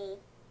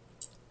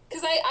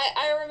 Because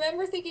I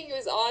remember thinking it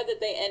was odd that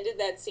they ended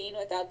that scene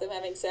without them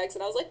having sex,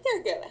 and I was like,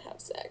 they're gonna have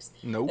sex.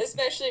 Nope.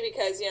 Especially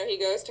because, he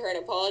goes to her and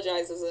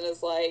apologizes, and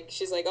is like,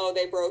 she's like, oh,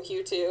 they broke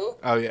you too?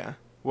 Oh, yeah.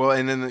 Well,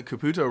 and then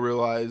Caputo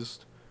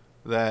realized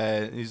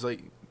that, he's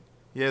like,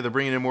 yeah, they're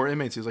bringing in more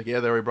inmates. He's like, yeah,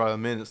 they already brought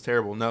them in. It's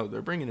terrible. No,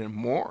 they're bringing in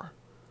more.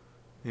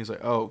 And he's like,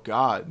 oh,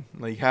 God.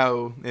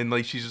 How?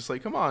 And, she's just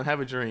like, come on,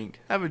 have a drink.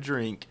 Have a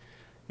drink.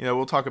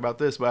 We'll talk about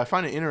this. But I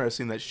find it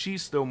interesting that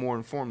she's still more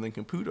informed than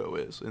Caputo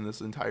is in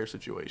this entire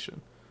situation.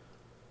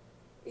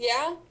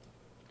 Yeah.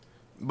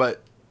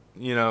 But,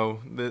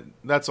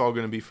 that's all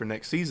going to be for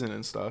next season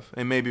and stuff.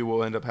 And maybe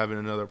we'll end up having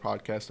another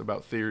podcast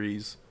about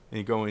theories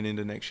and going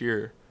into next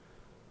year.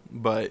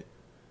 But,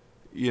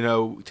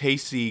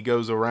 Tasty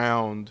goes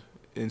around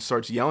and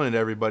starts yelling at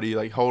everybody,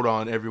 hold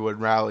on, everyone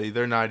rally.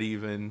 They're not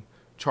even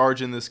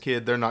charging this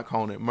kid. They're not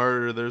calling it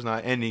murder. There's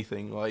not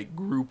anything.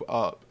 Group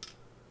up.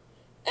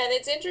 And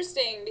it's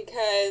interesting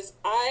because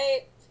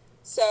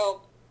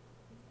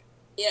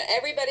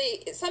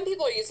everybody, some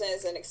people are using it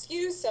as an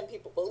excuse, some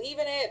people believe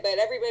in it, but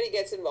everybody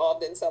gets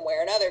involved in some way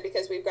or another,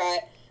 because we've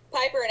got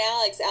Piper and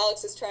Alex.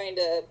 Alex is trying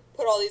to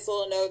put all these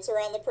little notes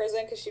around the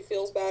prison because she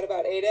feels bad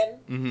about Aiden.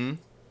 Mm-hmm.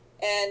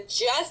 And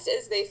just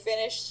as they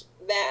finish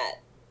that,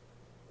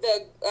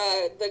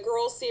 the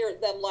girls see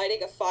them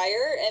lighting a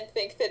fire and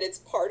think that it's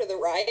part of the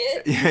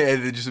riot. Yeah,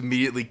 they just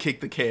immediately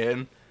kick the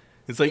can.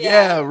 It's like,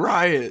 yeah,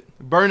 riot.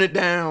 Burn it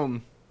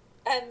down.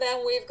 And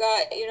then we've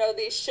got,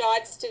 these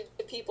shots to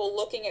people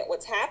looking at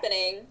what's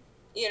happening,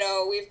 you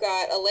know, we've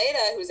got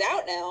Aleida, who's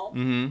out now,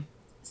 Mm-hmm.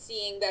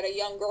 seeing that a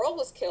young girl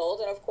was killed,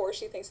 and of course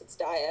she thinks it's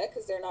Daya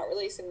because they're not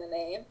releasing the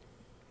name.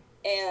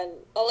 And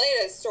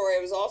Aleida's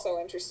story was also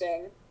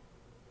interesting,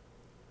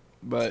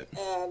 But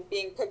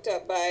being picked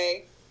up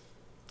by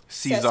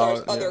Caesar's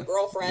Cesar's other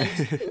girlfriend,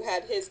 who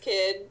had his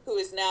kid, who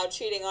is now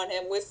cheating on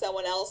him with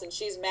someone else, and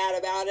she's mad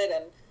about it,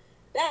 and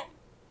that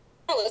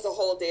was a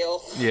whole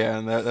deal. Yeah,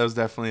 and that was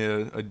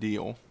definitely a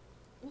deal.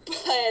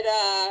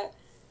 But,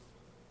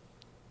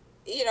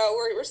 you know,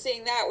 we're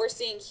seeing that. We're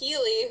seeing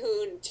Healy,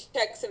 who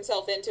checks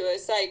himself into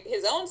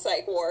his own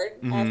psych ward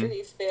after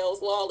he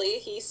fails Lolly.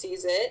 He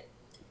sees it.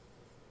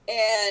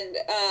 And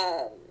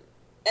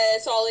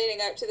it's all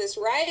leading up to this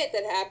riot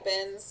that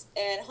happens,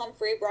 and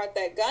Humphrey brought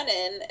that gun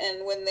in,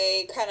 and when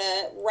they kind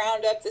of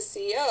round up the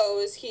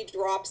COs, he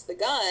drops the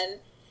gun,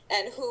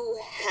 and who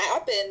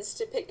happens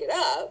to pick it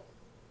up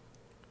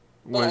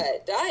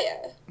but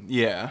Daya.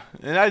 Yeah,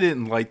 and I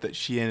didn't like that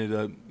she ended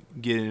up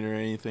getting it or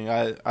anything.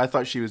 I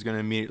thought she was going to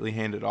immediately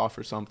hand it off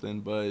or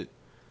something, but...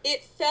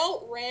 It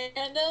felt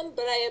random,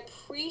 but I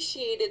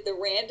appreciated the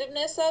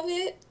randomness of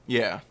it.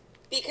 Yeah.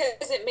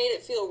 Because it made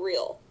it feel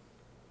real.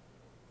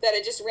 That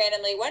it just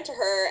randomly went to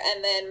her,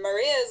 and then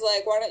Maria's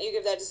like, why don't you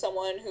give that to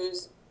someone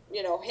who's,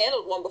 you know,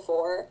 handled one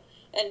before?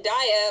 And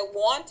Daya,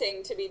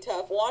 wanting to be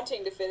tough,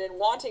 wanting to fit in,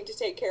 wanting to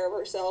take care of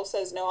herself,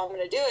 says, no, I'm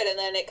going to do it. And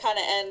then it kind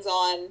of ends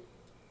on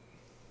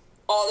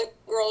all the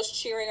girls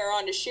cheering her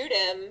on to shoot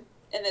him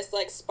in this,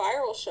 like,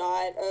 spiral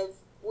shot of,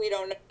 we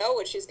don't know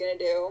what she's going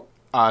to do.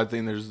 I don't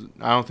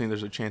think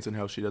there's a chance in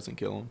hell she doesn't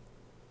kill him.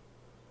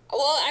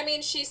 Well, I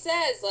mean, she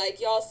says, like,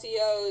 y'all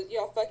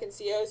fucking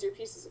COs, you're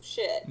pieces of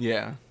shit.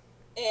 Yeah.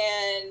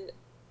 And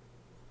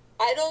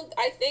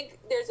I think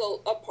there's a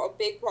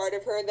big part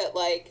of her that,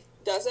 like,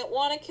 doesn't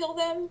want to kill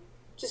them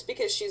just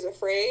because she's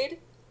afraid.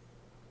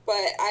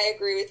 But I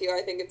agree with you.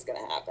 I think it's going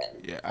to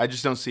happen. Yeah, I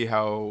just don't see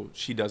how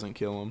she doesn't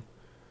kill him.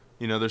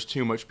 You know, there's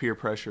too much peer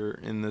pressure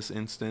in this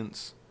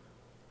instance.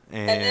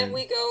 And then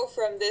we go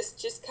from this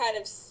just kind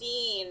of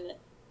scene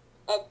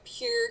of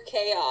pure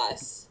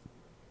chaos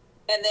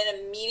and then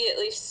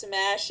immediately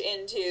smash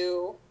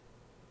into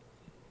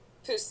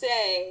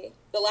Pusey,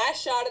 the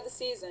last shot of the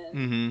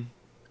season,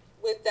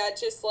 with that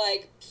just,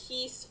 like,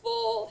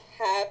 peaceful,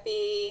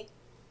 happy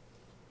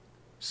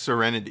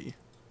serenity.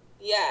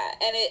 Yeah,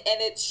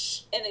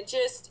 it's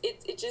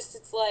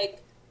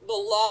like the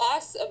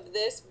loss of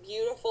this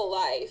beautiful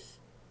life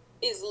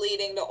is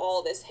leading to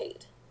all this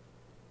hate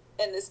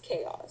and this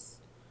chaos.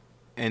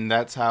 And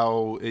that's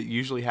how it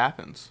usually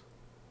happens.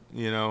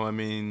 You know, I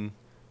mean,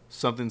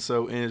 something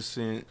so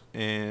innocent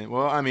and,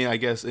 well, I mean, I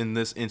guess in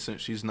this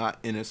instance she's not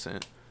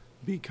innocent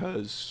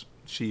because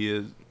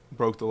she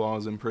broke the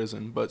laws in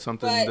prison, but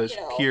something that's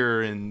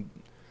pure and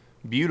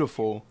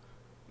beautiful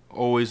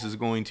always is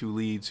going to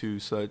lead to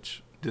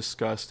such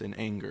disgust and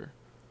anger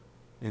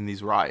in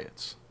these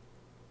riots.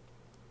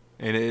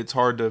 And it's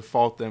hard to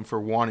fault them for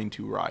wanting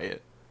to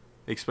riot,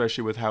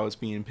 especially with how it's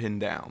being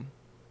pinned down.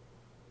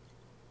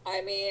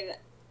 I mean,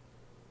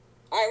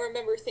 I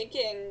remember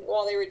thinking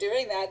while they were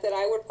doing that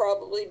I would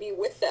probably be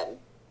with them.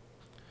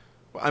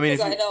 Well, I mean,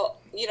 because I know,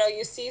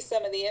 you see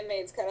some of the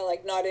inmates kind of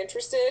like not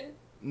interested.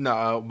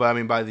 No, but I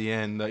mean, by the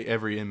end, like,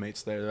 every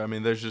inmate's there. I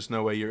mean, there's just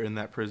no way you're in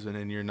that prison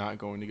and you're not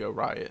going to go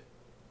riot.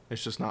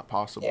 It's just not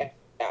possible. Yeah.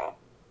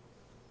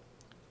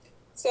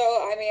 So,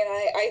 I mean,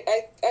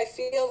 I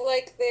feel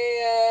like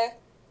they,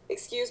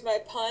 excuse my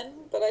pun,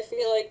 but I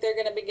feel like they're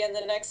going to begin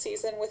the next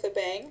season with a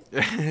bang.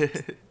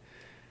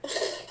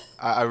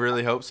 I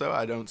really hope so.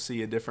 I don't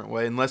see a different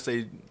way. Unless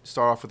they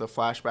start off with a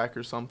flashback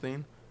or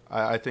something,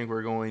 I think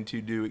we're going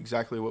to do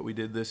exactly what we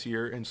did this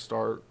year and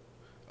start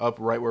up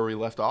right where we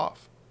left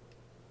off.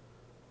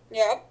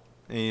 Yep.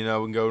 And,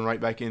 and going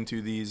right back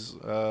into these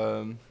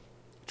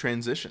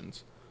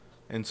transitions.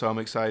 And so I'm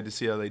excited to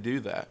see how they do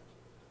that.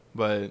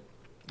 But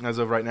as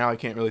of right now, I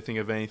can't really think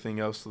of anything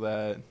else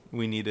that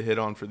we need to hit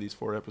on for these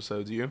 4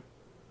 episodes. You?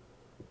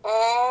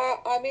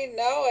 I mean,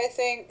 no, I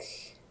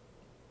think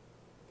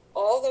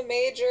all the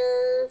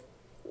major,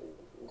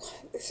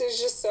 this is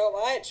just so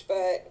much,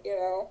 but,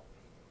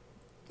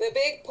 the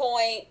big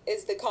point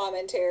is the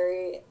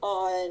commentary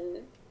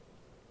on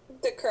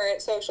the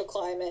current social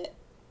climate.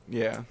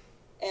 Yeah.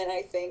 And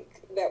I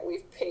think that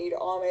we've paid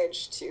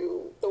homage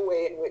to the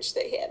way in which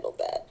they handled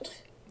that.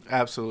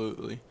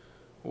 Absolutely.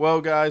 Well,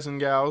 guys and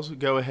gals,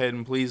 go ahead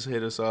and please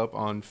hit us up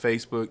on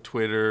Facebook,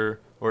 Twitter,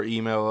 or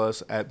email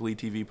us at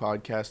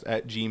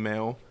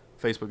bleedtvpodcast@gmail.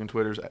 Facebook and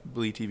Twitter's at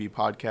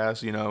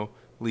bleedtvpodcast.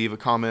 Leave a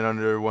comment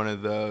under one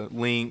of the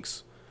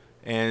links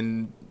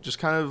and just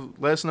kind of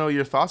let us know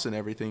your thoughts and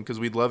everything, because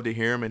we'd love to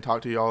hear them and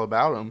talk to y'all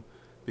about them,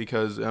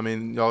 because, I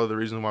mean, y'all are the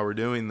reason why we're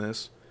doing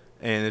this.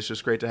 And it's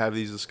just great to have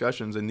these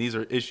discussions, and these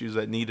are issues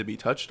that need to be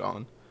touched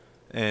on.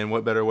 And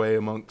what better way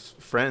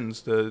amongst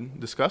friends to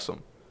discuss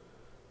them?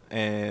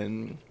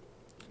 And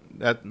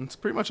that's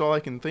pretty much all I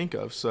can think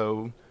of.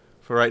 So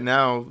for right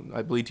now,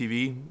 at Bleed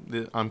TV,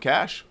 I'm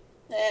Cash.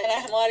 And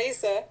I'm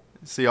Larissa.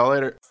 See y'all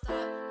later.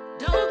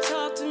 Don't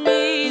talk to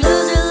me.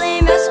 Loser,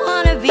 lame ass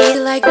wannabe. be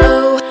like,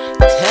 oh,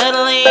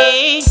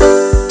 totally.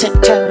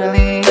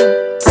 Totally.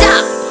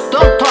 Stop!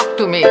 Don't talk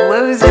to me.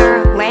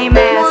 Loser, lame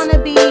ass.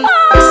 Wanna be,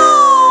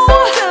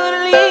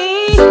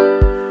 totally.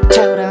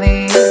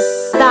 Totally.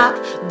 Stop!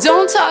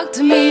 Don't talk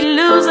to me,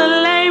 loser,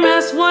 lame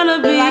ass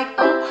wanna be.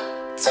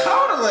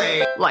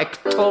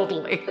 Like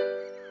totally.